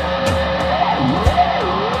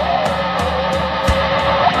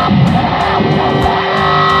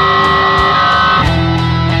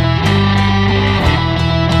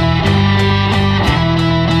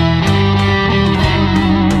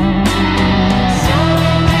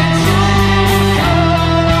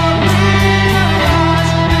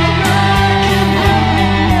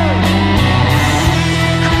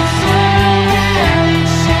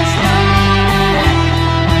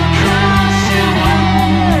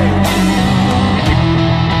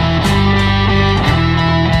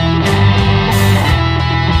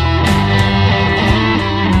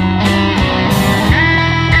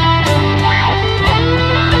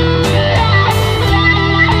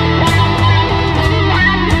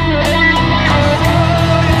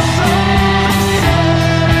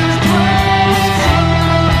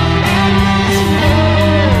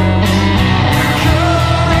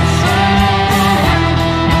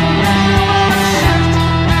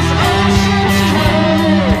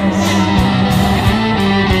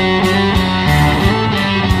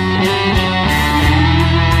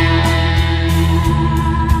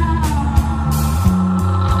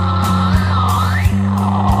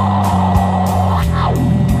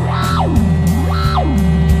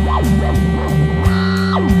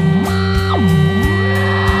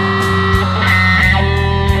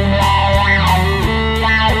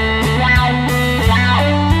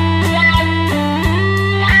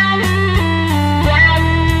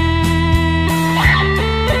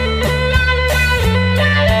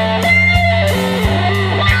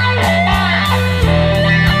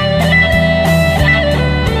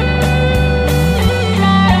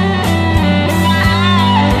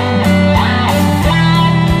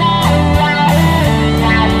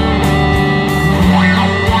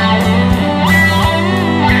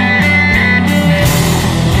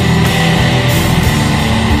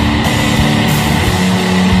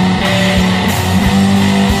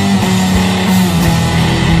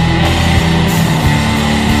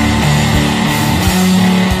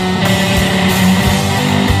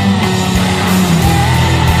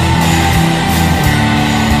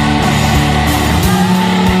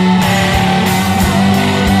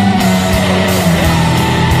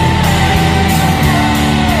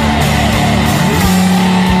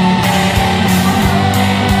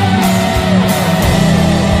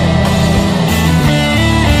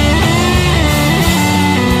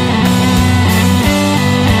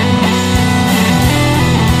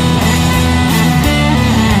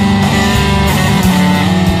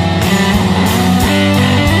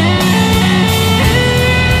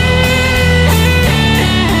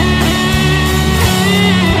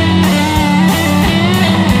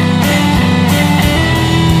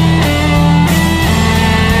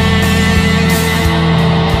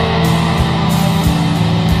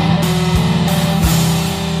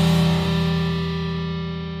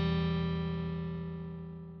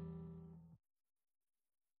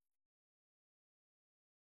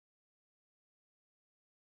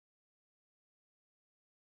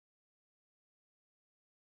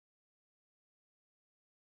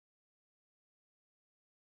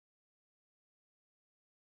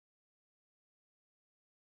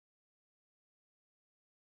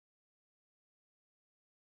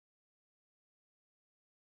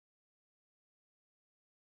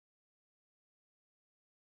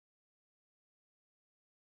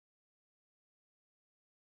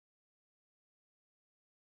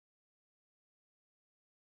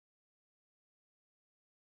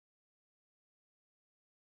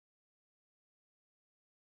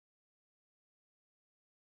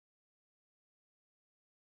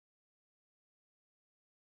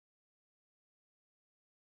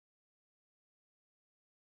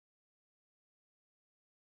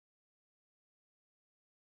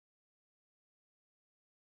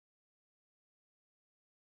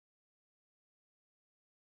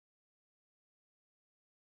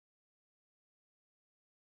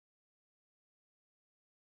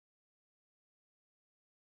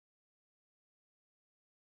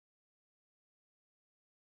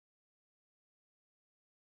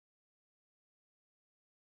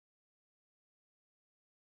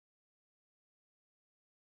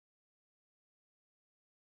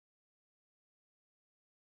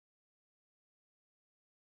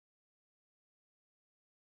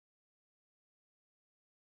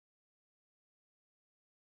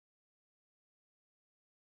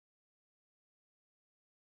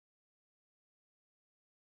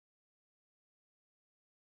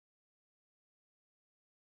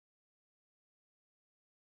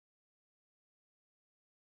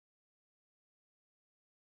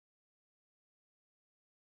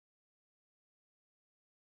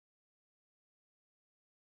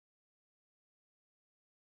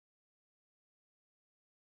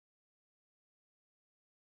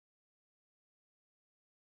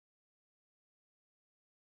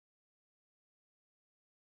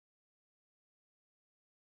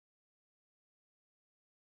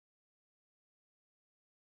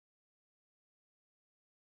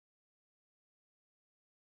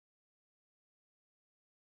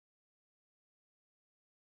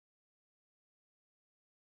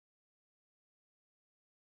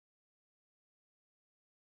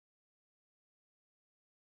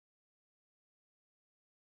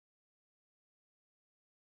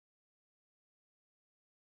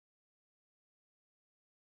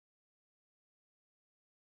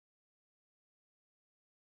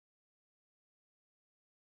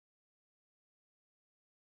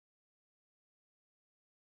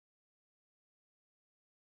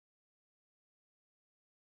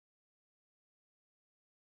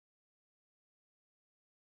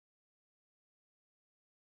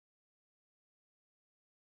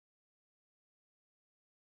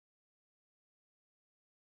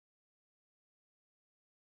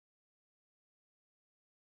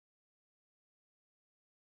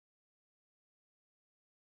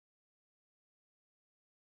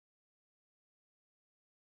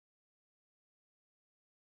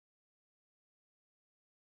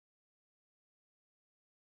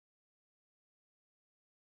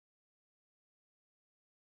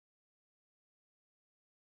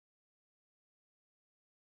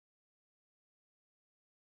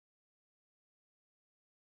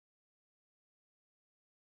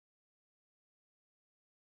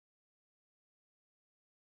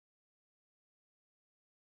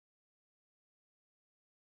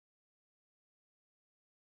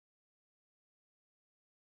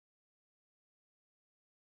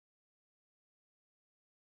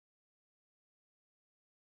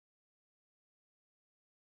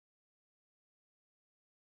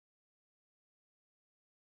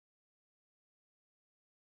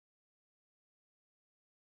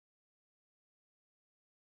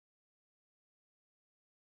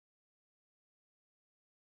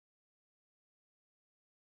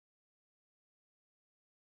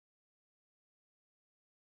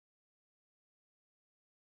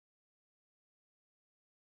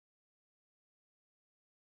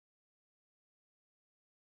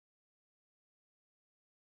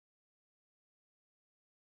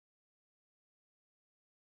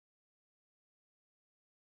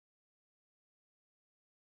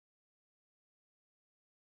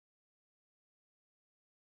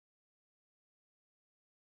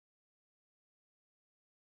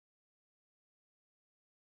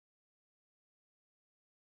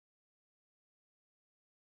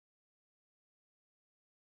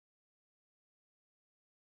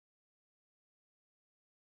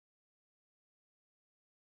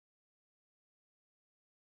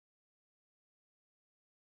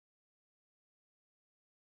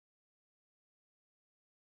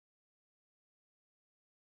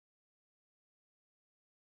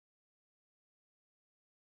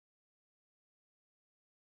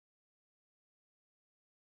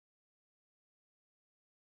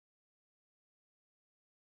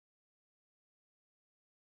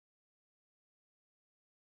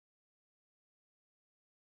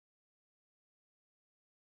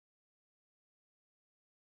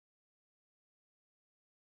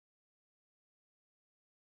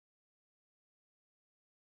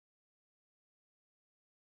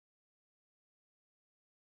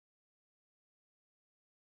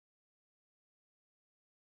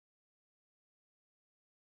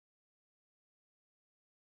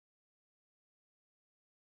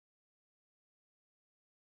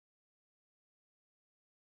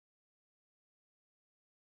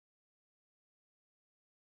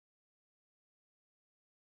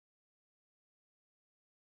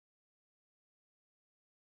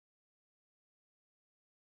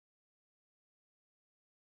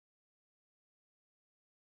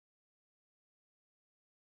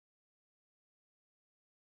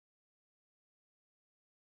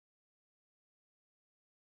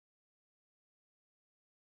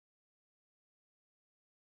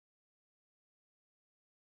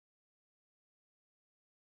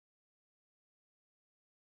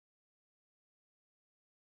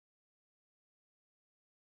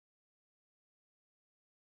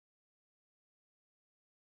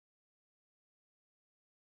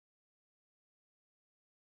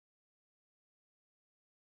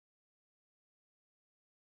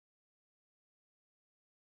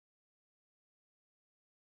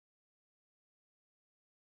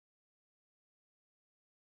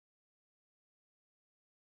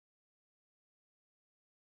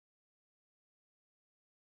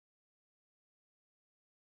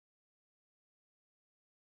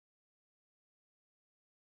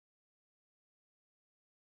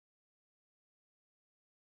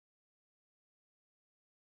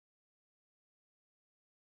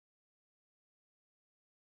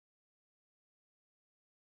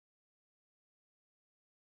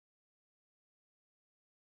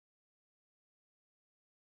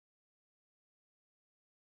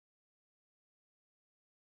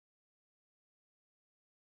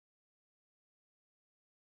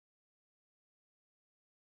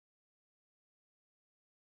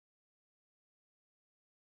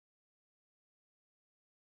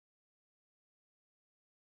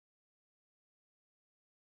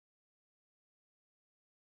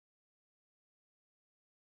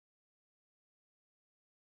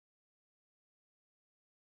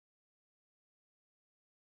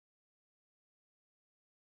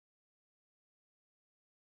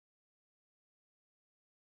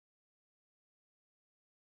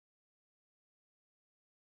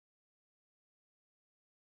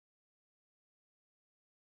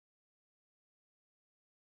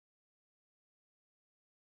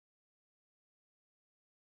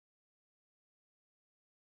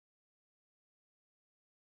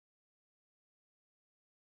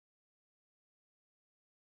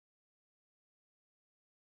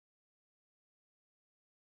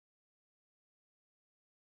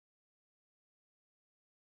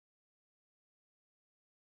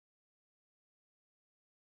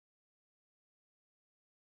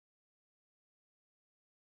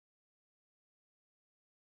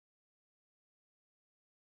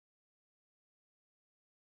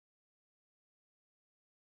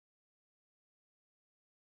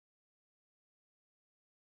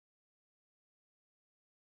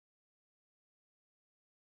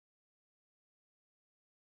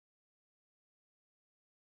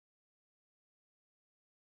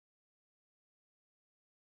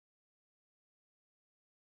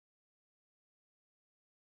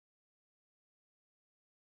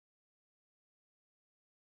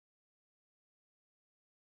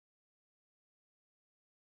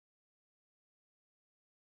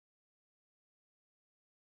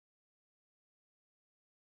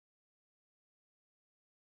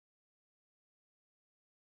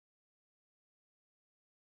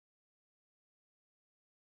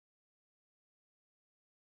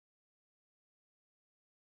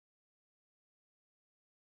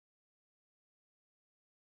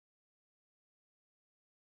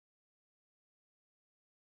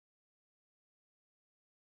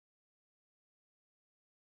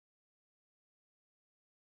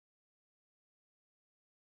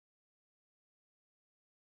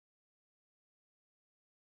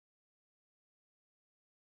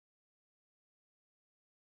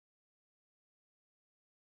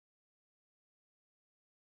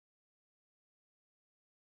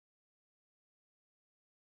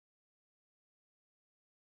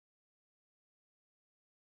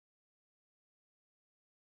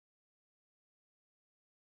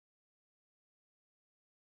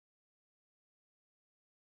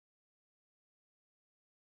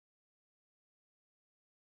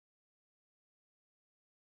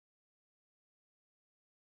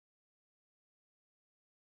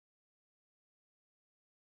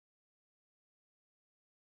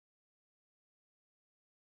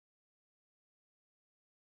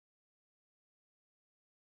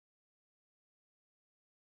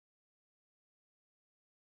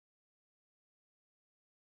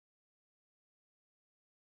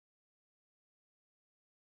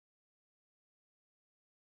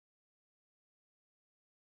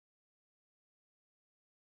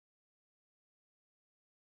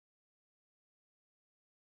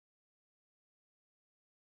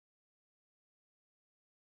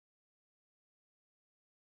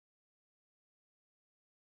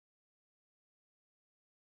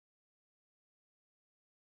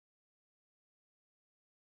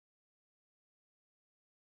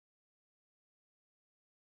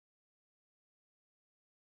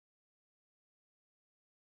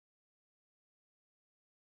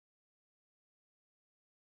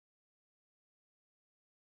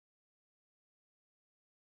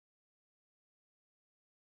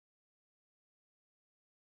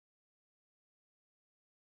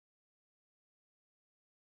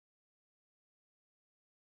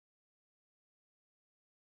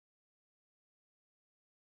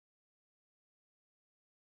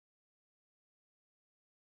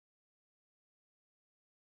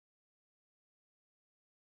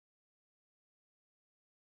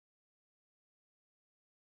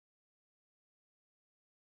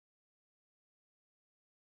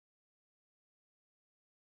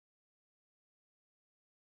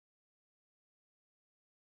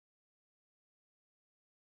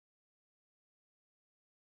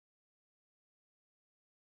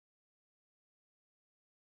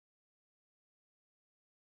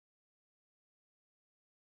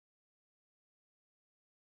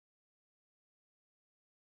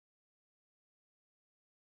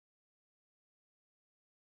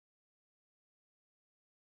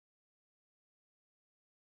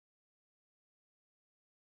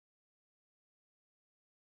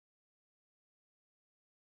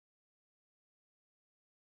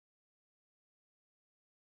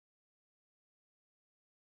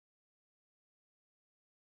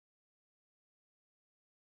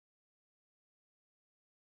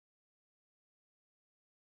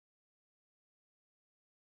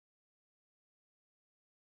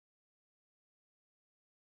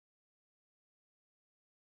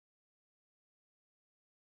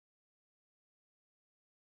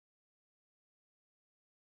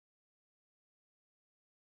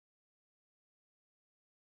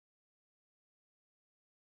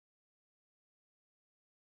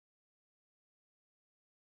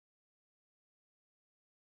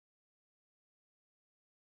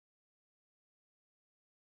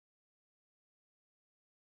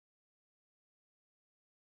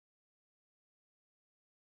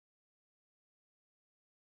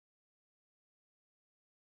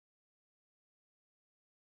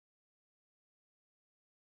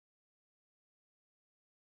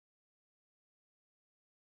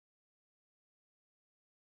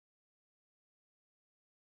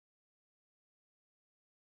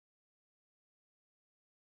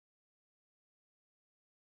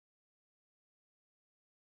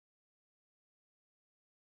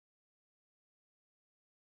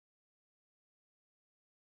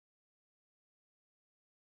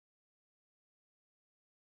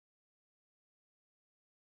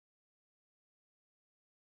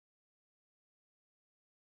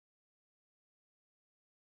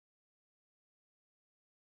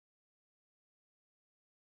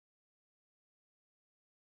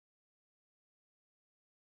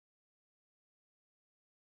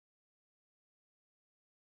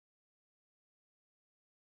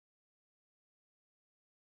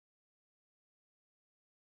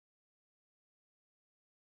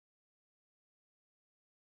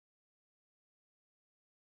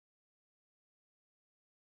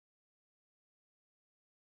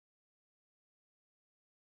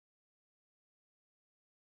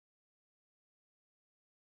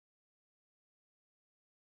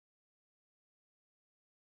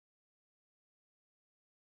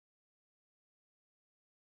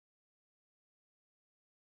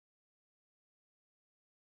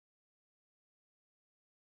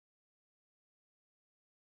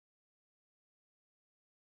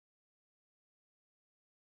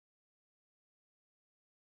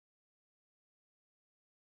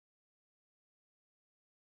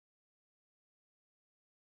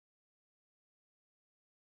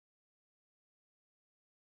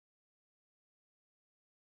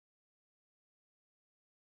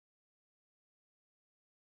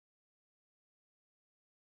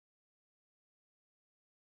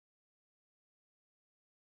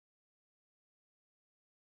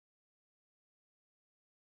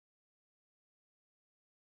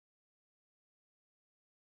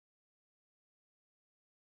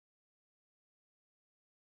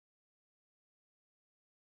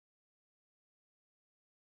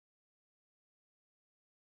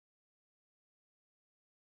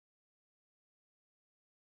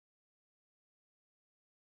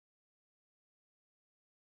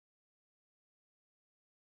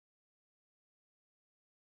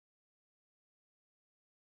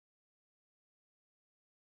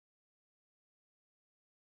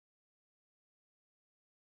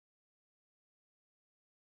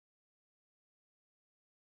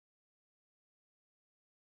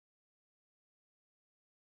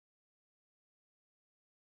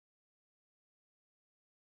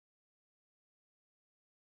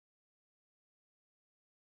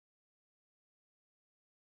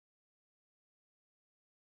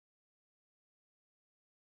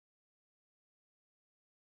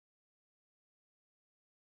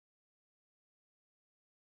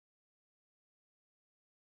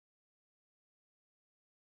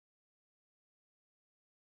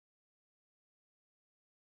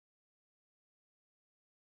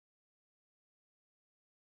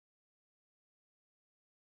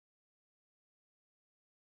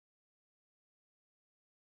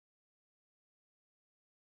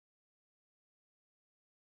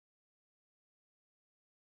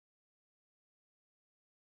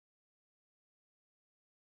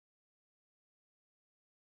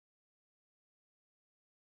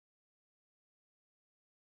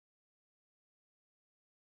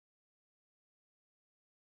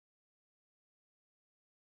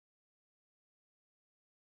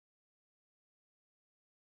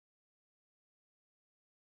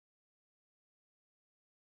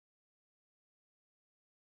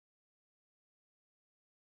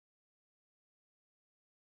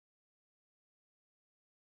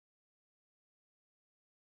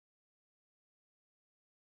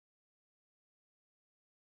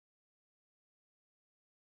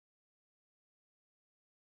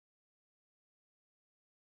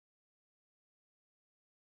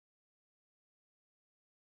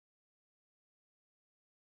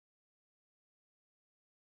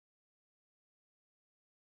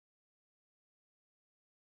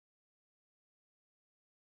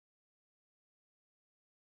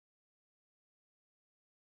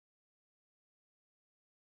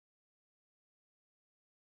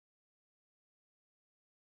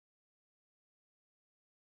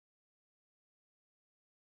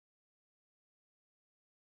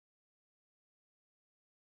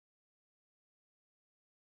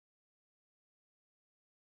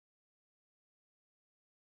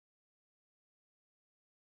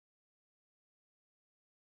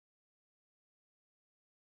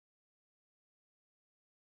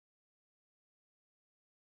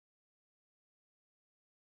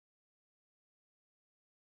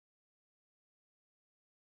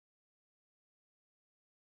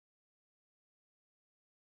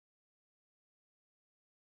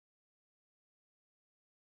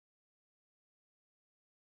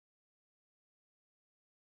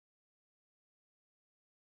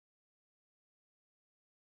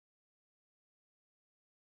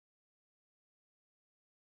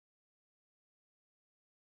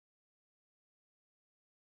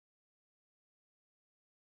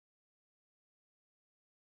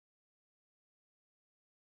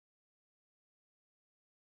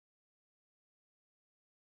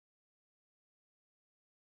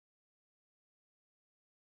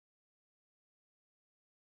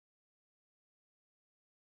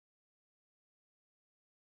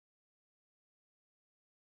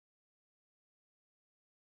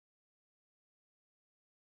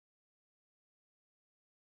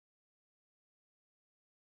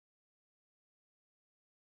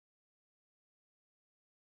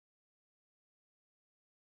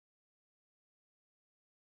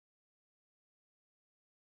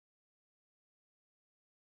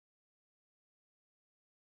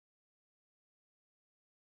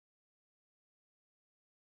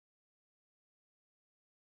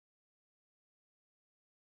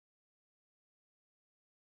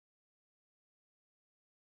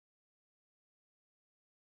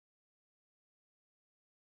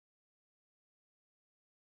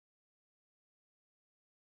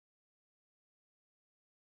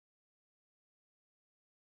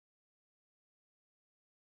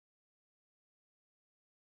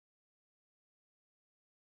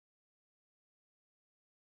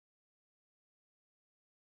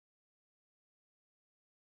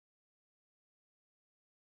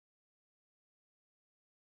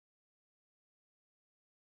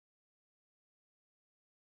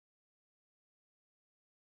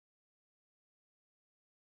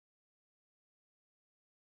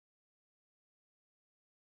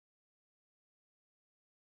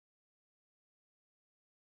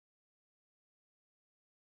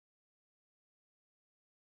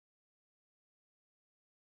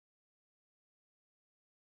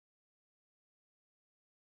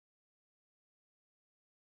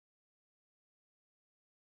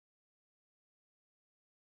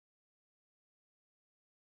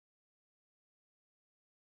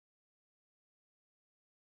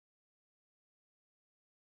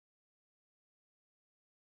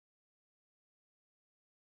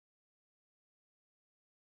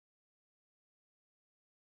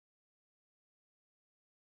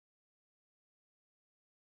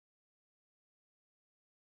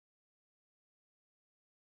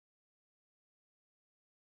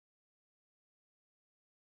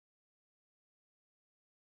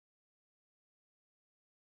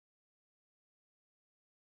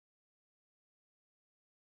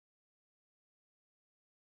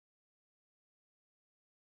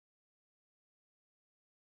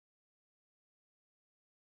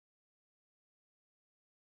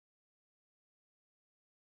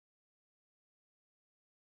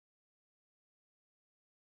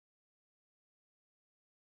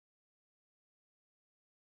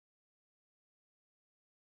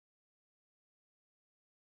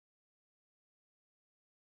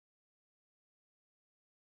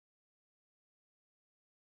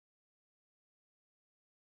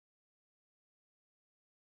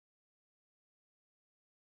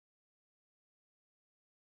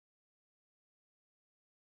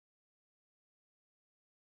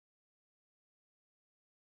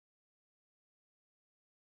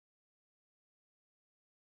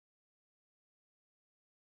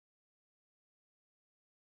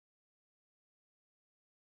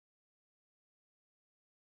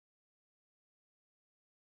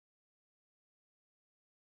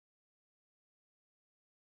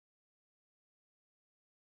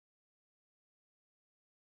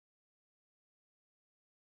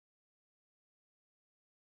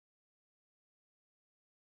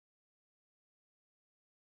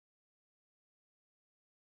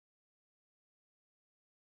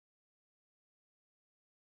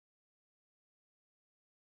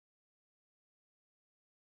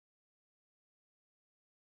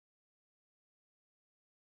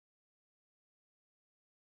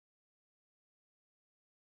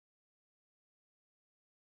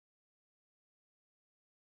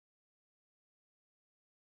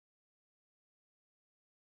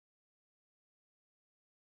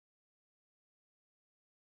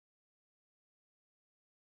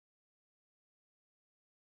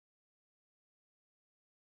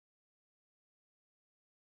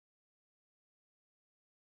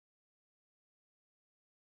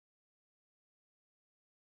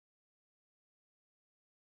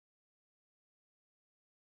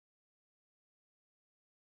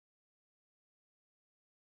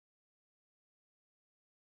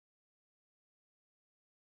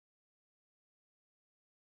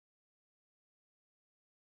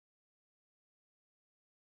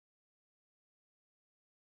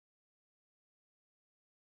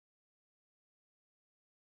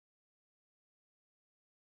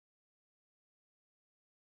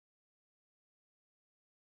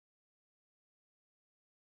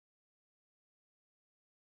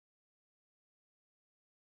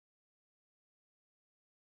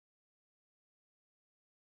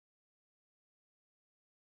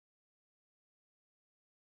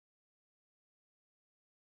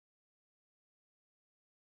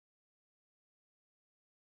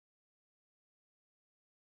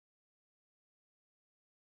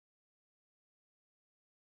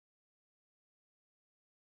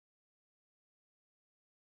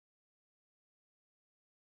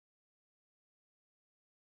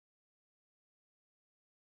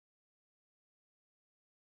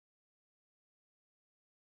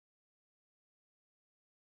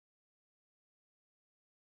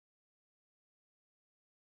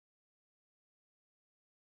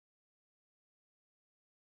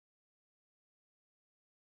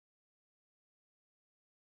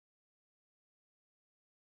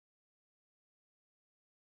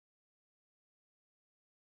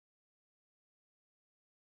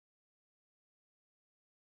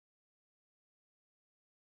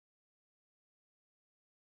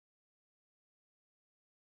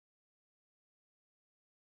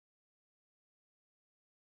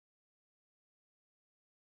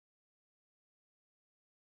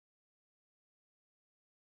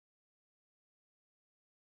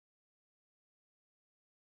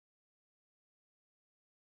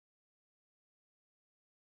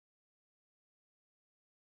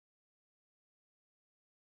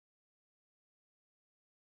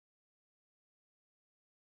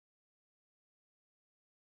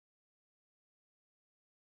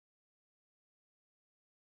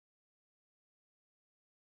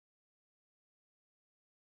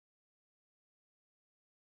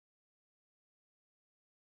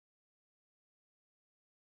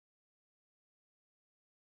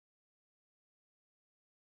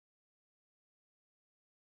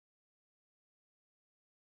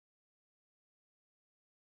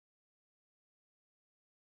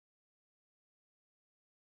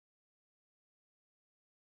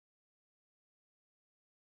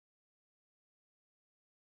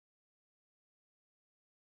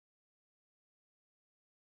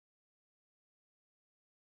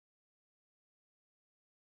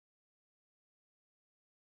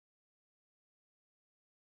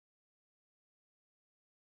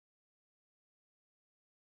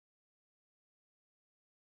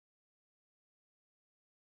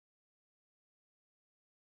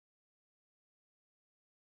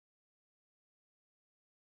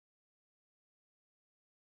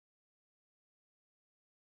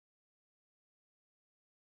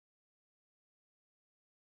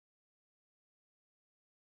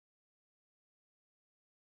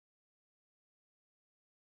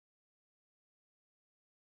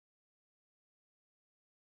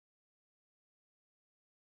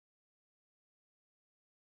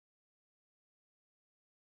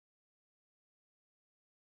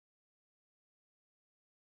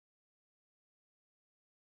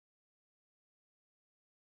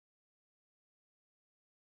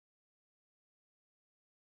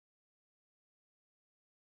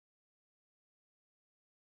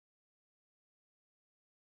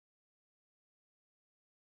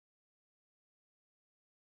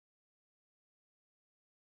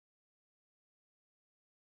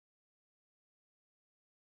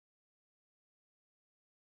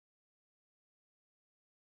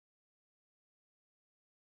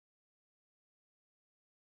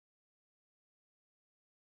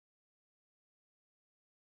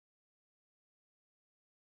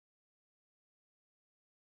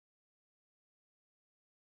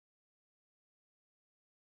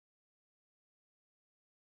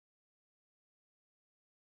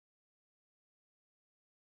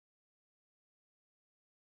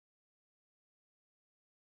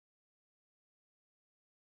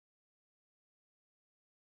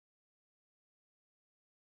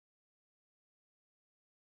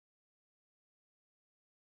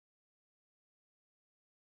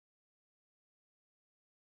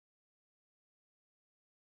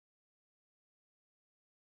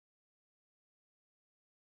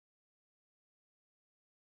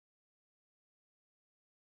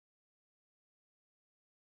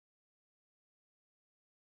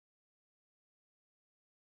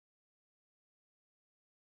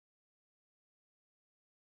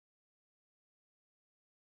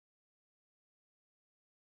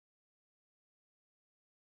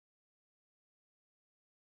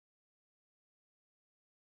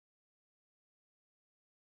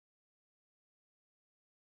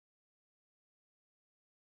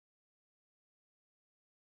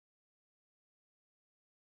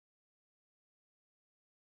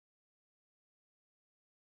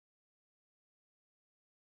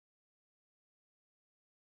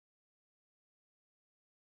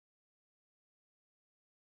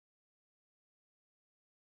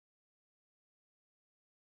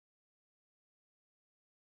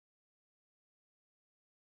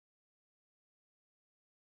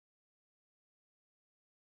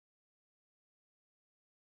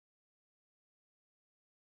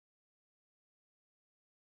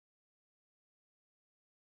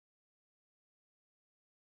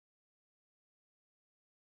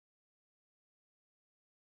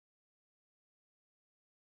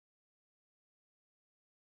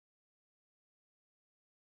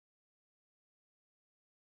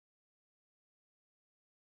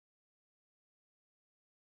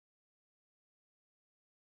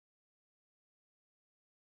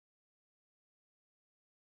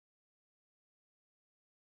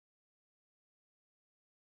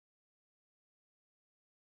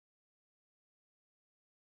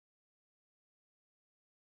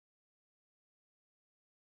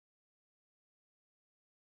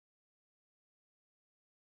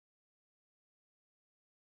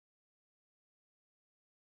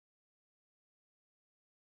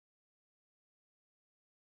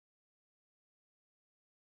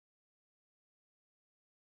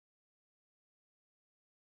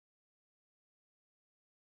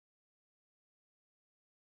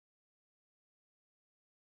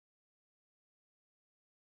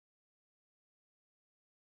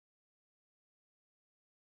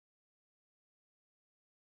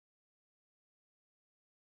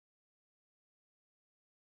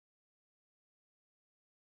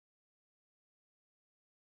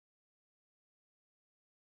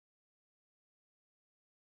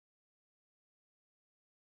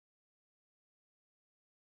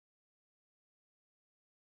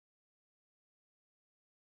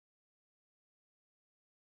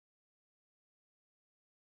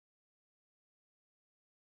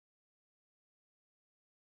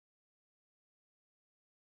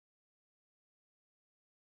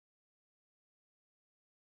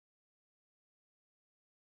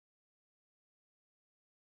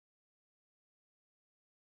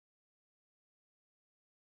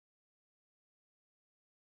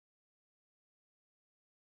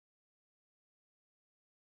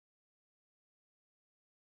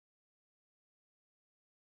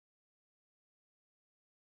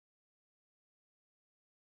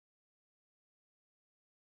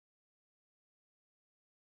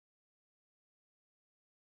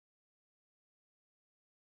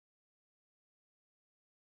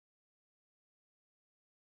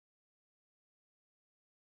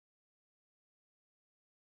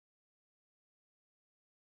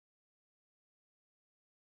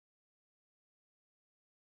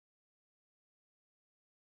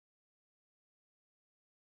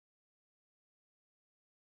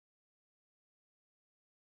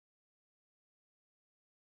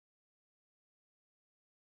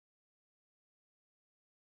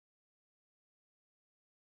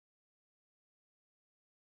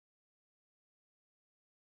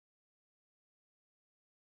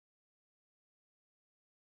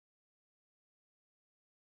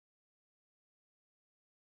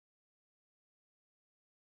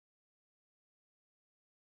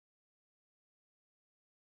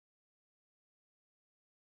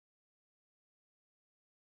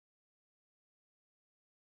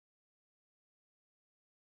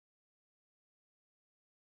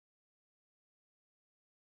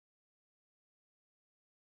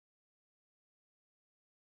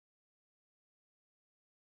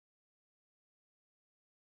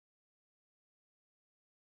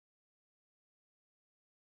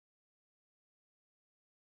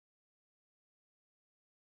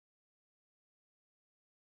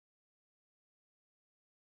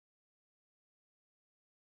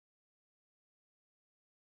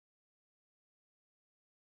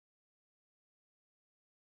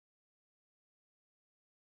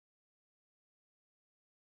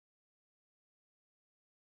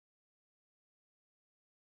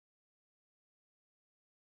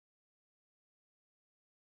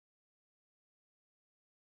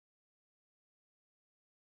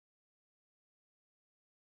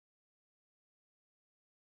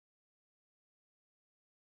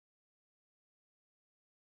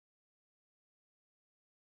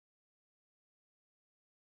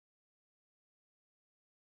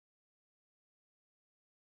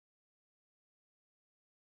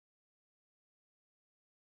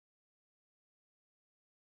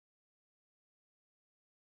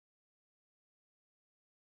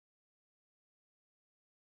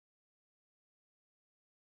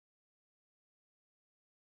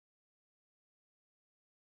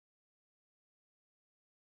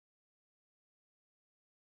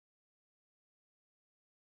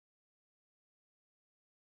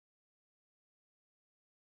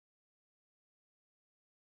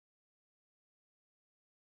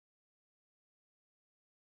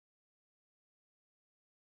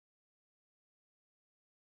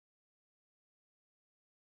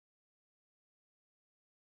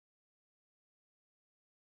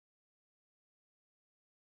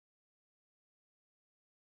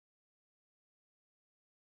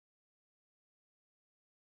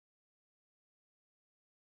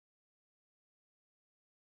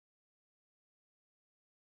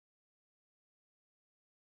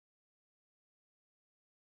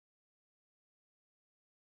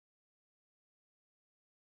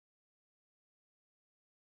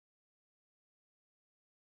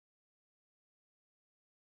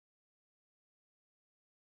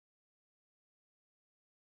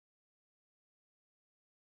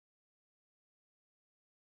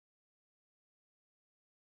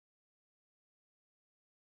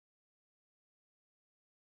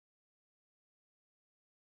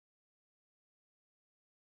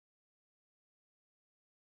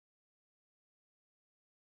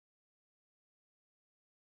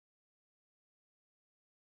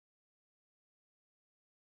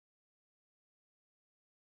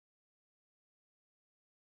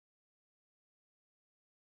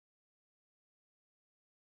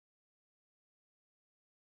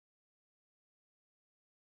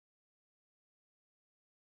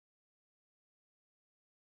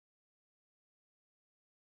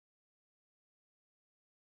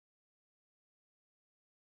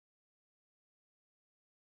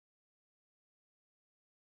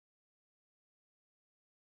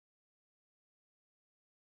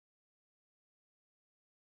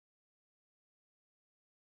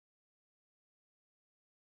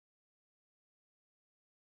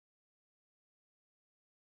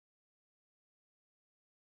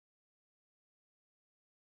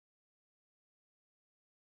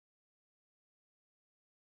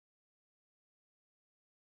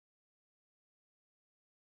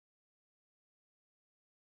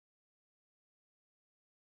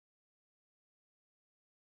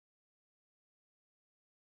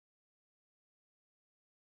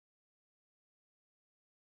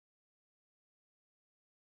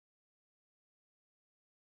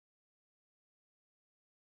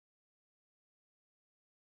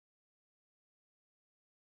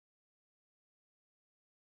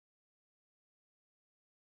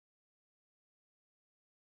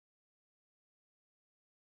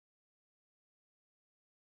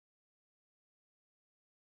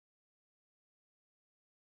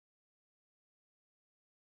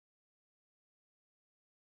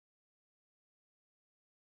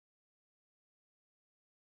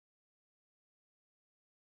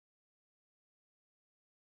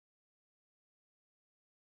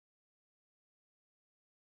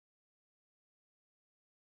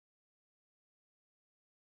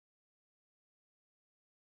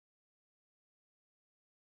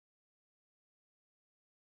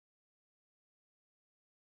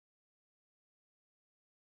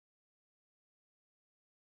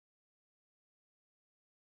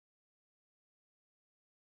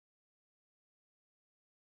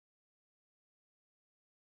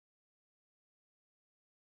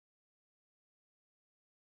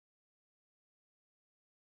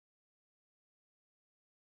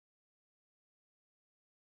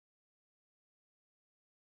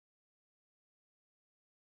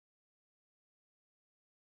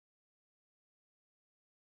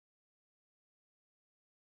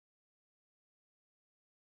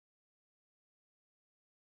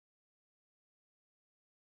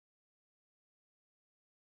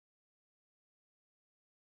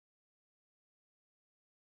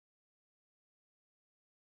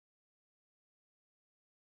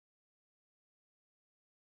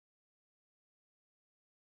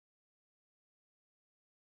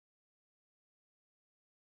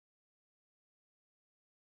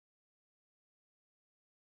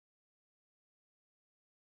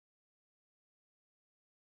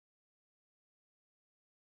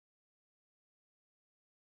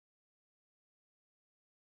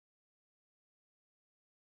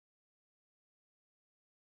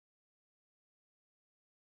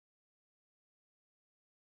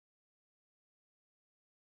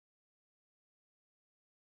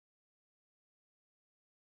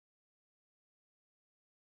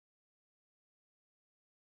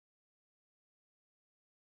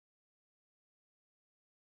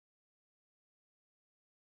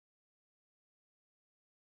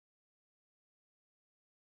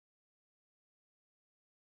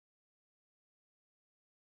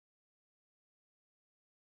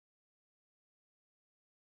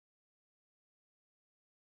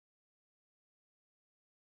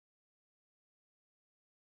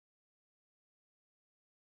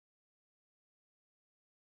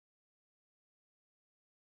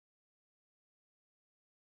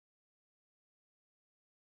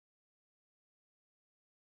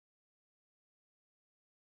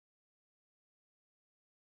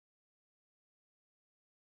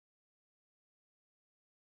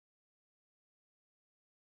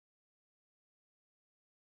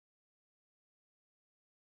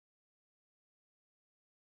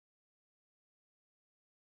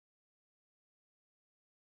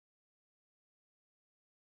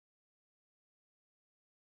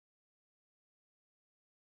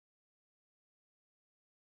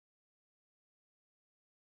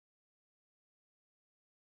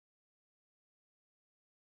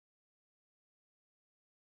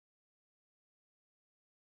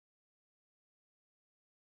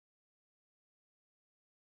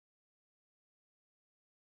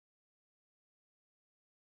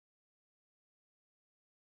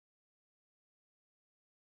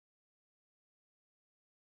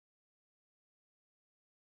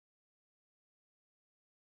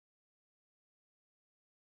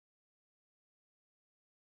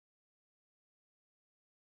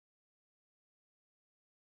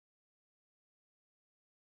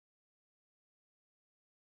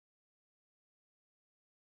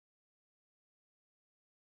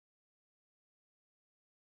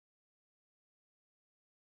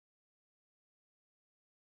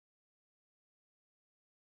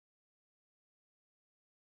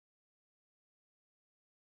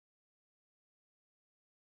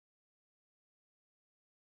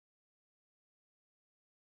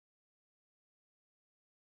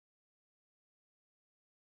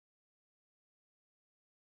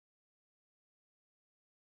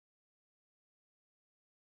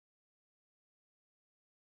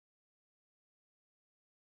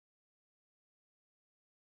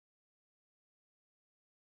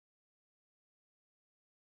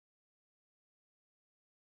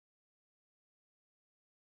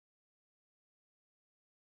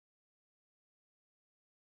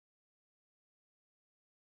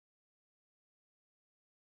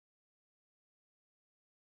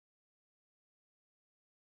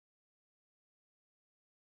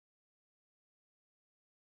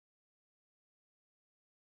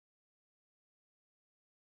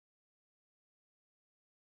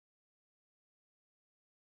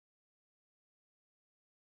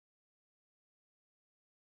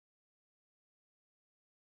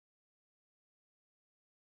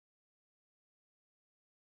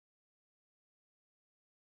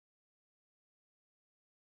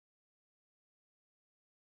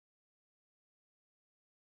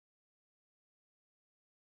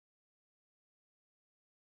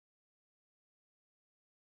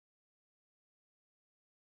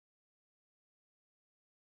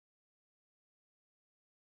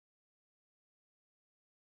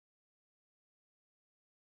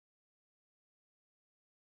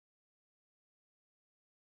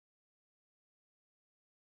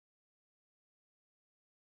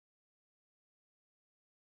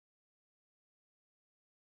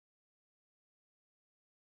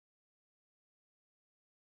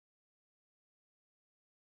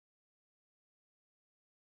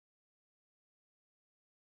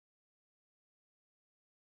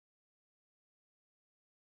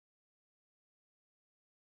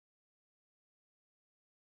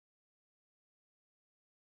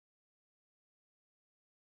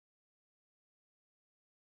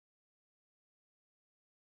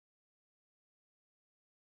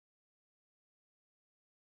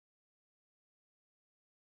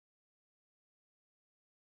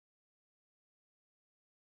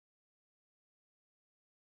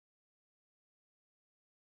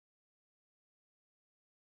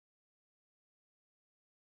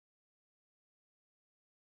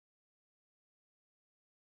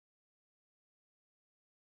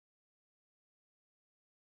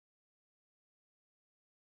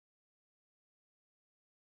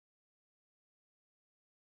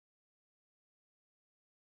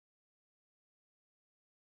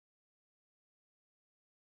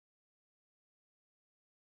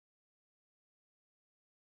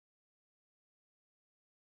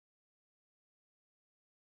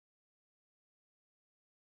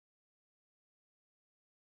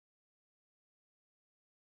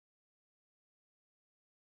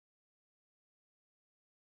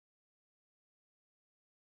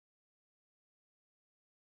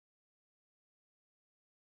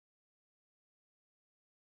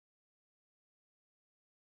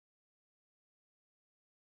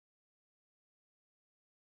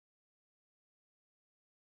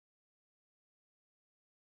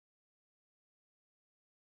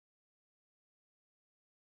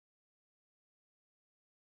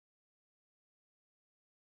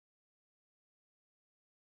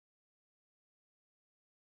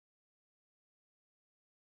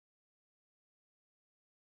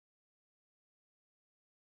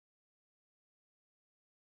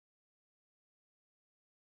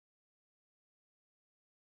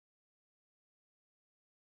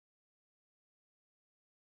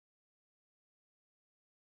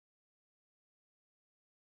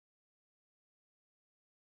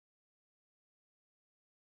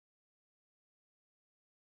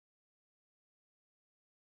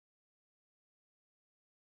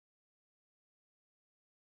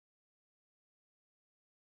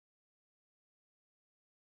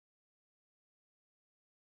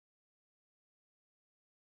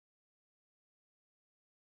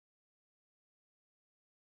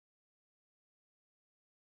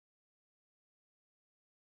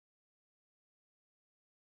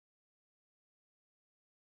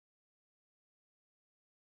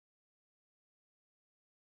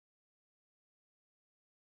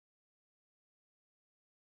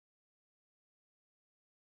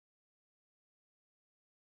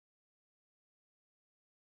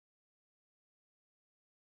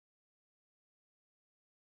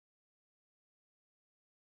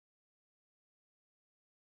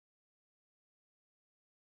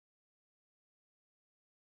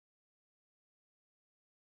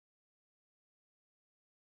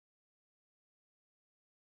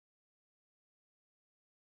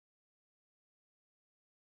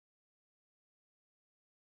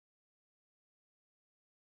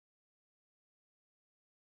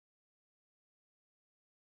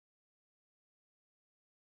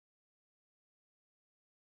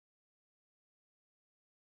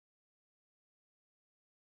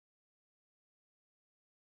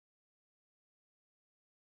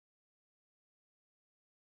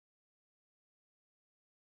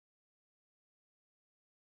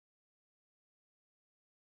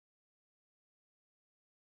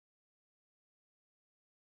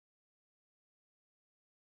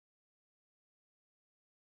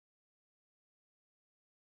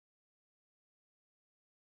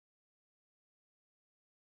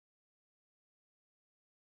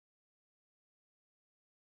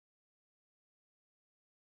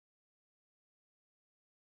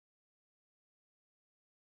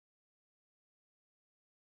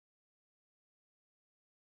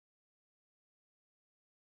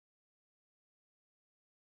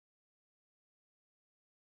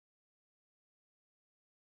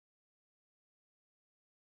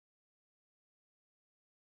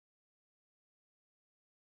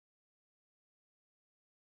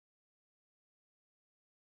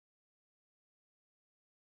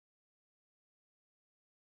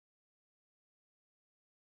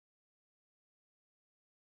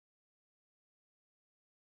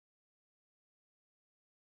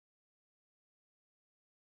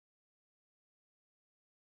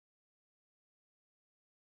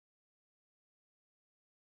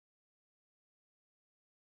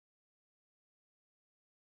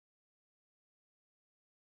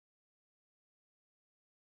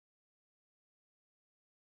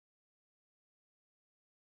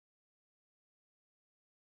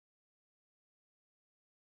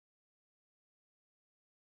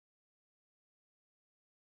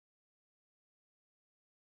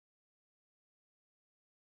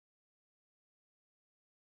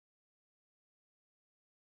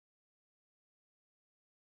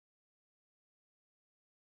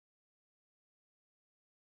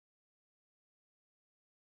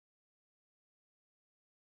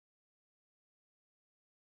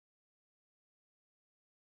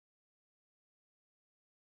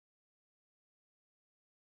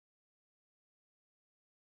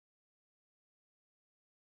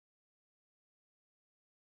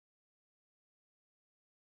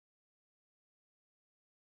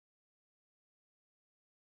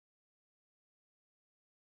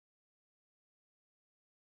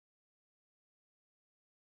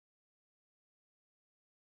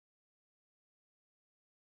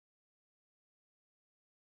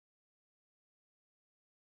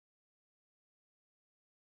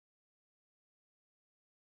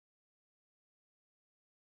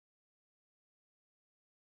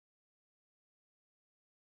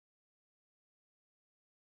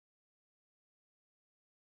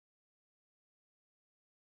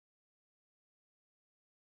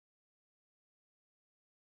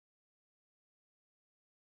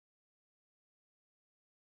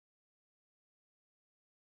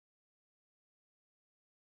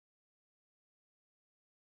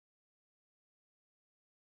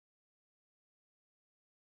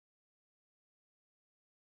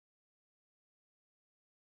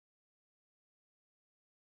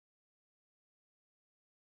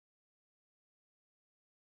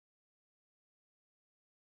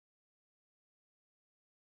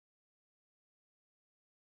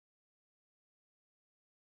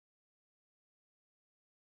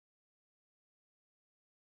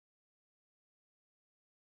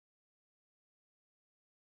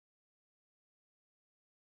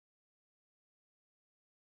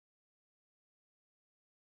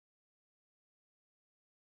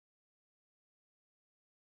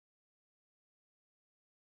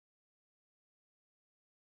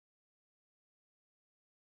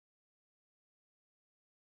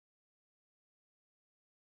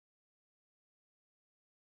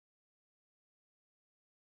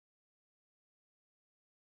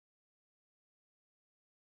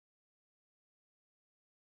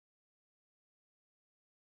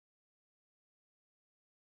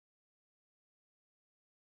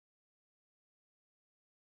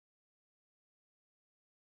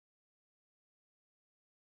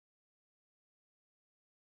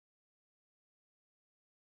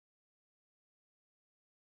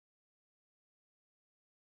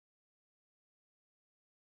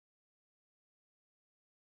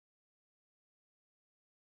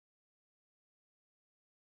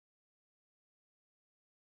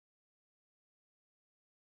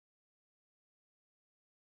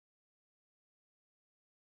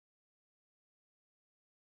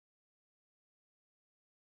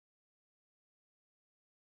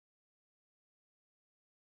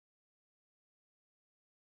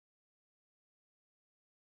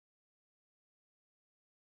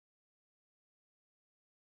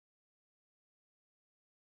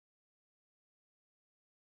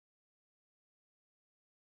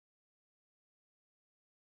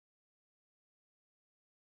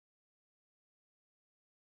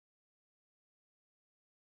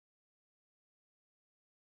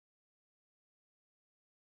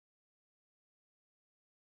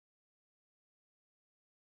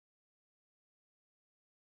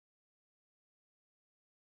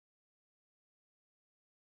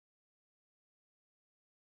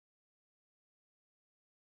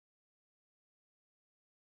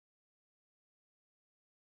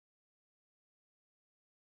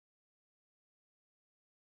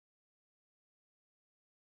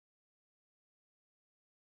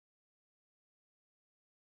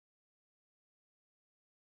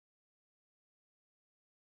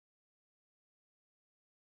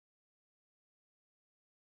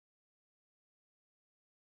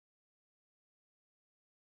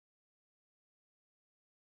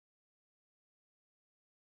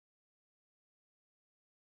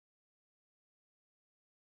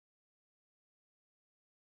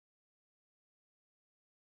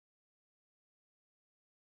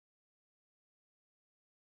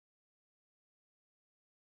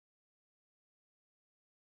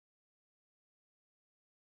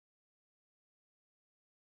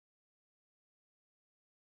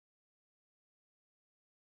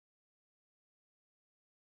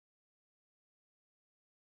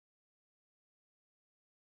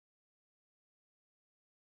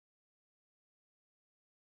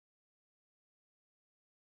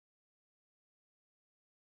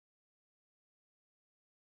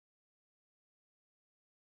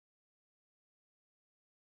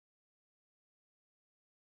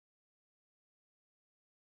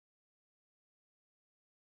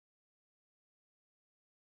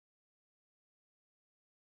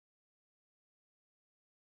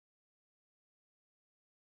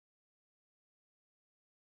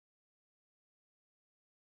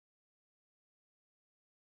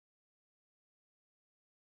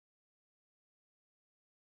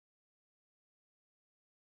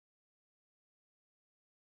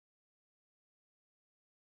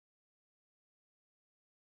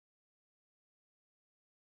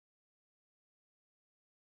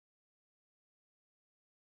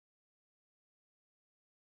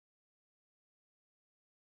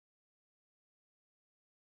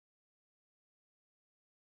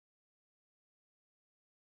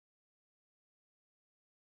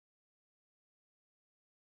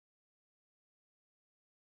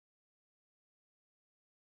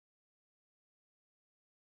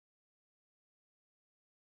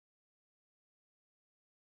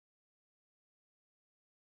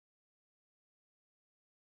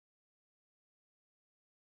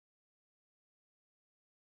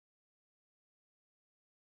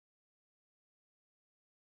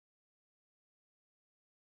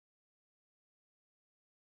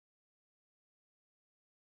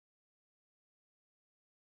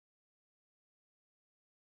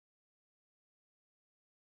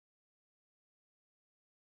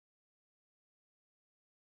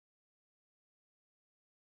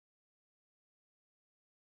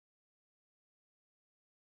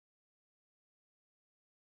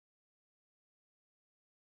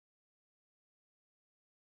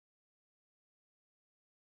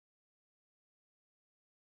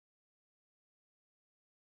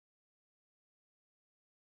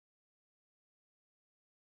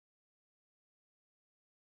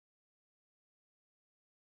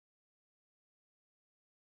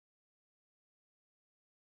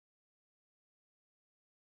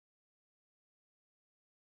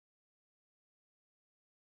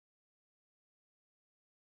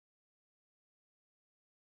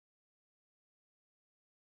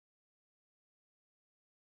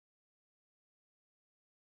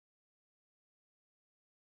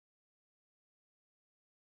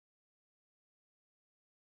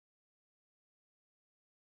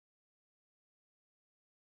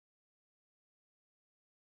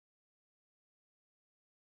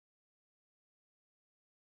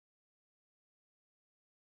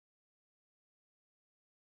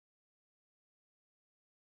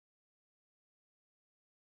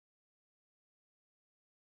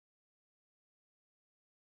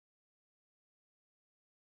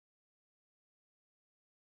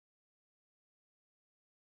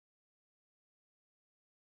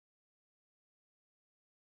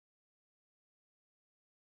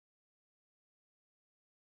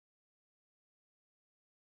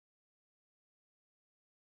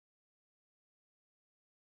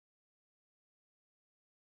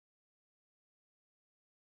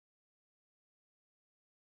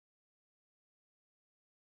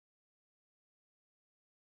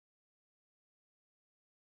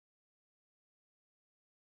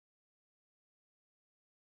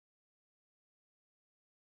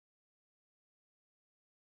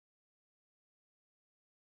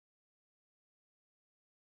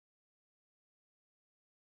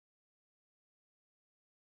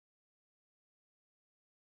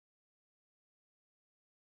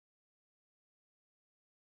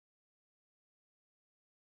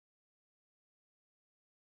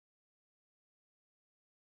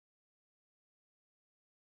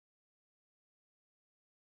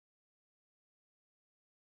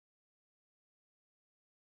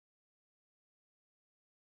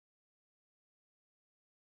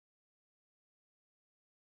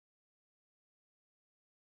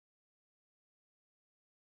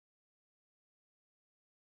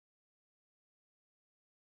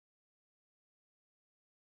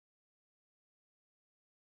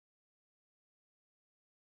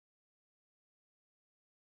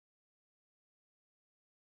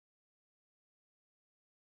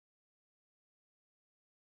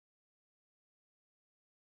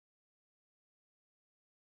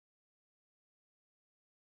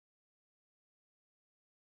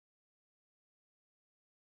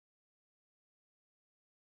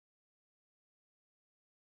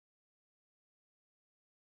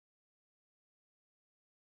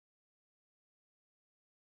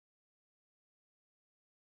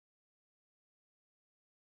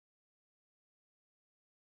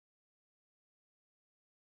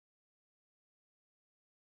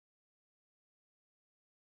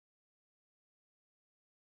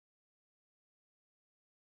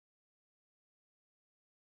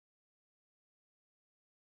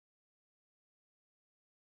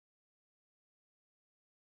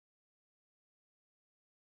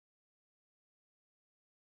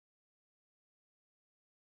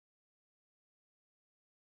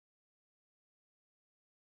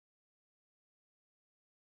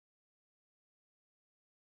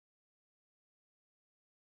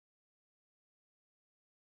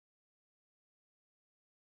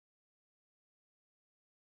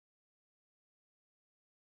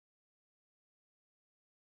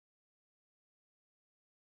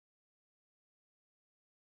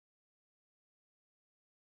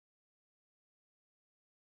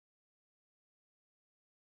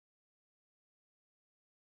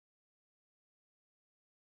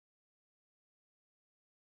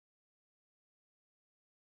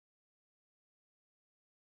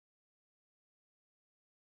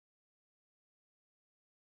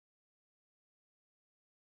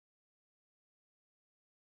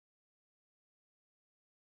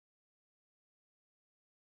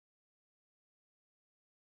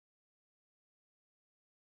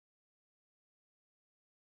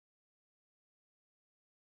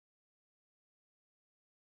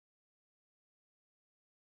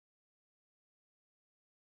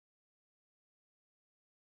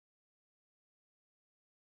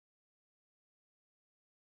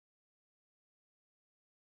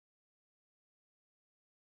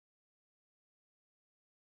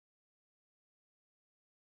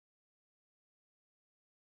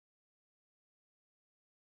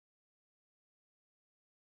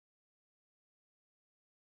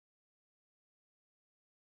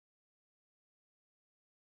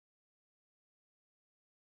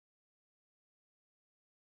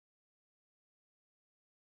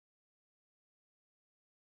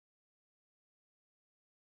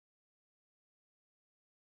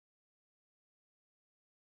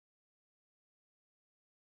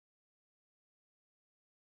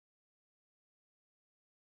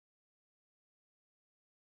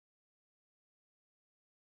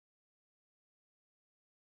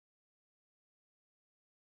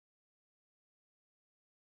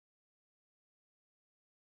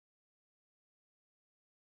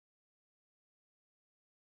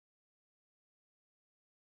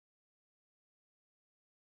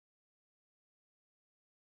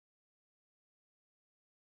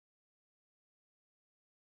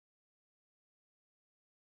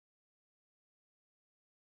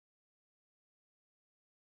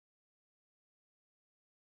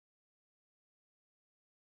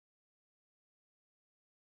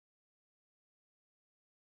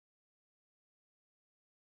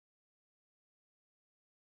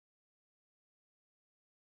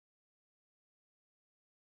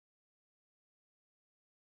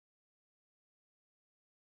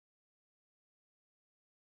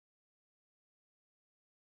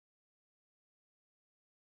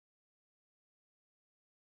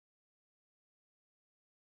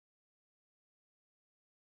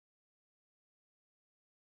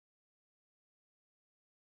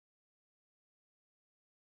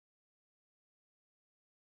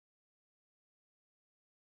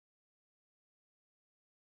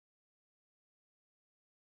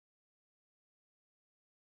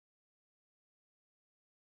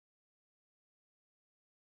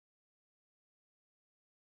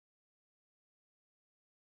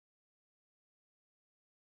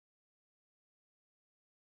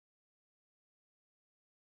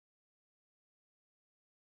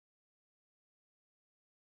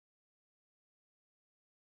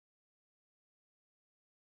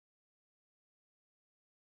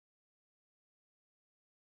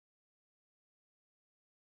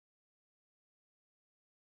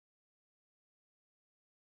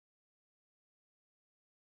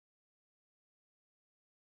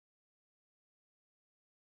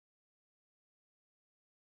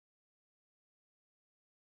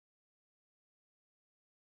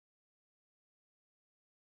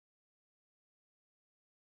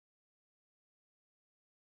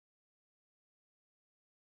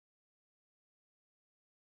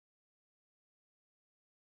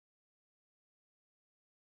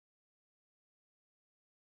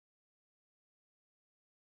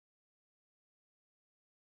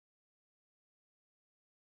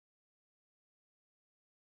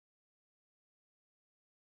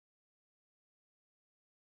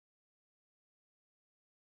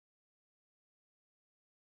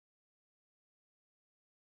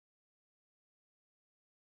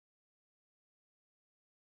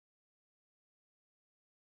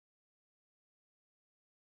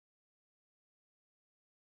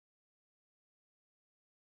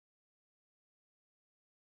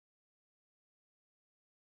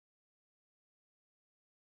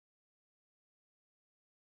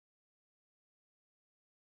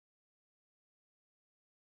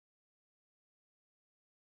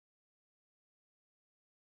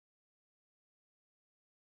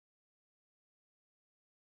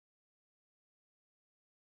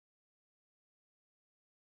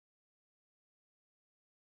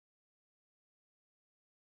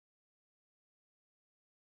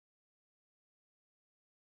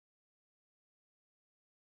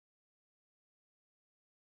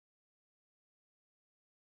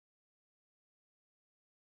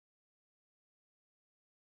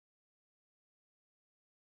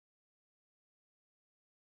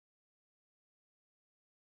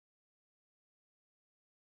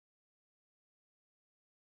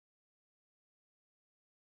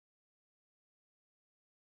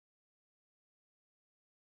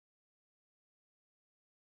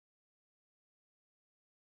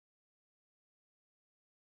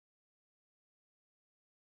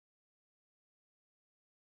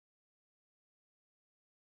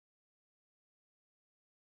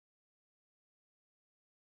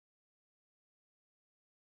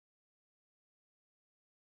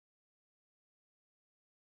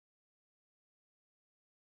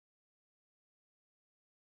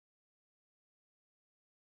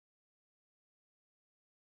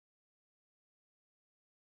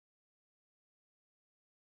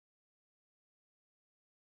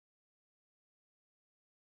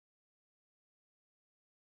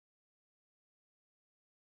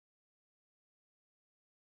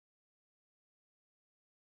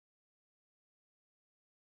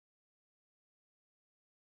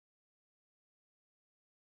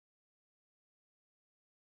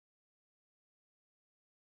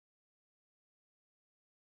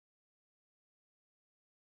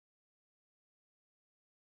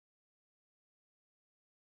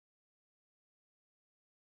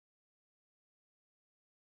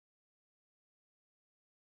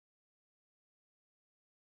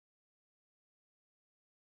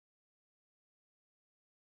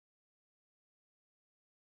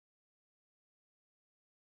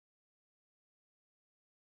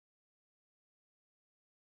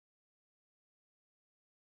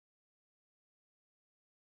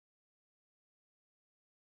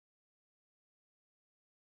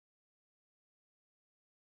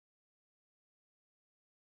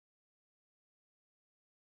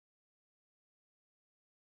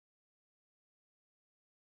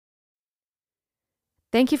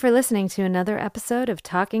 Thank you for listening to another episode of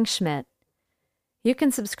Talking Schmidt. You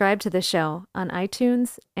can subscribe to the show on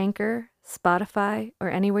iTunes, Anchor, Spotify, or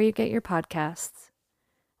anywhere you get your podcasts.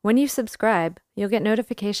 When you subscribe, you'll get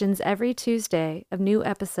notifications every Tuesday of new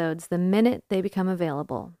episodes the minute they become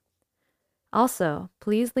available. Also,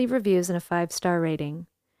 please leave reviews and a 5-star rating.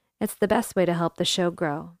 It's the best way to help the show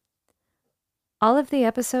grow. All of the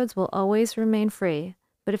episodes will always remain free,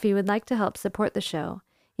 but if you would like to help support the show,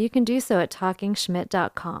 you can do so at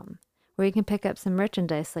TalkingSchmidt.com, where you can pick up some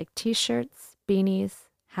merchandise like t-shirts, beanies,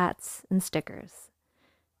 hats, and stickers.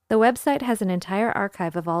 The website has an entire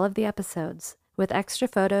archive of all of the episodes, with extra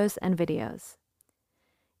photos and videos.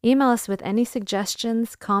 Email us with any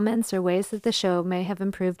suggestions, comments, or ways that the show may have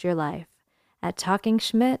improved your life at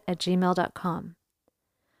talkingschmidt@gmail.com.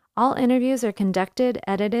 All interviews are conducted,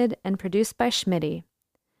 edited, and produced by Schmitty.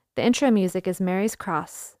 The intro music is Mary's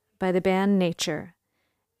Cross by the band Nature.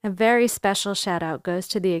 A very special shout-out goes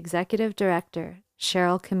to the executive director,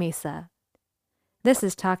 Cheryl Camisa. This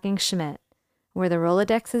is Talking Schmidt, where the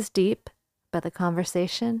Rolodex is deep, but the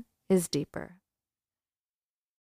conversation is deeper.